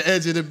 He at the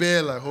edge of the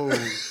bed like, oh,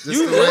 this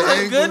You the right this is a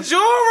angle. good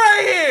joint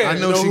right here. I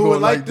know You she who going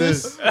would like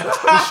this. The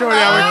shorty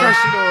I would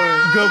crush it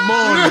on. Good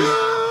morning.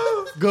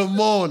 Good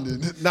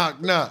morning.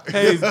 Knock, knock.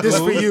 Hey, This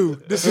for you.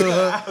 This is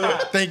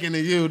Thinking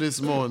of you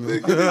this morning.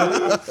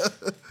 good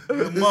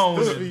for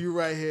morning. you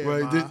right here.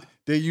 Right. ma.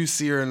 Then you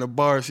see her in the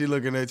bar, she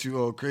looking at you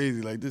all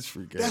crazy like this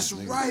freak ass That's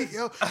nigga. right,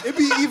 yo. It'd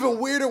be even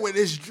weirder when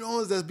it's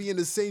Jones that's be in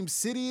the same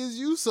city as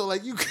you. So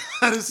like you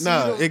gotta see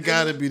Nah, them it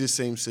gotta in- be the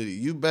same city.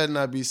 You better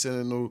not be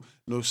sending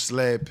no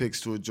slab pics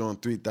to a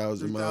joint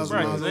 3,000 miles 3,000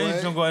 Right, away. 'cause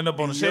they ain't gonna end up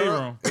on the shade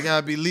room. It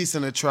gotta be at least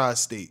in a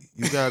tri-state.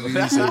 You gotta be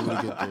at least able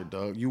to get there,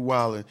 dog. You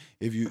wildin'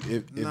 if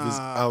it's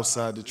Nah,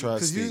 outside the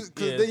Cause you, tri-state.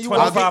 cause Yeah, then you walk,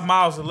 25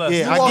 miles or less. Yeah,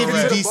 you I'll walk give you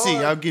into the DC.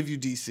 bar- I'll give you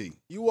DC.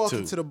 you walk too.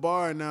 into the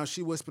bar and now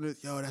she whispering,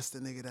 "Yo, that's the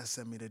nigga that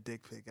sent me the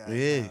dick pic." At,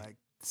 Yeah. like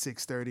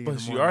 6:30.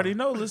 But you already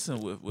know. Listen,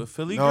 with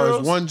Philly No, girls,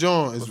 it's one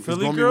joint. It's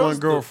Philly gonna be girls, one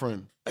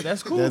girlfriend.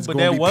 that's cool. that's But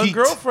gonna that be one peaked.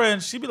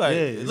 girlfriend, she be like,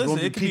 Yeah, it's listen, gonna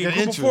be it could be a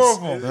peak group of of 4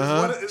 of interest. them.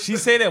 Uh-huh. She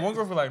say that one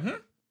girlfriend like,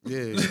 Yeah.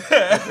 Shit,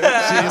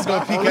 it's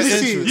gonna pique her Let me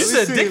see. interest. You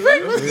said dick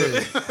pic? Yeah.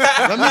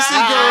 Let me see,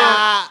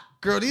 girl.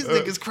 Girl, these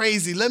niggas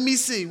crazy. Let me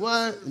see.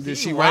 What? And then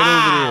she right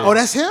over Oh,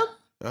 there. that's him.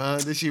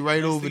 Then she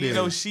right over You there.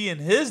 know, she in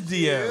his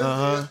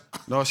DM.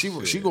 No, she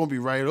gonna be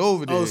right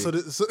over there. Oh, so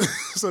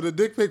the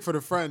dick pic for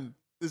the friend.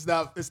 It's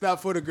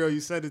not for the girl you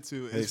sent it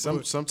to. hey, It's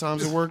for,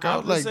 sometimes it work I'm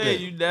out like just saying,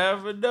 that. you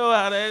never know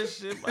how that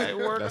shit might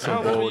work That's a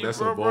out. for bold. you, That's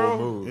a bro, bold bro.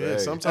 move. Yeah, hey.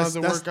 sometimes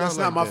it that's work out that's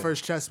like not my that.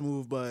 first chess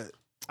move, but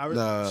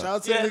Nah. shout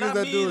out to Yeah, the niggas not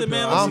that me do either, it.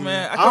 man. dog. Listen,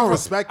 man. I don't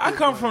respect I it,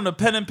 come but- from the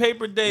pen and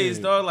paper days,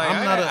 dog. Like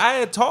I'm not I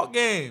had talk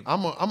game.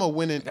 I'm a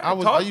winning. Gotta I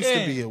talk used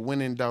to be game. a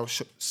winning doubt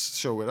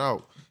show it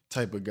out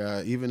type of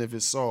guy. Even if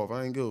it's soft,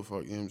 I ain't give a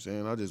fuck. You know what I'm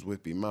saying? I just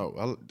whip him out.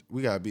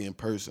 We gotta be in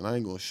person. I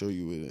ain't gonna show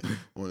you it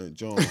on a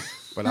joint,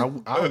 but I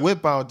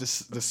whip out the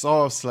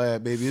soft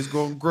slab, baby. It's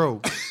gonna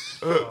grow.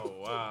 Oh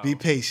wow. Be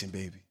patient,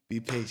 baby. Be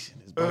patient.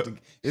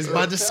 It's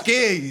about to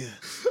scare you.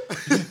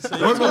 So you Work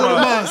talking on the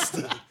about-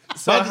 monster.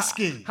 so About to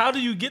scare you. how do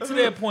you get to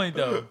that point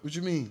though? What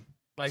you mean?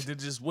 Like to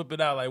just whip it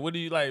out? Like what do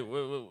you like?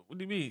 What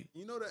do you mean?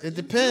 You know that It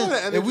depends.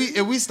 that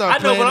If we start I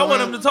know, playing but I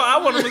want around- him to talk. I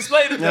want him to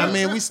explain it. Yeah, though. I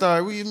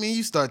mean,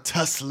 you start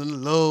tussling a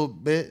little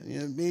bit. You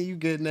know what I mean? You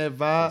getting that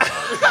vibe. You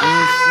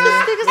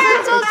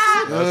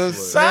know what I'm saying?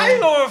 So I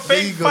ain't going to There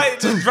fake you go. fight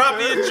to drop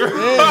me a drink.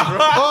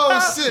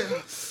 Oh, shit.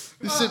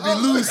 This shit be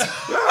loose.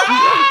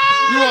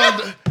 You know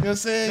what I'm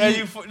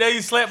saying? Now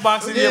you slap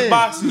boxing your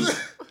boxes.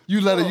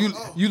 You let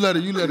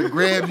her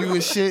grab you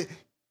and shit.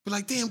 Be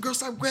like, damn, girl,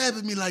 stop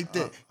grabbing me like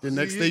that. The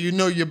next thing you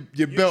know, your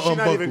belt unbuckled. She's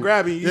not even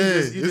grabbing you. Yeah,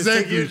 You just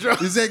take your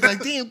drop. exactly.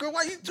 Like, damn, girl,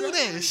 why you do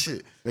that and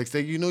shit? Next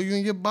thing you know, you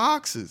in your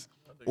boxes.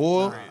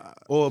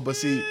 But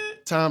see,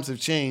 times have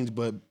changed.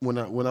 But when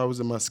I was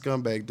in my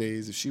scumbag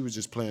days, if she was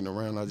just playing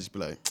around, I'd just be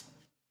like,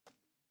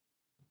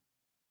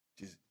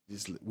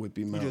 just whip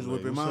him out. just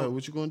whip him what's out? Up?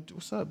 What you gonna do?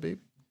 What's up, baby?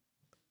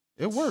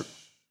 It worked.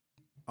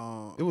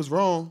 It was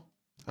wrong.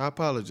 I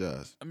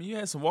apologize. I mean, you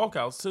had some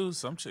walkouts too.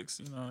 Some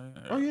chicks,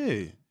 Oh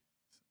yeah,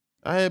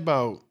 I had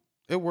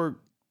it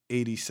worked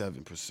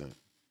 87%.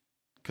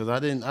 Cause I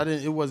didn't.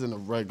 It wasn't a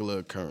regular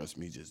occurrence.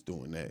 Me just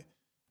doing that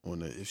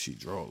if she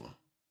drawing.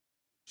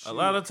 A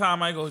lot of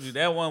time I go through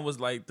that one was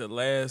like the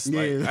last.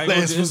 Yeah, like, I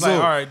last it's like, resort.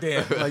 all right,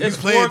 damn, Like, it's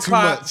you playing 4 too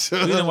o'clock. much. We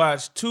done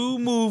watched 2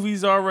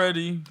 movies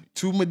already.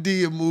 2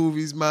 Madea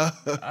movies, man.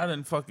 I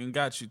done fucking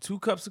got you 2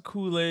 cups of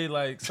Kool-Aid.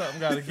 Like something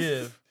got to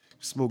give.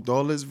 Smoked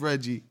all this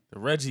Reggie. The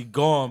Reggie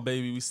gone,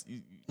 baby. We fucking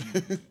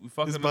It's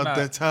or about not.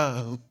 that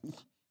time.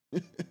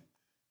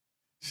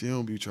 She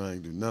don't be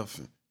trying to do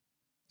nothing.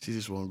 She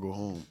just want to go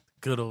home.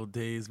 Good old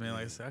days, man.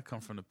 Like I said, I come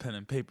from the pen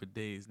and paper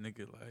days,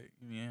 nigga. Like,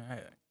 man, I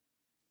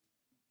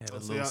had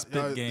a So little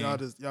spit game. y'all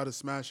just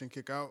smash and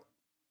kick out.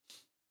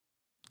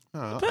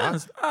 Nah,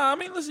 Depends. I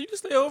mean, listen, you can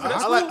stay over.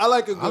 That's I cool.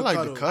 like a good I like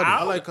cuddle. the cuddle.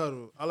 I like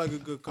cuddle. I like a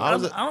good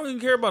cuddle. I don't even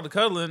care about the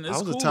cuddling. It's I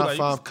was cool. a top like,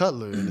 5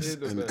 cutler in Yeah,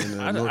 the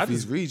I Northeast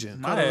just-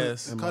 region. my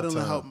ass. in my Cuddling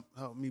time.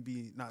 help me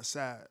be not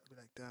sad. Be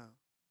like, damn.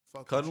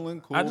 Fuck Cuddling,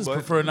 cool. I just but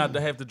prefer not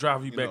to have to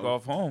drive you you back know.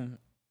 off home.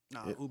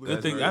 Nah, Yeah, Uber. Good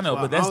That's thing very I know,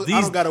 fine. but that's I don't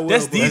these. got a will,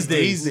 That's but these that's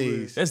days. these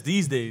days. That's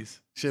these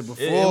days. Shit, It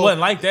before wasn't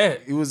like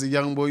that. you was a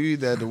young boy, you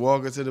either had to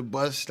walk her to the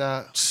bus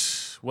stop.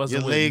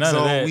 Wasn't Your with legs none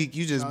of all that. weak.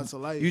 You Shout out to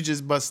life.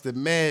 just busted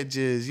mad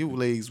jizz. Your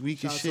legs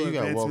weak as Shout out shit. to You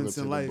gotta walk her advancements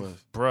to in the life.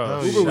 bus. Bro,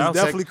 Hell Uber was yeah.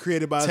 definitely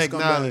created by a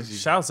Technology.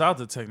 scumbag. Shouts out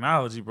to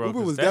technology, bro. Uber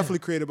 'cause was that- definitely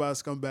created by a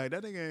scumbag.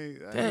 That nigga ain't.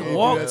 That ain't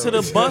walk do to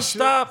that. the bus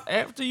stop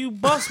after you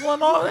bust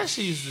one off, that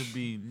shit used to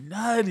be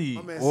nutty.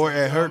 My man Or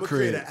said, at her I'ma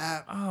create crib. an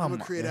app. Oh I'm my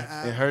gonna create an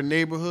app. In her You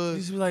neighborhood,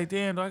 used to be like,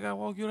 damn, do I gotta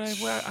walk you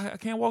halfway? I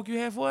can't walk you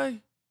halfway?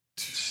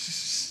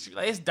 She be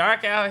like, it's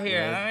dark out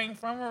here. I ain't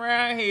from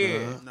around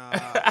here. Nah.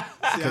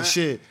 cause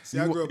shit. See,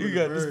 I grew up You in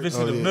got the this bird. bitch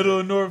Oh, in the yeah. middle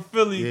of North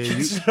Philly. Yeah,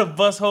 You the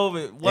bus home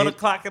at 1 Ain't-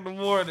 o'clock in the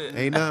morning.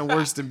 Ain't nothing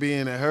worse than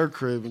being at her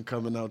crib and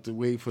coming out to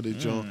wait for the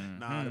joint.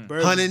 Nah, the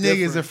bird 100 was niggas in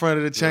different. front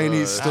of the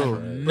Chinese store.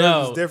 No,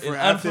 was different.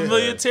 in After-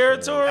 unfamiliar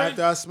territory.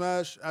 After I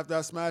smash,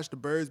 the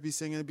birds be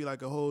singing. It'd be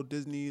like a whole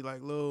Disney,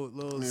 like little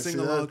Yeah, see sing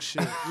along that?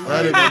 shit. You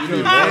Right, like, you You be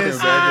be walking dancing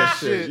back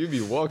and and shit. You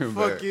be walking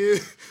back. fuck you.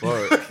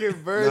 Fuck.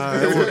 Fucking birds. Nah, be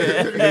it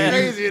was-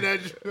 crazy in that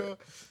drill.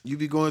 You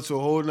be going to a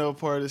whole nother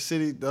part of the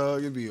city, dog.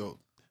 It'd be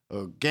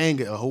a gang,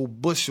 a whole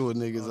bush of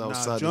niggas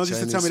outside Jones the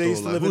used to Chinese tell me they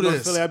used to store. live Like, in who North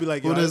this? Philly. I'd be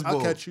like, Who yo, this I'll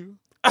bull? catch you.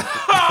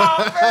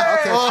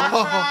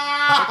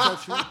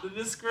 The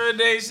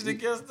discrimination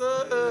against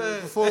the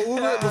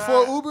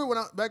Before Uber, when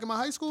I back in my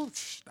high school,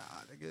 nah,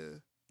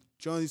 nigga.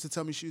 Jones used to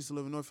tell me she used to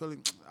live in North Philly.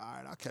 All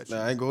right, I'll catch you.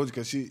 Nah, I ain't going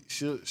because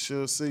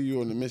she'll see you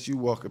on the miss. You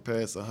walking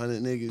past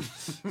 100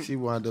 niggas. She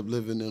wound up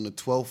living on the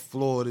 12th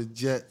floor of the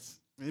Jets.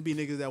 It'd be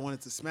niggas that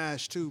wanted to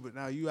smash too, but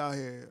now you out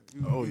here.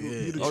 You, Oh you, yeah.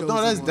 You the Oh chosen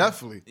no, that's one.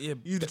 definitely. yeah.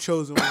 You the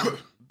chosen one.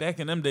 Back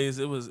in them days,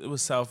 it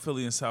was South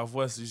Philly and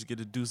Southwest. You used to get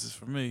the deuces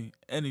for me.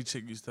 Any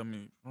chick used to tell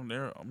me from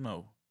there,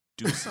 no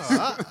deuces.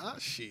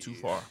 Shit. Too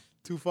far.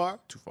 Too far?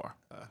 Too far.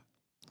 Nah,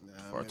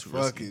 Far man, too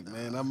fuck risky. it,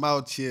 man. I'm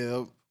out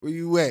here. Where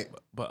you at?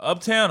 But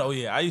uptown, oh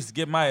yeah, I used to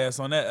get my ass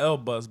on that L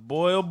bus.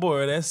 Boy, oh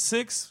boy, that's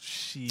 6.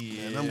 Shit.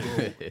 Man, I'm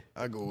going.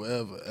 I go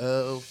wherever.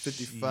 L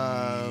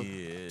 55,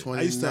 Shit.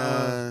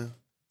 29,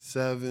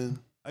 7.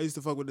 I used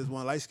to fuck with this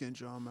one light skinned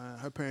John, man.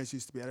 Her parents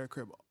used to be at her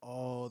crib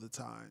all the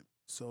time.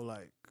 So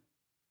like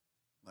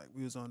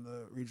we was on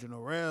the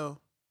regional rail.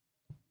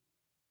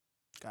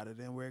 Got it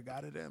in where it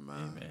got it in,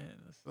 man. Hey, man,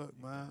 that's-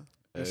 Look, man.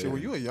 That shit,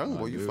 when you a young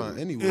boy, you dude. find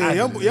anywhere. Yeah, I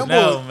young didn't boy,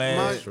 know,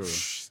 man. True.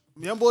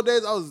 young boy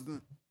days, I was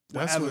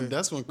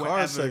That's when car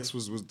wherever. sex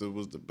was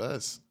the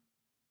best.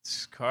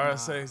 car Nah,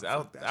 sex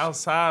fuck that shit.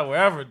 outside,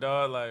 wherever,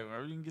 dog. Like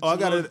wherever you can get. Oh, I your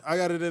got little- it. I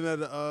got it in at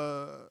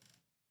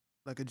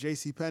like a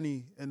JC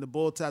Penney, and the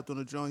bull tapped on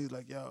the joint. He's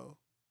like, "Yo,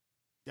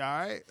 you all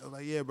right?" I was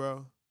like, "Yeah,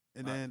 bro."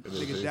 And then It is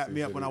nigga dapped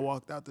me up when I JC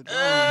walked out the joint.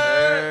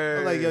 I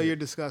was like, "Yo, Hey. you're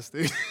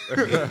disgusting."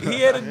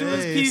 He had to do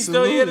his Hey, piece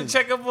though. He had to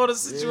salute. check up on the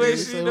situation.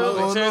 said, You know,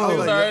 "What's make going sure on?"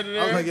 things I are was in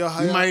like, there. "Yo, how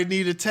You y'all-" might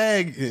need a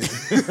tag. He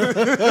was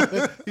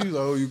like,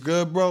 "Oh, you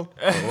good, bro?"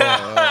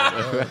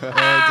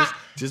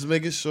 Just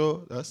making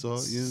sure. That's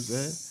all. You know what I'm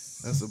saying?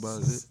 That's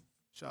about it.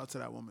 Shout out to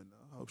that woman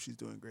though. I hope she's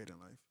doing great in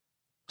life.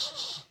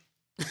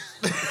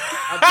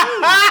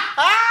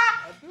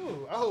 I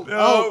do.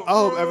 I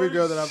hope every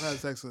girl that I've had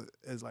sex with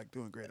is like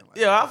doing great in life.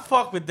 Yeah, I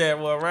fuck with that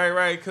one,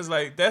 right? Cause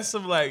like that's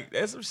some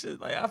shit.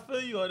 Like I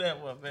feel you on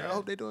that one, man. I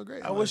hope they doing great.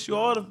 in I life, wish you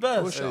bro. all the best.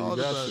 I wish you all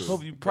the got best. to.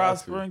 Hope you Got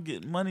prosper to. and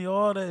get money,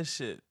 all that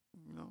shit.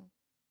 You know,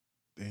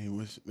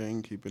 They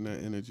ain't keeping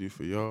that energy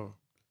for y'all.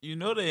 You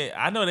know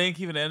I know they ain't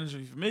keeping the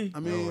energy for me. I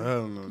mean, Oh,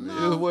 hell no, no,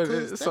 nigga. It's what it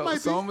 'cause is. that might be.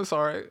 Some it's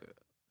all right.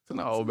 It's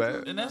not all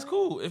bad. And that's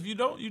cool. If you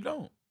don't, you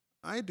don't.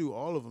 I ain't do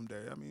all of them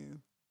there. I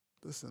mean,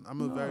 listen,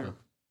 I'm a very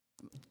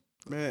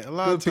Man, a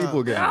lot Good of times,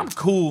 people game. I'm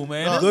cool,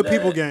 man. No, good That-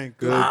 people gang.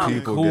 Good I'm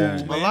people cool,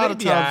 gang. man. A lot They of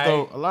be times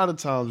though, aight. a lot of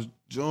times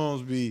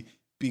Jones be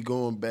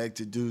going back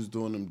to dudes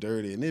doing them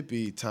dirty, and it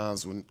be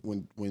times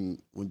when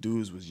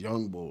dudes was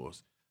young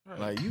boys. Right.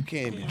 Like you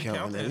can't be Can't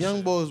counting count that. that Young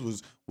shit. boys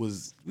was we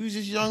was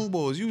just young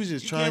boys. You was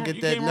just You trying to came- get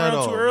you that came nut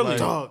around off. too early. Like,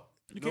 Dog.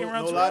 You No, came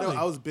around no too lie, early.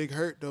 I was big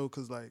hurt though,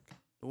 cause like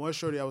the one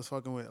shorty I was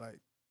fucking with, like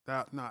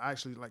that. No,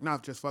 actually, like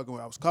not just fucking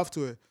with. I was cuffed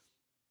to her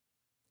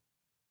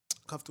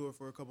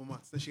for a couple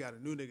months. Then she got a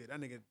new nigga.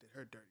 That nigga did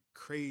her dirty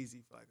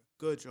crazy for like a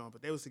good joint.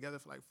 But they was together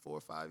for like 4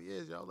 or 5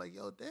 years. Y'all was like,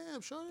 yo, damn,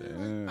 shorty,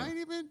 Damn. like, I ain't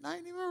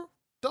even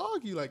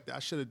dog you like that. I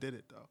should have did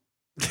it though.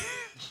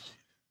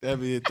 that'd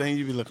be the thing.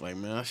 You be looking like,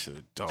 man, I should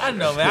have done. I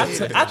know, man.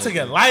 I took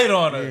it light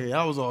on her.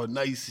 Yeah, I was all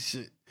nice and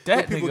shit.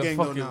 That People nigga gang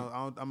fucking.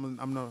 though now. I'm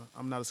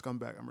not a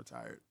scumbag. I'm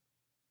retired.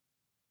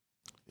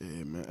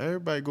 Yeah, man.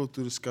 Everybody go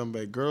through the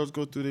scumbag. Girls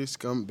go through their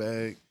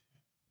scumbag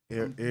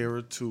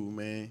era too,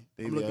 man.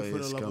 They I'm be out looking for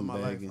here the love of my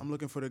life. scumbagging. I'm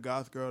looking for the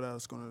goth girl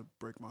that's gonna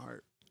break my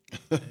heart.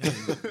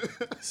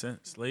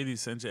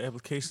 Ladies, send your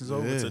applications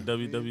over Yeah. to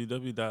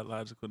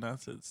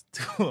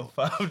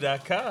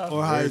www.logicalnonsense205.com.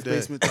 Or Heard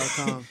that.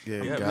 highestbasement.com.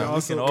 Yeah, Yeah, goth- we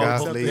also can all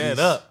goth hook ladies. that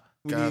up.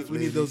 We Goth need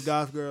those ladies.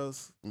 goth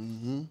girls,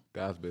 Mm-hmm.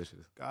 Guys,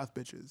 bitches. goth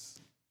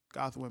bitches,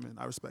 goth women.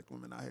 I respect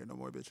women out here. No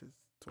more bitches.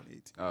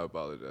 2018. I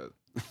apologize.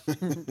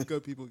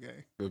 Good people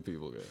gang. Good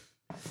people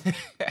game.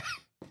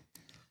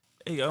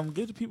 Hey,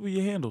 give the people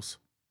your handles.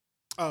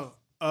 Oh,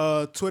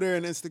 Twitter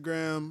and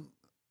Instagram.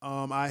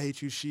 I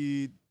hate you.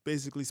 She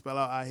basically spell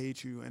out I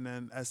hate you and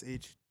then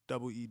SHEED.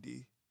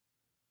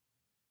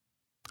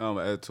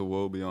 At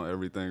Tawobi on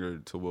everything or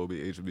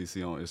Tawobi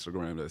HBC on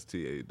Instagram. That's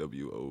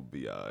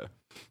TAWOBI.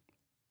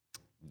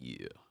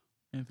 Yeah.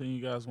 Anything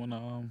you guys want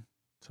to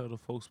tell the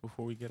folks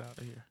before we get out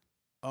of here?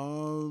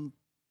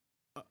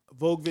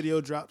 Vogue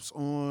video drops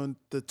on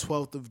the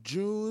 12th of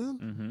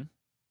June.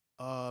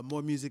 Mm-hmm.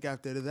 More music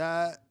after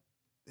that.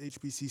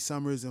 HBC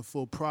Summer is in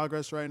full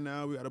progress right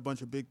now. We got a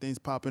bunch of big things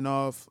popping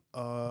off.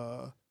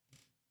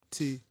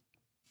 T.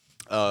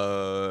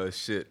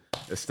 Shit.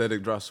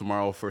 Aesthetic drops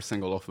tomorrow. First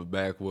single off of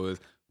Backwoods.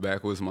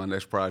 Backwoods, my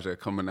next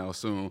project coming out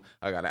soon.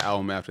 I got an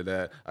album after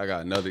that. I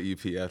got another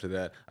EP after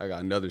that. I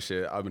got another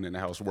shit. I've been in the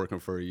house working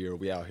for a year.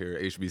 We out here.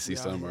 HBC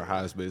Summer, here.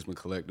 Highest Basement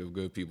Collective,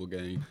 Good People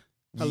Gang.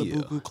 Yeah.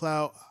 Halabuku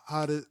Cloud,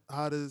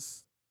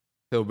 hottest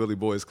Hillbilly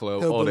Boys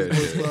Club, all Hillbilly that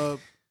Boys shit. Club,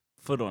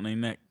 Foot on their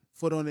neck.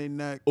 foot on their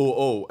neck.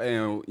 Oh,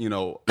 and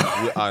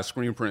I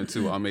screen print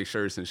too. I make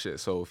shirts and shit.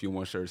 So if you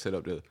want shirts, hit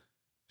up the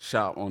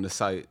shop on the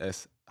site.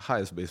 That's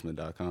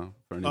highestbasement.com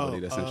for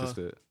anybody that's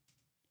interested.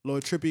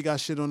 Lord Trippy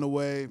got shit on the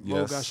way. Mo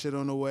Yes. got shit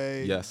on the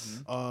way.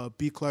 Yes.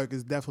 B Clark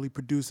is definitely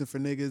producing for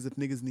niggas if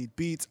niggas need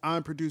beats.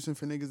 I'm producing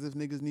for niggas if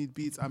niggas need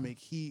beats. I make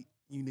heat.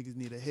 You niggas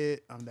need a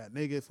hit. I'm that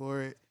nigga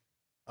for it.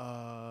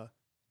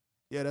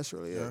 Yeah, that's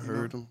really it. I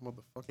heard them,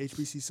 motherfucker.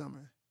 HBC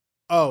Summer.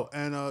 Oh,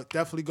 and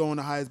definitely go on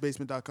to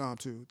highestbasement.com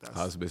too.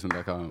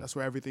 Highestbasement.com. That's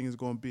where everything is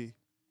going to be.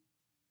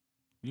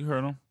 You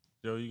heard them.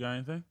 Joe, you got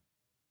anything?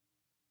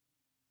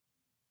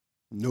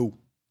 No.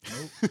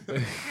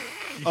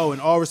 Oh,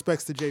 and all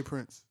respects to Jay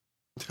Prince.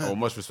 Oh,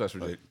 much respect for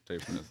Jay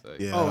Prince.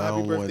 Yeah, Oh, I happy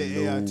don't want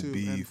birthday, AI, no too, and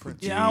beef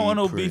Prince. with Yeah, I don't want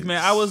no Jay beef,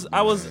 man. Prince,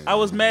 I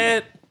was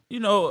man.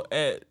 mad,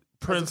 at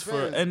Prince for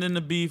fan. ending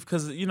the beef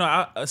because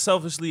I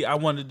selfishly I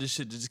wanted this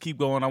shit to just keep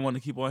going. I want to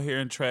keep on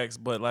hearing tracks,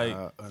 but like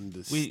I we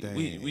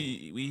understand.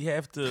 we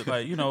have to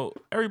like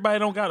everybody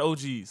don't got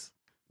OGs,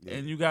 Yeah.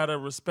 and you gotta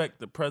respect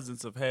the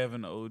presence of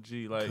having an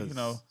OG. Like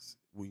 'Cause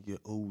when your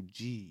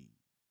OG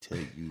tell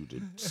you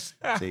to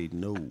say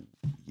no,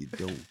 you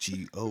don't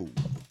GO,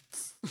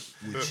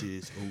 which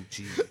is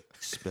OG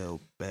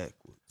spelled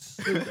backwards,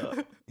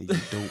 and you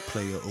don't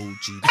play an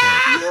OG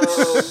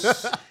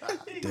backwards.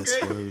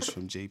 That's words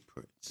from Jay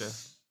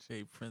Prince.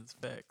 Jay Prince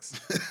facts.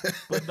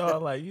 But no,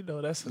 like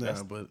that's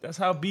but- that's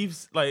how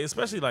beefs like,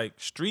 especially like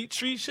street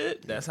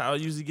shit. That's how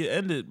it usually get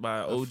ended by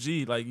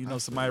OG. Like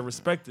somebody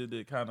respected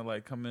it, kind of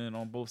like come in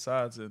on both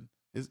sides and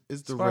It's the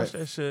squash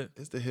rap. that shit.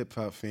 It's the hip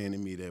hop fan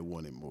in me that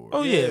wanted more.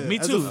 Oh yeah, me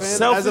as a too. fan-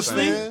 as a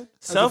Selfishly, fan,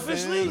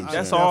 selfishly, I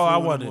that's all I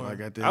definitely wanted. more. Like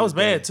at the I end was of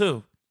the mad day,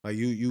 too. Like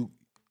you.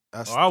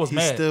 I was he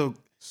mad. Still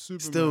Super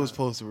was mad.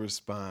 supposed to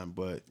respond,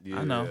 but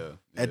I know.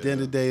 at the end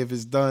of the day, if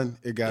it's done,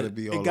 it got to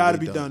be all. It got to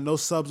the be way done. No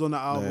subs on the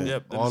album. Yeah.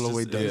 Yep, then all it's the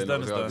way just- done. it's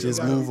done, Yeah, it's done. Just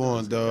gotta move be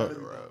on, done.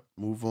 dog.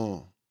 Move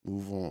on.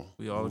 Move on.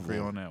 We all Move agree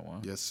on that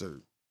one. Yes,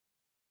 sir.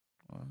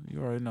 Well,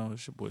 you already know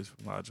it's your boys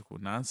from Logical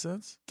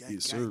Nonsense. Gang,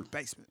 Yes, gang, sir.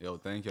 basement. Yo,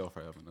 thank y'all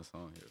for having us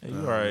on here. Hey,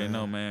 you already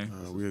know, man.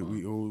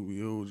 We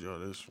owed y'all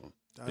this one.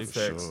 Big That's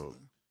facts. Sure.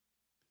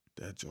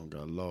 That joint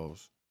got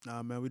lost.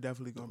 Nah, man, we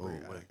definitely gonna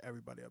bring Oh, wait.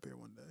 everybody up here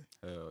one day.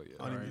 Hell yeah.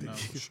 I don't Alright, even no,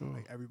 think for we sure. can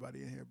like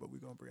everybody in here, but we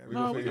gonna bring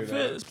No, everybody we can figure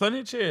fit. that. There's plenty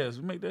of chairs.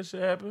 We make that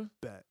shit happen.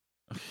 back.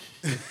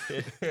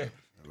 Got a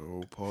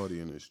whole party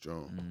in this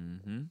joint.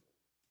 Mm-hmm.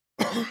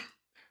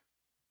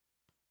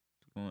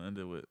 Gonna end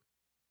it with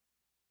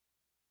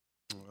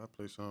I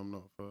play something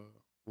off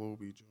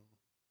Wobie Jones.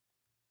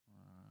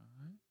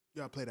 You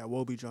gotta play that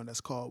Wobie joint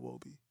that's called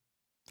Wobie.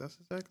 That's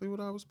exactly what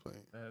I was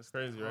playing. That's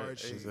crazy, right? Hard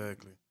shit.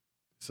 Exactly.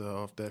 So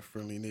off that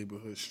Friendly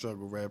Neighborhood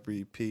Struggle Rapper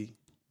EP.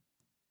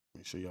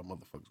 Make sure y'all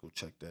motherfuckers go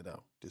check that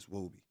out. This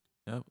Wobie.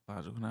 Yep,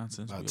 Logical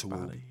Nonsense. Out We to up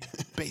outta Wobie.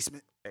 here.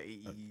 Basement.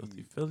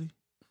 Filthy Philly.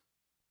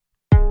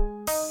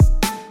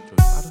 Joy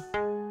Potter.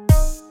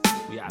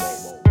 We out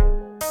here.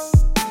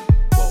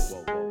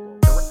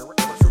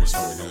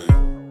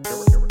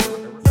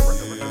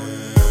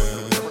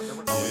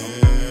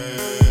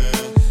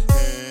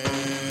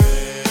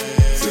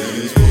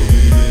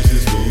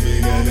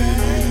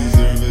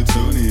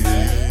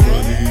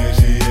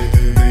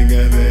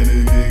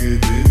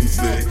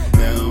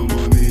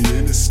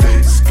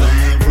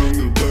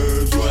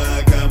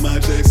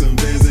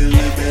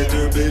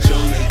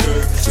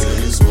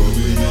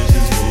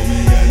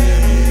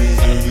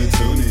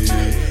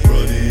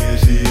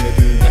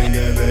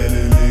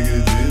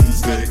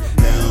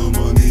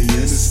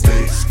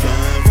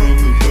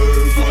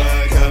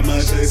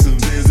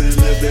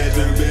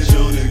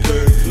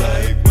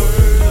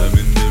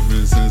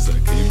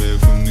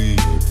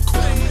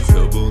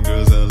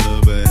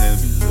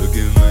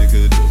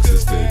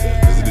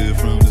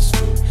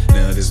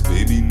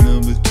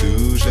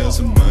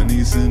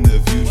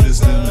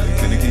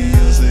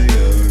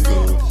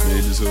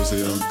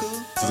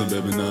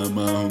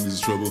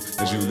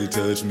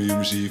 Touch me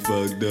when she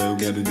fucked up.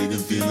 Got a nigga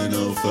feeling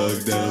all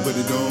fucked up. But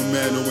it don't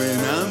matter when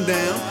I'm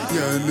down.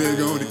 Young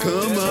nigga on the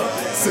come up.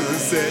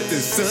 Sunset, then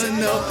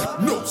sun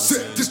up. No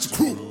set, this the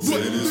crew. Say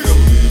this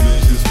Wobie,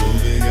 bitch, this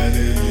Wobie. Got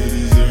that, you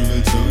deserve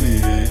a Tony.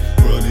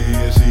 Brody,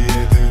 yeah, she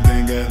had to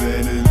think. Got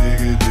that, a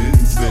nigga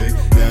didn't stay.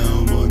 Now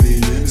I'm on the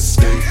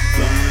interstate.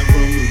 Flying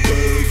from the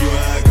birds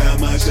where I got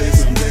my chase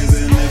some days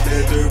and left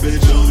that dirt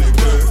bitch on the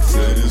curb.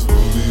 Say this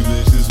Wobie,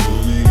 bitch, this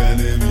Wobie. Got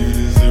that, you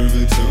deserve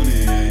a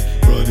Tony.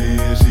 Brody,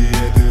 yeah, she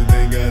had to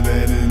think. Got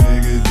that, a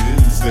nigga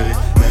didn't stay.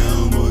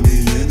 Now I'm on the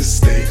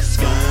interstate.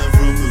 Flying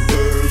from the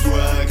birds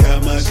where I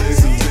got my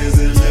chase some days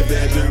and left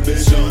that dirt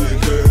bitch on the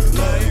curb.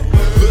 Like,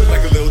 look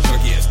like a little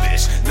junkie ass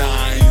bitch. Nah,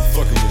 I ain't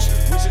fucking with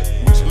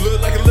you.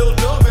 Look like a little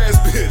dumb ass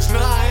bitch. Nah,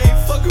 I ain't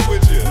fucking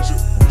with you.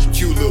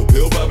 Cute little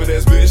pill poppin'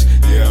 ass bitch.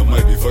 Yeah, I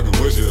might be fucking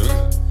with you.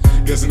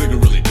 Guess a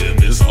nigga really did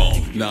miss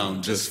home. Nah,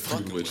 I'm just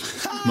fucking with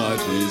you. My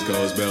jeans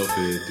cost about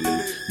 50.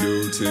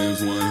 New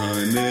Tim's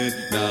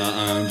 100.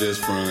 Nah, I'm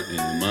just frontin'.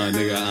 My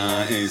nigga,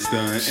 I ain't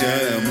stuntin'.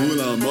 Shout out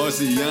Mulan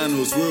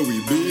Marciano. Swear we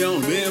be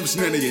on them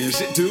shenanigans.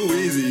 Shit too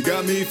easy.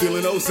 Got me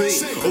feeling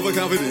OC.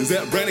 Overconfidence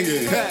at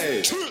Brannigan.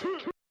 Hey.